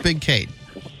 yeah. ask Big Kate.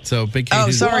 So Big Kate.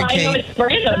 Oh, sorry, I know Kate. it's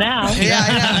Brando now. Yeah,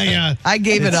 I know. Yeah. I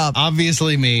gave it up.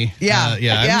 Obviously me. Yeah, I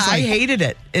was I like, hated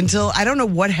it until I don't know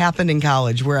what happened in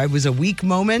college where I was a weak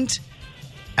moment,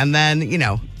 and then and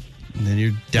then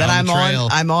you're down then the trail.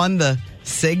 I'm on the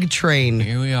cig train.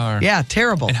 Here we are. Yeah,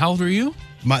 terrible. And how old were you?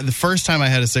 The first time I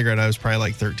had a cigarette, I was probably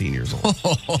like 13 years old.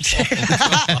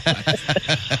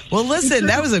 Well, listen,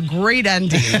 that was a great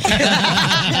ending.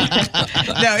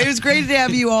 No, it was great to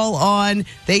have you all on.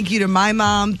 Thank you to my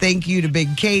mom. Thank you to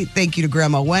Big Kate. Thank you to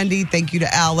Grandma Wendy. Thank you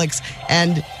to Alex.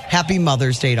 And happy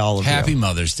Mother's Day to all of you. Happy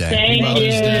Mother's Day. Thank Mother's you.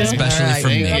 Day. Especially All right.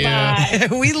 from me.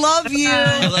 Bye-bye. We love you.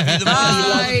 I love you the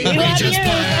Bye. We love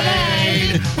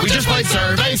you. We just played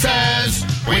Survey Says.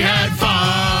 We had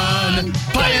fun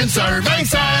playing Survey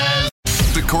Says.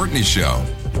 The Courtney Show.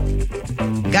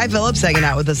 Guy Phillips hanging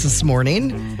out with us this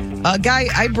morning. Guy,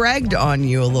 I bragged on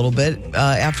you a little bit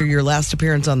after your last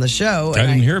appearance on the show. I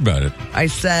didn't hear about it. I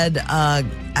said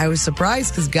I was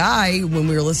surprised because Guy, when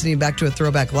we were listening back to a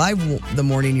Throwback Live the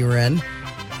morning you were in,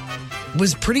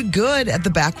 was pretty good at the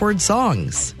backward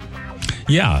songs.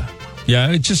 Yeah.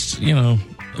 It just,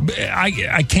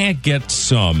 I can't get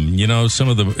some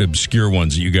of the obscure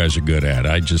ones that you guys are good at.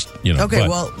 I just, Okay, but-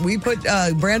 well, we put,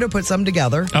 Brando put some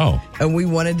together. Oh. And we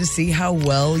wanted to see how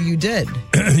well you did.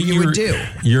 You would do.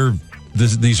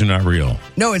 These are not real.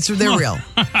 No, they're real.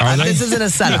 Are they? This isn't a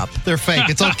setup. They're fake.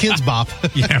 It's all Kids Bop.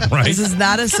 Yeah, right. This is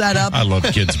not a setup. I love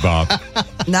Kids Bop.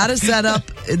 Not a setup.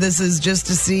 This is just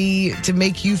to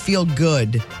make you feel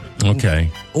good. Okay.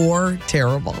 Or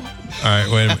terrible. All right.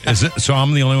 Wait a minute. Is it? So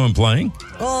I'm the only one playing?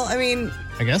 Well, I mean,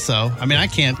 I guess so. I mean, I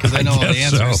can't because I know all the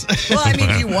guess so. answers. well, I mean,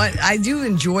 if you want, I do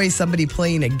enjoy somebody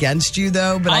playing against you,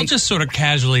 though. But I'll just sort of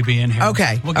casually be in here.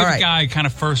 Okay, We'll give all right. a guy kind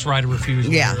of first right of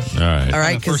refusal. Yeah. All right. All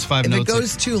right. The first 5 if notes it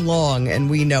goes too long and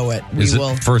we know it, we Is it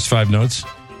will. first 5 notes?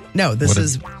 No, this What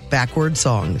is backward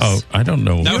songs. Oh, I don't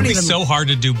know. That would be even- so hard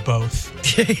to do both.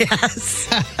 Yes.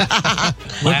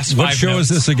 Last What 5 show notes.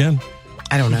 is this again?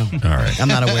 I don't know. All right. I'm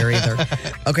not aware either.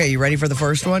 Okay, you ready for the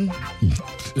first one?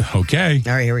 Okay.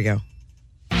 All right, here we go.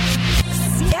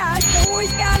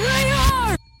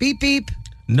 Beep beep.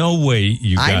 No way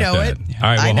you got I know that. it. All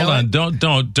right, I well, know hold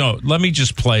on. it. Don't. Let me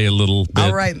just play a little bit.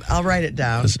 All right, I'll write it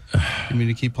down. You mean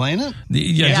to keep playing it?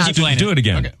 Yeah, Yeah, just keep do it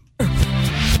again. Okay.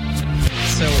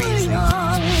 So easy.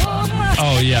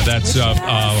 Oh, yeah, that's,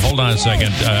 hold on a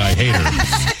second. I hate her.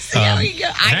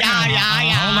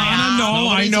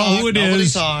 I know who it Nobody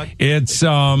is. talk. It's, it's,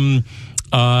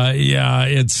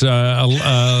 Artist?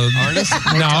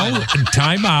 no,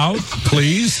 time out,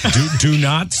 please. Do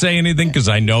not say anything because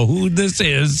I know who this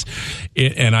is,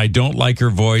 and I don't like her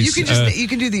voice. You can just you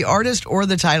can do the artist or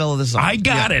the title of the song. I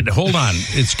got it. Hold on,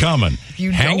 it's coming.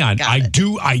 You Hang don't on, got I it.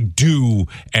 do,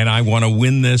 and I want to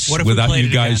win this What if we without played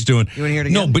you it guys again? doing. You wanna hear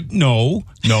it No, again? but no,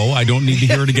 I don't need to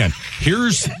hear it again.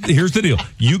 Here's the deal.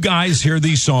 You guys hear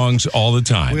these songs all the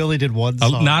time. We only did one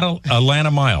song. Not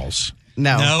Atlanta Miles.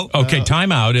 No. Okay,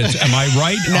 time out. Am I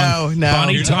right? No, on no.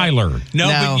 Bonnie Tyler. No,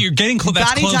 but you're getting that's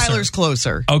Bonnie closer. Tyler's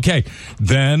closer. Okay,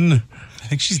 then I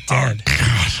think she's dead.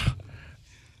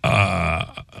 I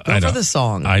Go for don't. the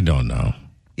song. I don't know.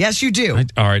 Yes, you do.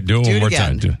 All right, do it Do one it more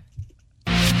again. time.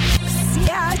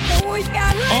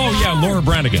 Oh yeah, Laura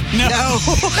Branigan. No.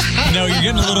 No, you're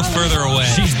getting a little further away.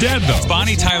 She's dead though.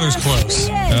 Bonnie Tyler's close.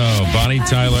 Oh, Bonnie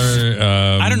Tyler.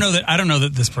 I don't know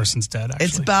that this person's dead. Actually,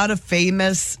 It's about a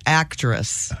famous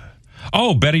actress.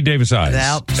 Oh, Betty Davis Eyes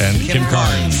Yep. and Kim Kim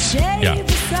Carnes. Yeah.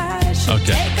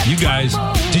 Okay, you guys,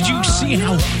 did you see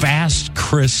how fast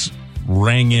Chris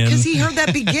rang in? Because he heard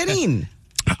that beginning.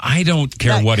 I don't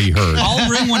care what he heard. I'll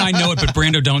ring when I know it, but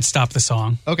Brando, don't stop the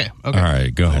song. Okay. All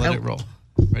right, go ahead. Let it roll.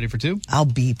 Ready for 2? I'll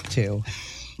beep too.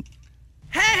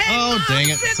 Oh, dang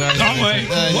it. Sorry. Oh, wait.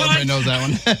 Everybody knows that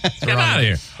one. Get out of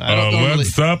here. I don't normally- Led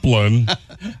Zeppelin.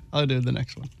 I'll do the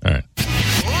next one. All right.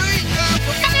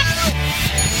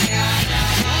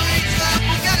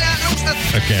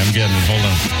 Okay, I'm getting it. Hold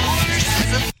on.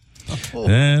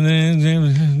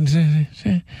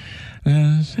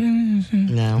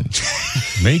 No.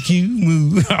 Make you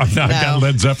move. Oh, no, I got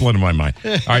Led Zeppelin in my mind.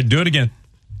 All right, do it again.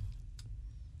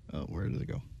 Oh, where did it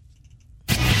go?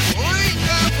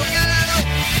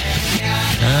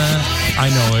 I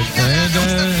know it.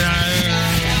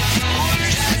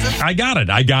 I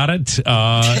got it.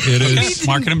 It is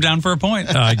marking him down for a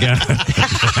point. I got it.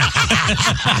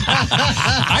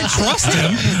 I trust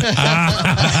him.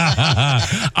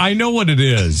 I know what it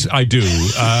is. I do.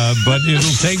 But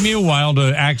it'll take me a while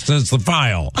to access the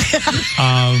file.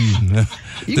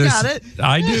 You got it.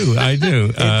 I do.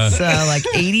 It's like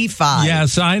 85.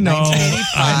 Yes, I know.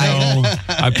 I know.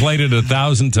 I played it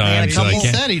 1,000 times. So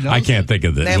I can't think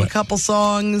of this. They have a couple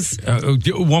songs.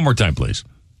 One more time, please.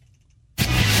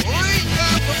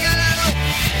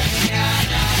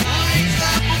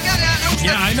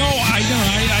 Yeah, I know. I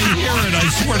hear it. I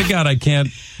swear to God, I can't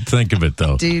think of it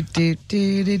though. Hey.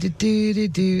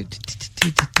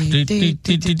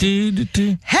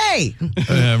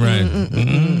 Right.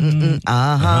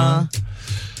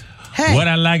 Hey. What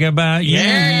I like about you.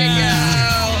 There you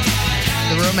go.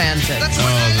 The Romantics.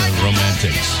 Oh, the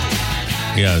Romantics.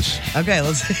 Yes. Okay,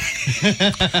 let's.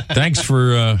 Thanks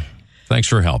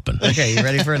for helping. Okay, you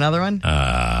ready for another one?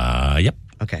 Yep.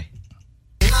 Okay.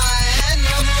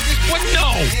 What?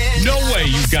 No way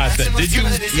you got that. Did you?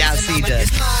 Yes, he did.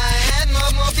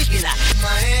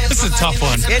 This is a tough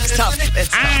one. It's tough. They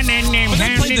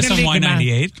played this on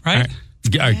Y98, right?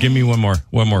 All right, give me one more.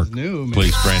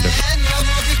 Please, Brandon.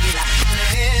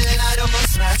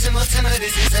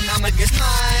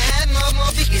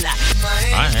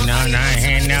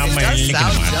 It does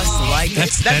sound just like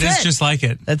it. That is just like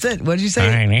it. That's it. What did you say?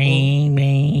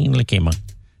 Licky ma.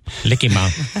 Licky ma.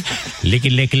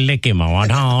 Licky ma.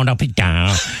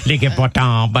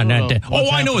 Oh,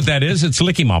 I know what that is. It's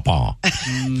Licky Ma Paw. All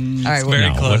right,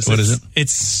 very close. What is it?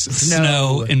 It's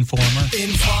Snow Informer.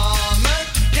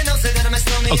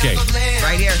 Okay.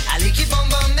 Right here.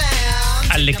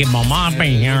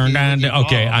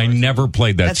 Okay, I never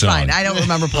played that song. That's fine. I don't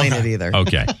remember playing it either.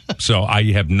 Okay, so I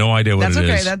have no idea what That's it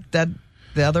okay. is. That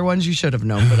the other ones you should have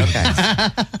known, but okay.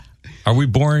 Are we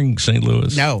boring St.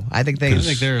 Louis? No, I think they're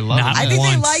loving it. I think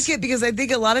they like it because I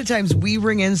think a lot of times we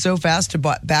ring in so fast to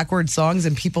backward songs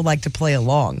and people like to play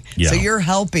along. Yeah. So you're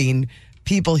helping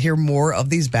people hear more of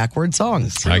these backward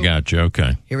songs. I got you.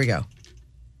 Okay. Here we go.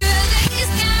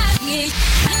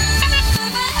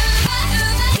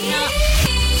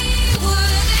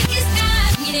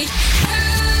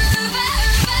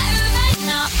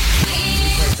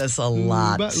 This a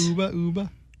lot. Uba.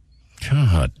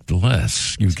 God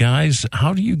bless you guys.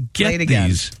 How do you Play it get again.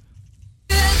 these?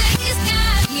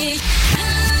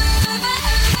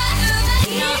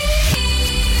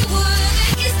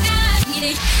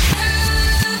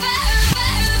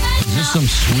 Is this some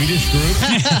Swedish group?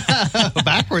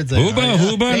 Backwards. Hooba,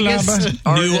 hooba, Biggest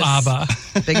laba. New artist- ABBA.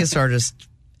 Biggest artist.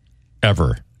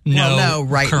 Ever. No,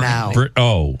 right currently.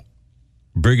 now.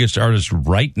 Biggest artist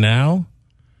right now?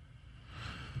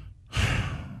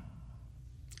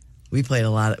 We played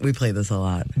this a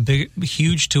lot. Big,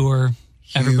 huge tour.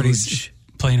 Everybody's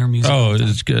playing her music. Oh,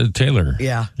 it's Taylor.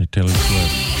 Yeah. Taylor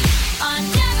Swift.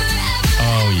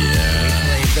 Oh, yeah.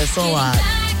 Played this a lot.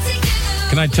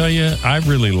 Can I tell you, I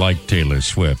really like Taylor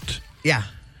Swift. Yeah.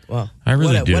 Well, I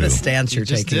really do. What a stance you're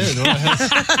Just taking. did.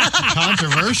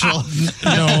 Controversial.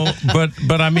 No,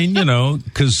 but I mean,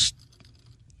 because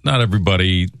not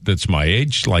everybody that's my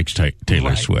age likes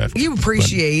Taylor Swift. You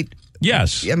appreciate.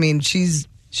 Yes. I mean, she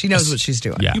knows what she's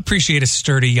doing. Yeah. You appreciate a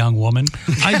sturdy young woman.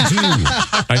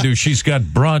 I do. She's got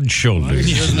broad shoulders.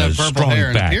 She doesn't and have a purple strong hair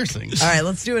and back. piercings. All right,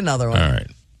 let's do another one. All right.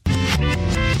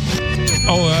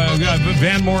 Oh,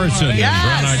 Van Morrison and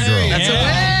Brown Eyed Girl. That's a win.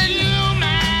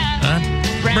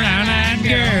 Brown Eyed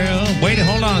Girl. Wait,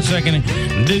 hold on a second.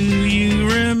 Do you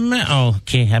remember? Oh,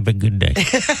 okay, have a good day.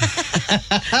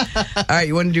 All right,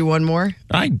 you want to do one more?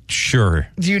 Sure.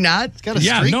 Do you not? Got a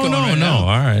streak no. going right now. All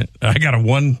right. I got a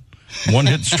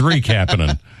one-hit streak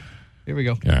happening. Here we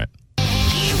go. All right.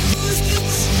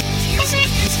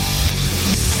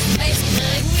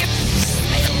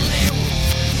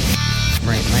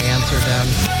 Write my answer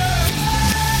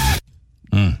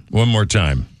down. One more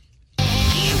time.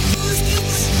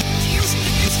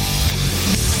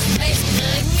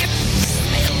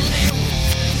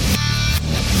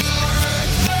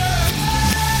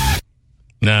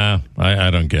 Nah, I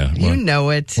don't get it. You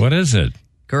know it. What is it?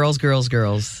 Girls, girls,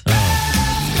 girls.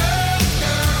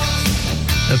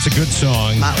 That's a good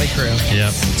song. Motley Crue. Yep.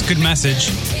 It's a good message.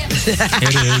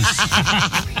 It is.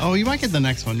 Oh, you might get the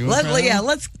next one. You wanna try that Yeah,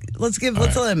 one? let's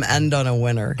let him end on a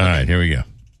winner. All right, here we go.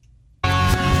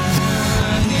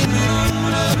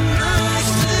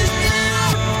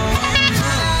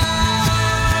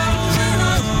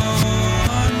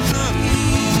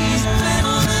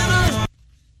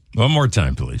 One more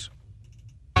time, please.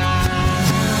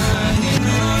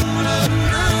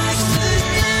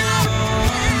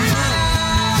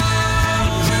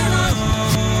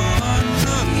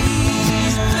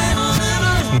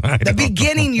 The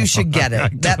beginning, you should get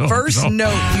it. That first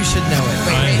note, you should know it.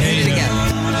 Wait, hit it again.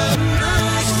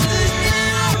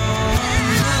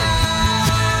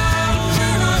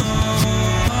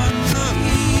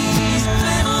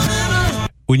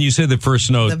 When you say the first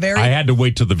note, I had to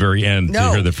wait till the very end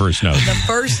to hear the first note. The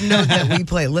first note that we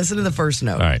play. Listen to the first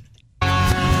note. All right.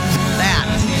 That.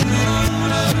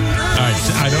 All right.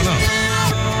 I don't know.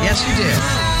 Yes, you do.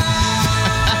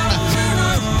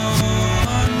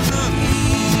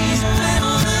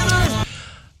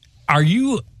 Are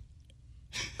you,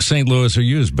 St. Louis, are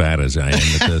you as bad as I am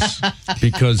at this?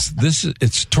 Because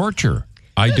it's torture.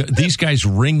 These guys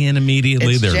ring in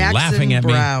immediately. It's They're Jackson laughing at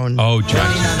Brown me. Oh, Running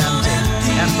Jackson. on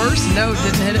Empty. That first note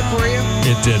didn't hit it for you?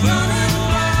 It didn't.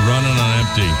 Running on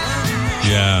empty.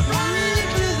 Yeah.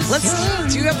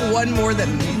 Do you have one more that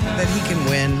he can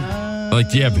win? Like,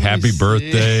 do you have Happy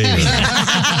Birthday?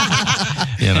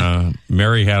 Or,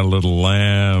 Mary Had a Little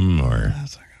Lamb, or...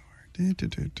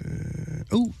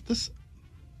 Oh, this.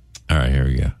 All right, here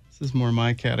we go. This is more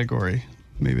my category.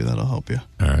 Maybe that'll help you.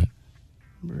 All right.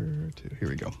 Number 2. Here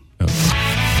we go. I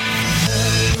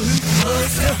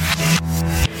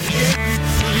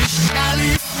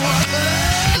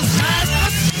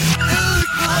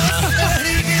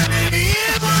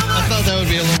thought that would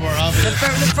be a little more obvious.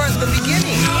 The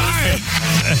beginning.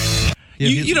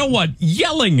 You know what?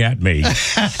 Yelling at me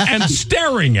and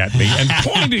staring at me and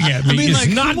pointing at me is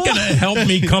not going to help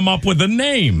me come up with a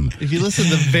name. If you listen to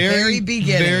the very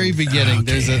beginning,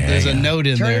 there's a note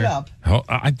in there. Turn it up. Oh,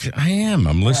 I am.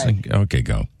 I'm listening. Right. Okay,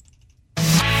 go.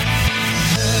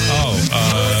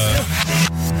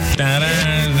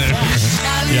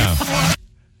 Yeah.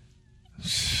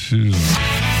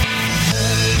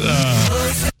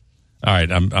 All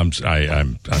right, I'm.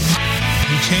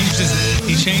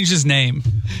 He changed his name.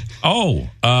 Oh,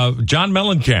 John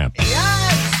Mellencamp.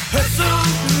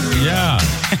 Yeah.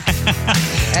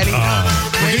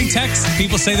 We're getting texts.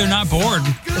 People say they're not bored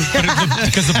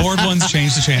because the bored ones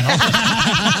changed the channel.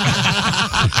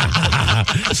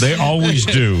 They always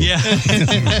do. Yeah.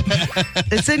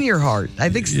 It's in your heart. I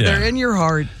think they're in your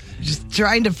heart. Just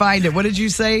trying to find it. What did you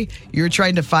say? You were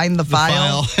trying to find the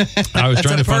file? I was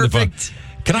trying to find the file.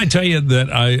 Can I tell you that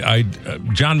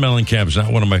John Mellencamp is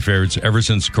not one of my favorites ever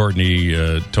since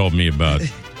Courtney told me about.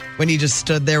 When he just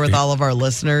stood there with all of our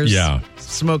listeners. Yeah.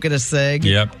 Smoking a cig.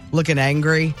 Yep. Looking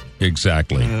angry.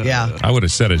 Exactly. Yeah. I would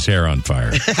have set his hair on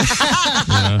fire.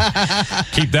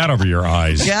 Keep that over your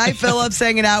eyes. Guy Phillips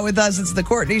hanging out with us. It's the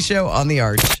Courtney Show on the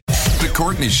Arch. The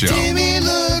Courtney Show. Timmy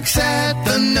looks at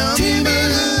the number. Timmy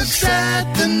looks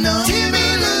at the number.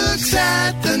 Timmy looks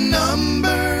at the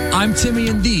number. I'm Timmy,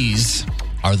 and these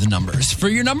are the numbers. For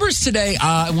your numbers today,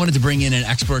 I wanted to bring in an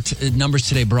expert. Numbers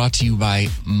today brought to you by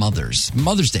Mothers.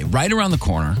 Mother's Day, right around the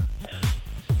corner.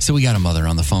 So we got a mother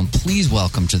on the phone. Please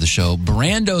welcome to the show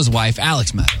Brando's wife,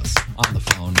 Alex Meadows, on the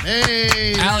phone.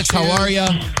 Hey, Alex, how are you?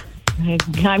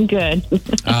 I'm good.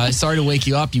 Sorry to wake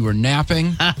you up. You were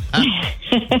napping.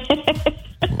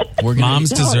 Moms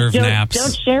deserve naps.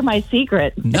 Don't share my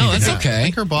secret. No, that's okay. I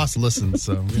think her boss listens,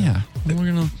 so yeah. We're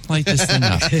gonna light this thing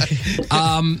up.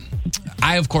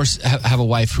 I, of course, have a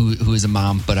wife who is a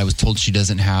mom, but I was told she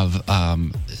doesn't have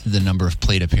the number of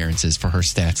plate appearsappearances for her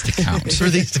stats to count. For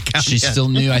these to count. She's still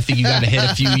new. I think you got to hit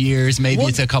a few years. Maybe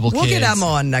it's a couple We'll kids. get Emma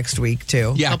on next week,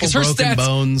 too. Yeah, because her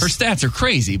stats are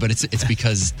crazy, but it's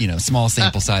because, small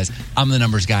sample size. I'm the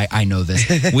numbers guy. I know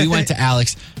this. We went to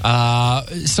Alex.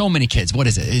 So many kids. What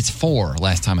is it? It's 4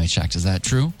 last time I checked. Is that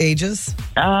true? Ages?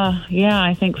 Yeah,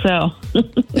 I think so.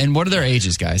 And what are their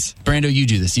ages, guys? Brando, you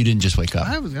do this. You didn't just wake up.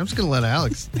 I'm just going to let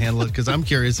Alex handle it because I'm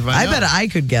curious if I know. bet I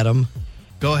could get them.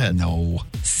 Go ahead. No.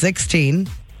 16.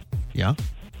 Yeah.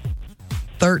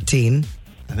 13.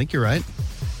 I think you're right.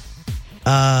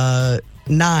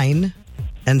 9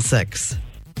 and 6.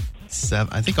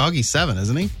 7. I think Augie's 7,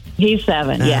 isn't he? He's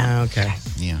 7, yeah. Okay.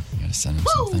 Yeah, you got to send him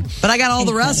something. But I got all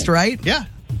the rest, right? Yeah.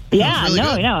 Yeah, really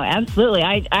good. no, absolutely.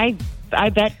 I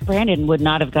bet Brandon would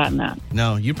not have gotten that.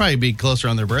 No, you'd probably be closer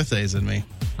on their birthdays than me.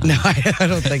 No, I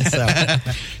don't think so.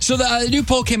 So the new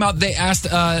poll came out. They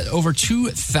asked over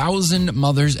 2,000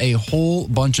 mothers a whole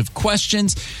bunch of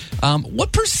questions.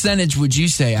 What percentage would you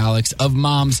say, Alex, of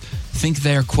moms think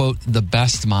they're, quote, the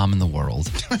best mom in the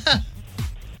world?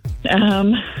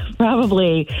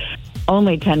 Probably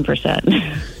only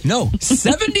 10%. No,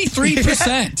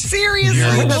 73%. Seriously,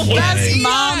 No the way. best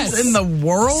moms in the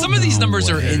world? Some of these numbers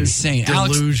are insane.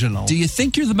 Delusional. Alex, do you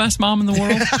think you're the best mom in the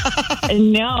world?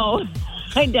 No,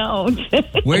 I don't.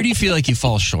 Where do you feel like you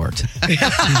fall short?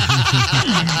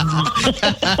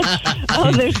 Oh,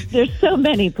 there's so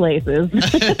many places.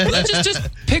 just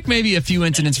pick maybe a few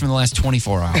incidents from the last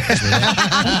 24 hours.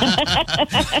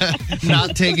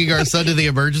 Not taking our son to the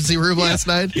emergency room last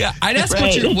night. Yeah, I'd ask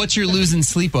Right. what you're losing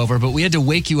sleep over, but we had to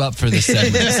wake you up for this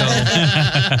segment. So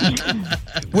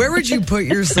Where would you put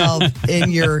yourself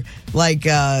in your,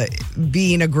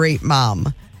 being a great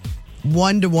mom?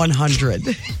 1 to 100.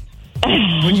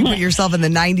 Would you put yourself in the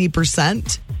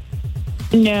 90%?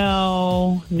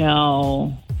 No.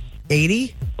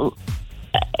 80?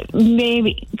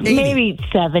 Maybe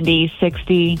 70,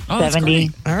 60, 70.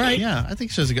 All right. Yeah, I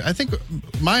think she's a good. I think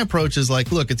my approach is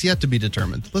look, it's yet to be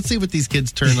determined. Let's see what these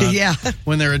kids turn on. Yeah.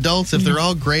 When they're adults, if they're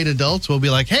all great adults, we'll be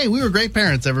like, hey, we were great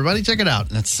parents. Everybody, check it out.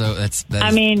 that's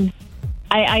I mean,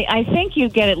 I think you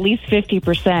get at least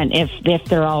 50% if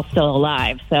they're all still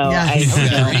alive. So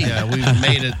Yeah, we've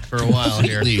made it for a while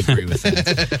here. completely agree with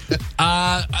that.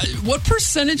 What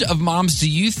percentage of moms do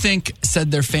you think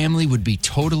said their family would be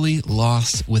totally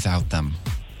lost without them?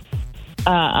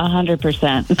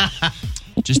 100%.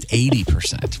 Just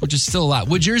 80%, which is still a lot.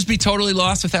 Would yours be totally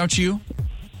lost without you?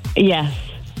 Yes.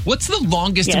 What's the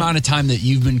longest Yes. amount of time that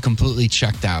you've been completely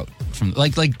checked out from,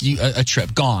 a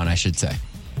trip gone, I should say?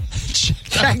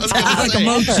 Like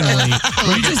emotionally,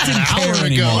 where you just didn't care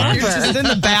anymore. You're just in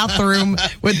the bathroom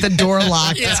with the door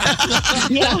locked.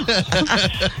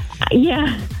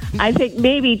 Yeah. I think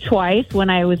maybe twice when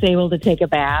I was able to take a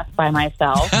bath by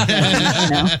myself.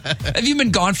 Have you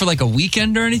been gone for a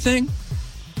weekend or anything?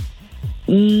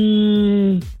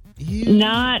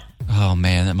 Not. Oh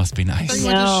man, that must be I nice.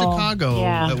 went to Chicago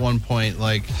at one point,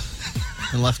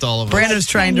 and left all of us. Brando's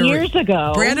trying to years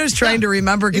ago. Brando's trying to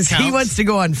remember because he wants to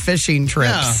go on fishing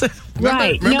trips. Yeah.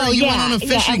 Right. Remember no, you yeah. went on a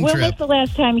fishing When trip. was the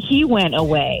last time he went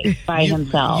away by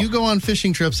himself? You go on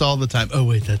fishing trips all the time. Oh,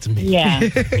 wait, that's me. Yeah.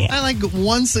 I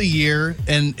once a year,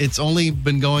 and it's only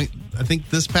been going, I think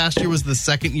this past year was the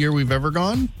second year we've ever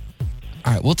gone.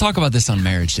 All right, we'll talk about this on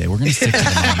Marriage Day. We're going to stick to the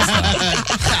mom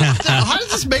stuff. How does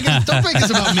this make it? Don't make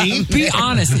this about me. Be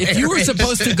honest. If you were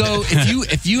supposed to go,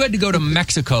 if you had to go to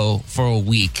Mexico for a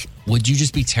week, would you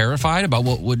just be terrified about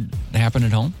what would happen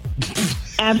at home?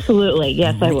 Absolutely.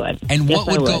 Yes, I would. And Yes,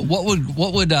 I what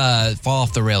would fall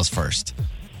off the rails first?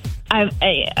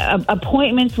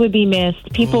 Appointments would be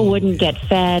missed. People wouldn't get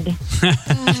fed.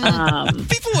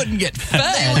 People wouldn't get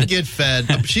fed. They would get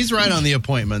fed. She's right on the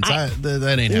appointments.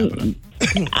 That ain't happening.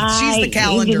 She's the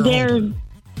calendar holder.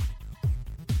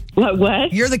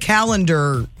 What? You're the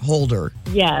calendar holder.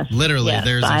 Yes. Literally, yes,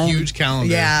 there's a huge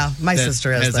calendar. Yeah, my that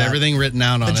sister has that. everything written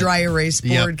out on The it. dry erase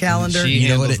board calendar. She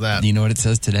handles that. Do you know what it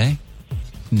says today?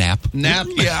 Nap.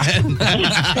 Yeah.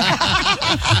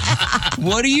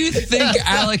 What do you think,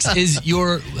 Alex, is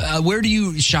your where do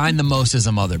you shine the most as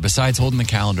a mother besides holding the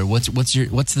calendar? What's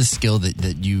the skill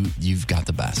that you've got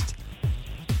the best?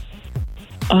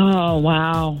 Oh,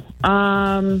 wow.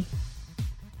 I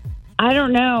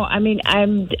don't know. I mean,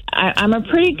 I'm a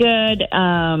pretty good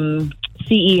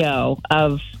CEO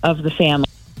of the family.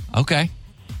 Okay.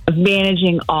 Of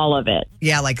managing all of it.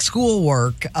 Yeah, like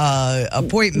schoolwork,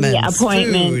 appointments,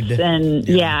 food. and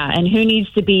and who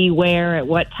needs to be where at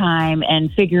what time,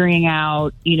 and figuring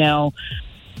out,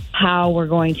 how we're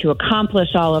going to accomplish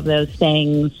all of those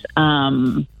things.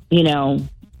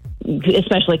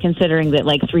 Especially considering that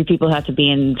three people have to be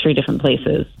in three different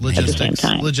places at the same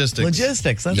time.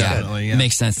 Logistics. That's Definitely,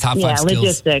 makes sense. Top 5 skills.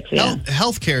 Logistics. Yeah.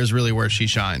 Healthcare is really where she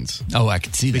shines. Oh, I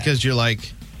can see that. Because you're I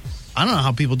don't know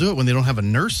how people do it when they don't have a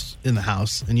nurse in the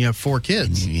house and you have 4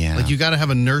 kids. Yeah. You got to have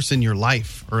a nurse in your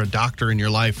life or a doctor in your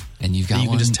life. And you've got that you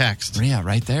one. can just text. Yeah,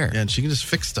 right there. Yeah, and she can just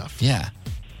fix stuff. Yeah.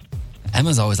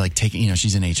 Emma's always taking,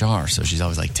 she's in HR, so she's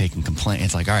always taking complaints.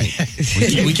 It's all right,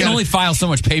 we can only file so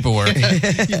much paperwork.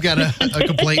 You've got a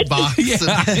complaint box.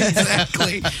 Yeah,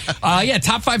 exactly.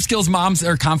 Top 5 skills moms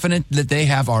are confident that they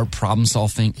have are problem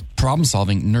solving,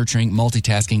 nurturing,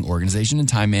 multitasking, organization and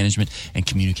time management, and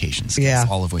communication skills. Yeah.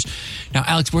 All of which. Now,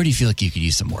 Alex, where do you feel like you could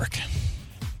use some work?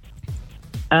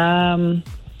 Hmm.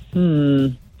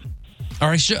 All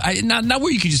right, not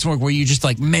where you could just work, where you just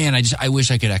man, I wish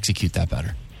I could execute that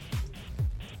better.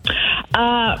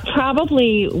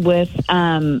 Probably with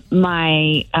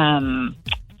my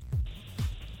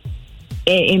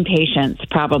impatience,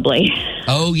 probably.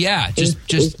 Oh yeah, just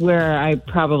is where I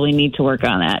probably need to work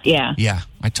on that. Yeah. Yeah,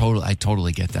 I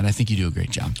totally get that. I think you do a great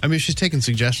job. I mean, if she's taking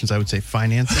suggestions, I would say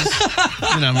finances.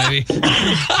 Maybe.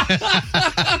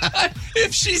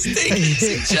 If she's taking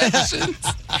suggestions.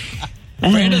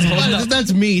 Brandon's holding up,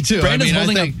 that's me too. Brandon's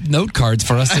holding up note cards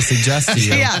for us to suggest to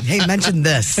you. Yeah, hey, mention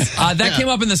this. That came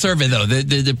up in the survey though.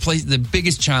 The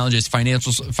biggest challenge is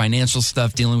financial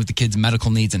stuff, dealing with the kids'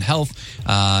 medical needs and health,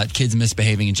 kids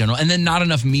misbehaving in general, and then not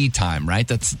enough me time. Right?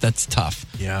 That's tough.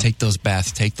 Yeah. Take those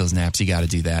baths, take those naps. You got to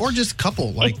do that. Or just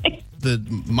couple the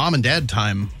mom and dad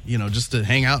time, just to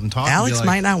hang out and talk. Alex and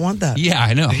might not want that. Yeah,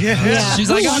 I know. Yeah. She's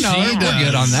like, oh no, we're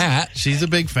good on that. She's a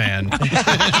big fan.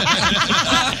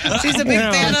 She's a big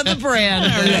fan of the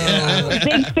brand.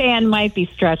 Big fan might be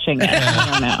stretching it.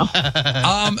 I don't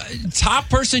know. Top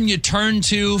person you turn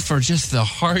to for just the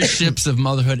hardships of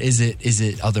motherhood, is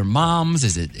it other moms?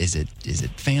 Is it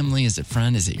family? Is it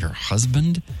friend? Is it your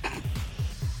husband?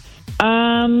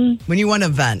 When you want to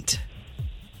vent.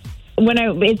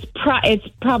 It's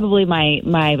probably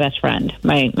my best friend,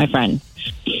 my friend.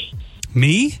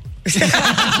 Me?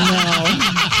 No.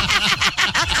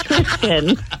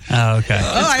 Kristen. Oh, okay.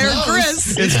 Oh, I heard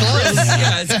Chris. It's close.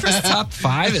 Yeah, it's Chris top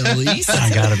 5 at least.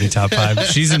 I gotta be top 5.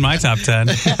 She's in my top 10.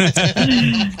 Is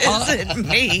it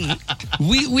me?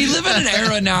 We live in an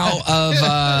era now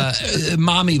of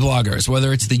mommy bloggers,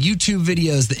 whether it's the YouTube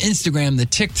videos, the Instagram, the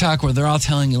TikTok, where they're all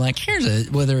telling you like,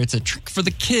 whether it's a trick for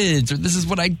the kids or this is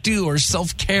what I do or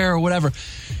self-care or whatever.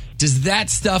 Does that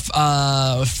stuff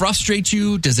frustrate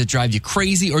you? Does it drive you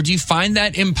crazy? Or do you find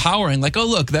that empowering? Like, oh,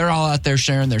 look, they're all out there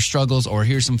sharing their struggles, or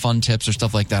here's some fun tips or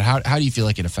stuff like that. How do you feel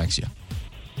like it affects you?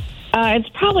 It's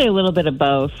probably a little bit of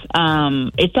both.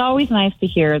 It's always nice to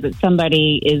hear that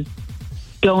somebody is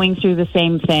going through the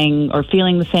same thing or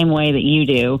feeling the same way that you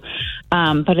do.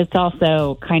 But it's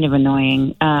also kind of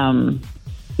annoying,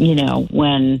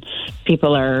 when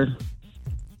people are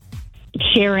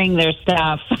sharing their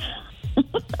stuff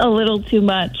a little too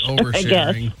much, I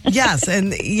guess. Yes,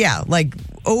 and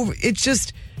it's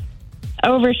just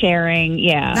oversharing.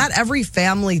 Yeah, not every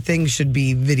family thing should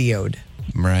be videoed.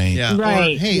 Right. Yeah.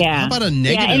 Right. Or, hey, how about a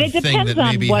negative and it thing depends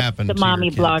that maybe on what happened the to mommy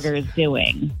your kids? blogger is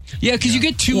doing. Yeah, because you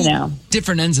get two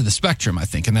different ends of the spectrum, I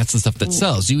think, and that's the stuff that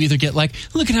sells. You either get like,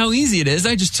 look at how easy it is.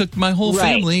 I just took my whole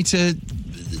family to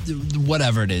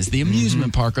whatever it is, the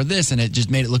amusement park or this, and it just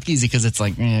made it look easy because it's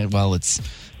like,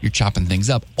 you're chopping things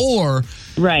up. Or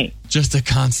just a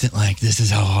constant like, this is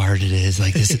how hard it is.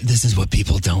 Like this is what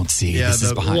people don't see. Yeah, this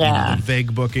is behind the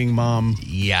vague booking mom.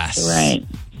 Yes. Right.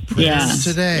 Prayers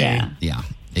today. Yeah.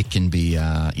 It can be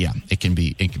it can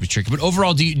be tricky. But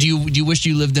overall, do you wish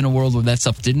you lived in a world where that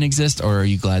stuff didn't exist, or are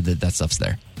you glad that stuff's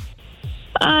there?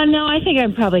 No, I think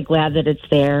I'm probably glad that it's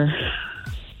there.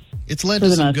 It's led to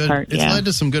some good. It's led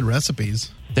to some good recipes.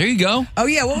 There you go. Oh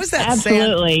yeah, what was that?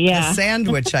 Absolutely, the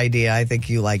sandwich idea. I think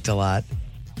you liked a lot,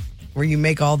 where you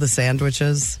make all the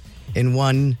sandwiches in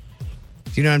one.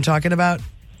 Do you know what I'm talking about?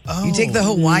 Oh, you take the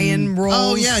Hawaiian rolls.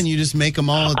 Oh yeah, and you just make them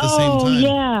all at the same time. Oh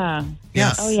yeah.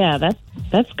 Yes. Oh yeah,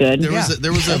 that's good.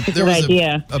 There was a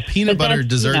peanut butter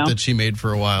dessert that she made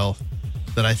for a while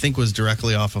that I think was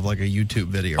directly off of like a YouTube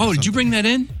video. Oh, did you bring that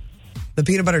in? The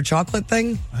peanut butter chocolate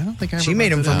thing? I don't think she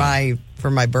made them for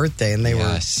my birthday, and they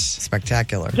were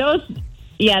spectacular. Those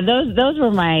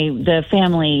were the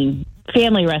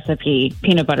family recipe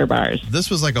peanut butter bars. This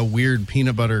was like a weird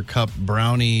peanut butter cup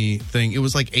brownie thing. It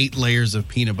was like 8 layers of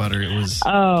peanut butter. It was.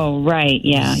 Oh right,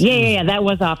 yeah. That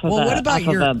was off of. Well, what about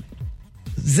your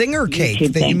zinger cake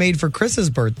that you made for Chris's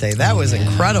birthday? That was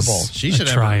incredible. She should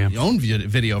have her own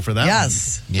video for that.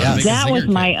 Yes, that was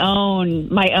my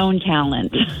own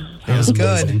talent. It was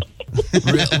good.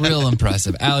 real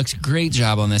impressive. Alex, great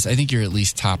job on this. I think you're at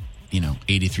least top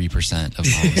 83% of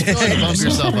moms. Bump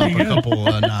yourself up a couple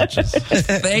notches.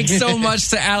 Thanks so much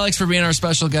to Alex for being our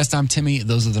special guest. I'm Timmy.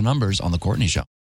 Those are the numbers on The Courtney Show.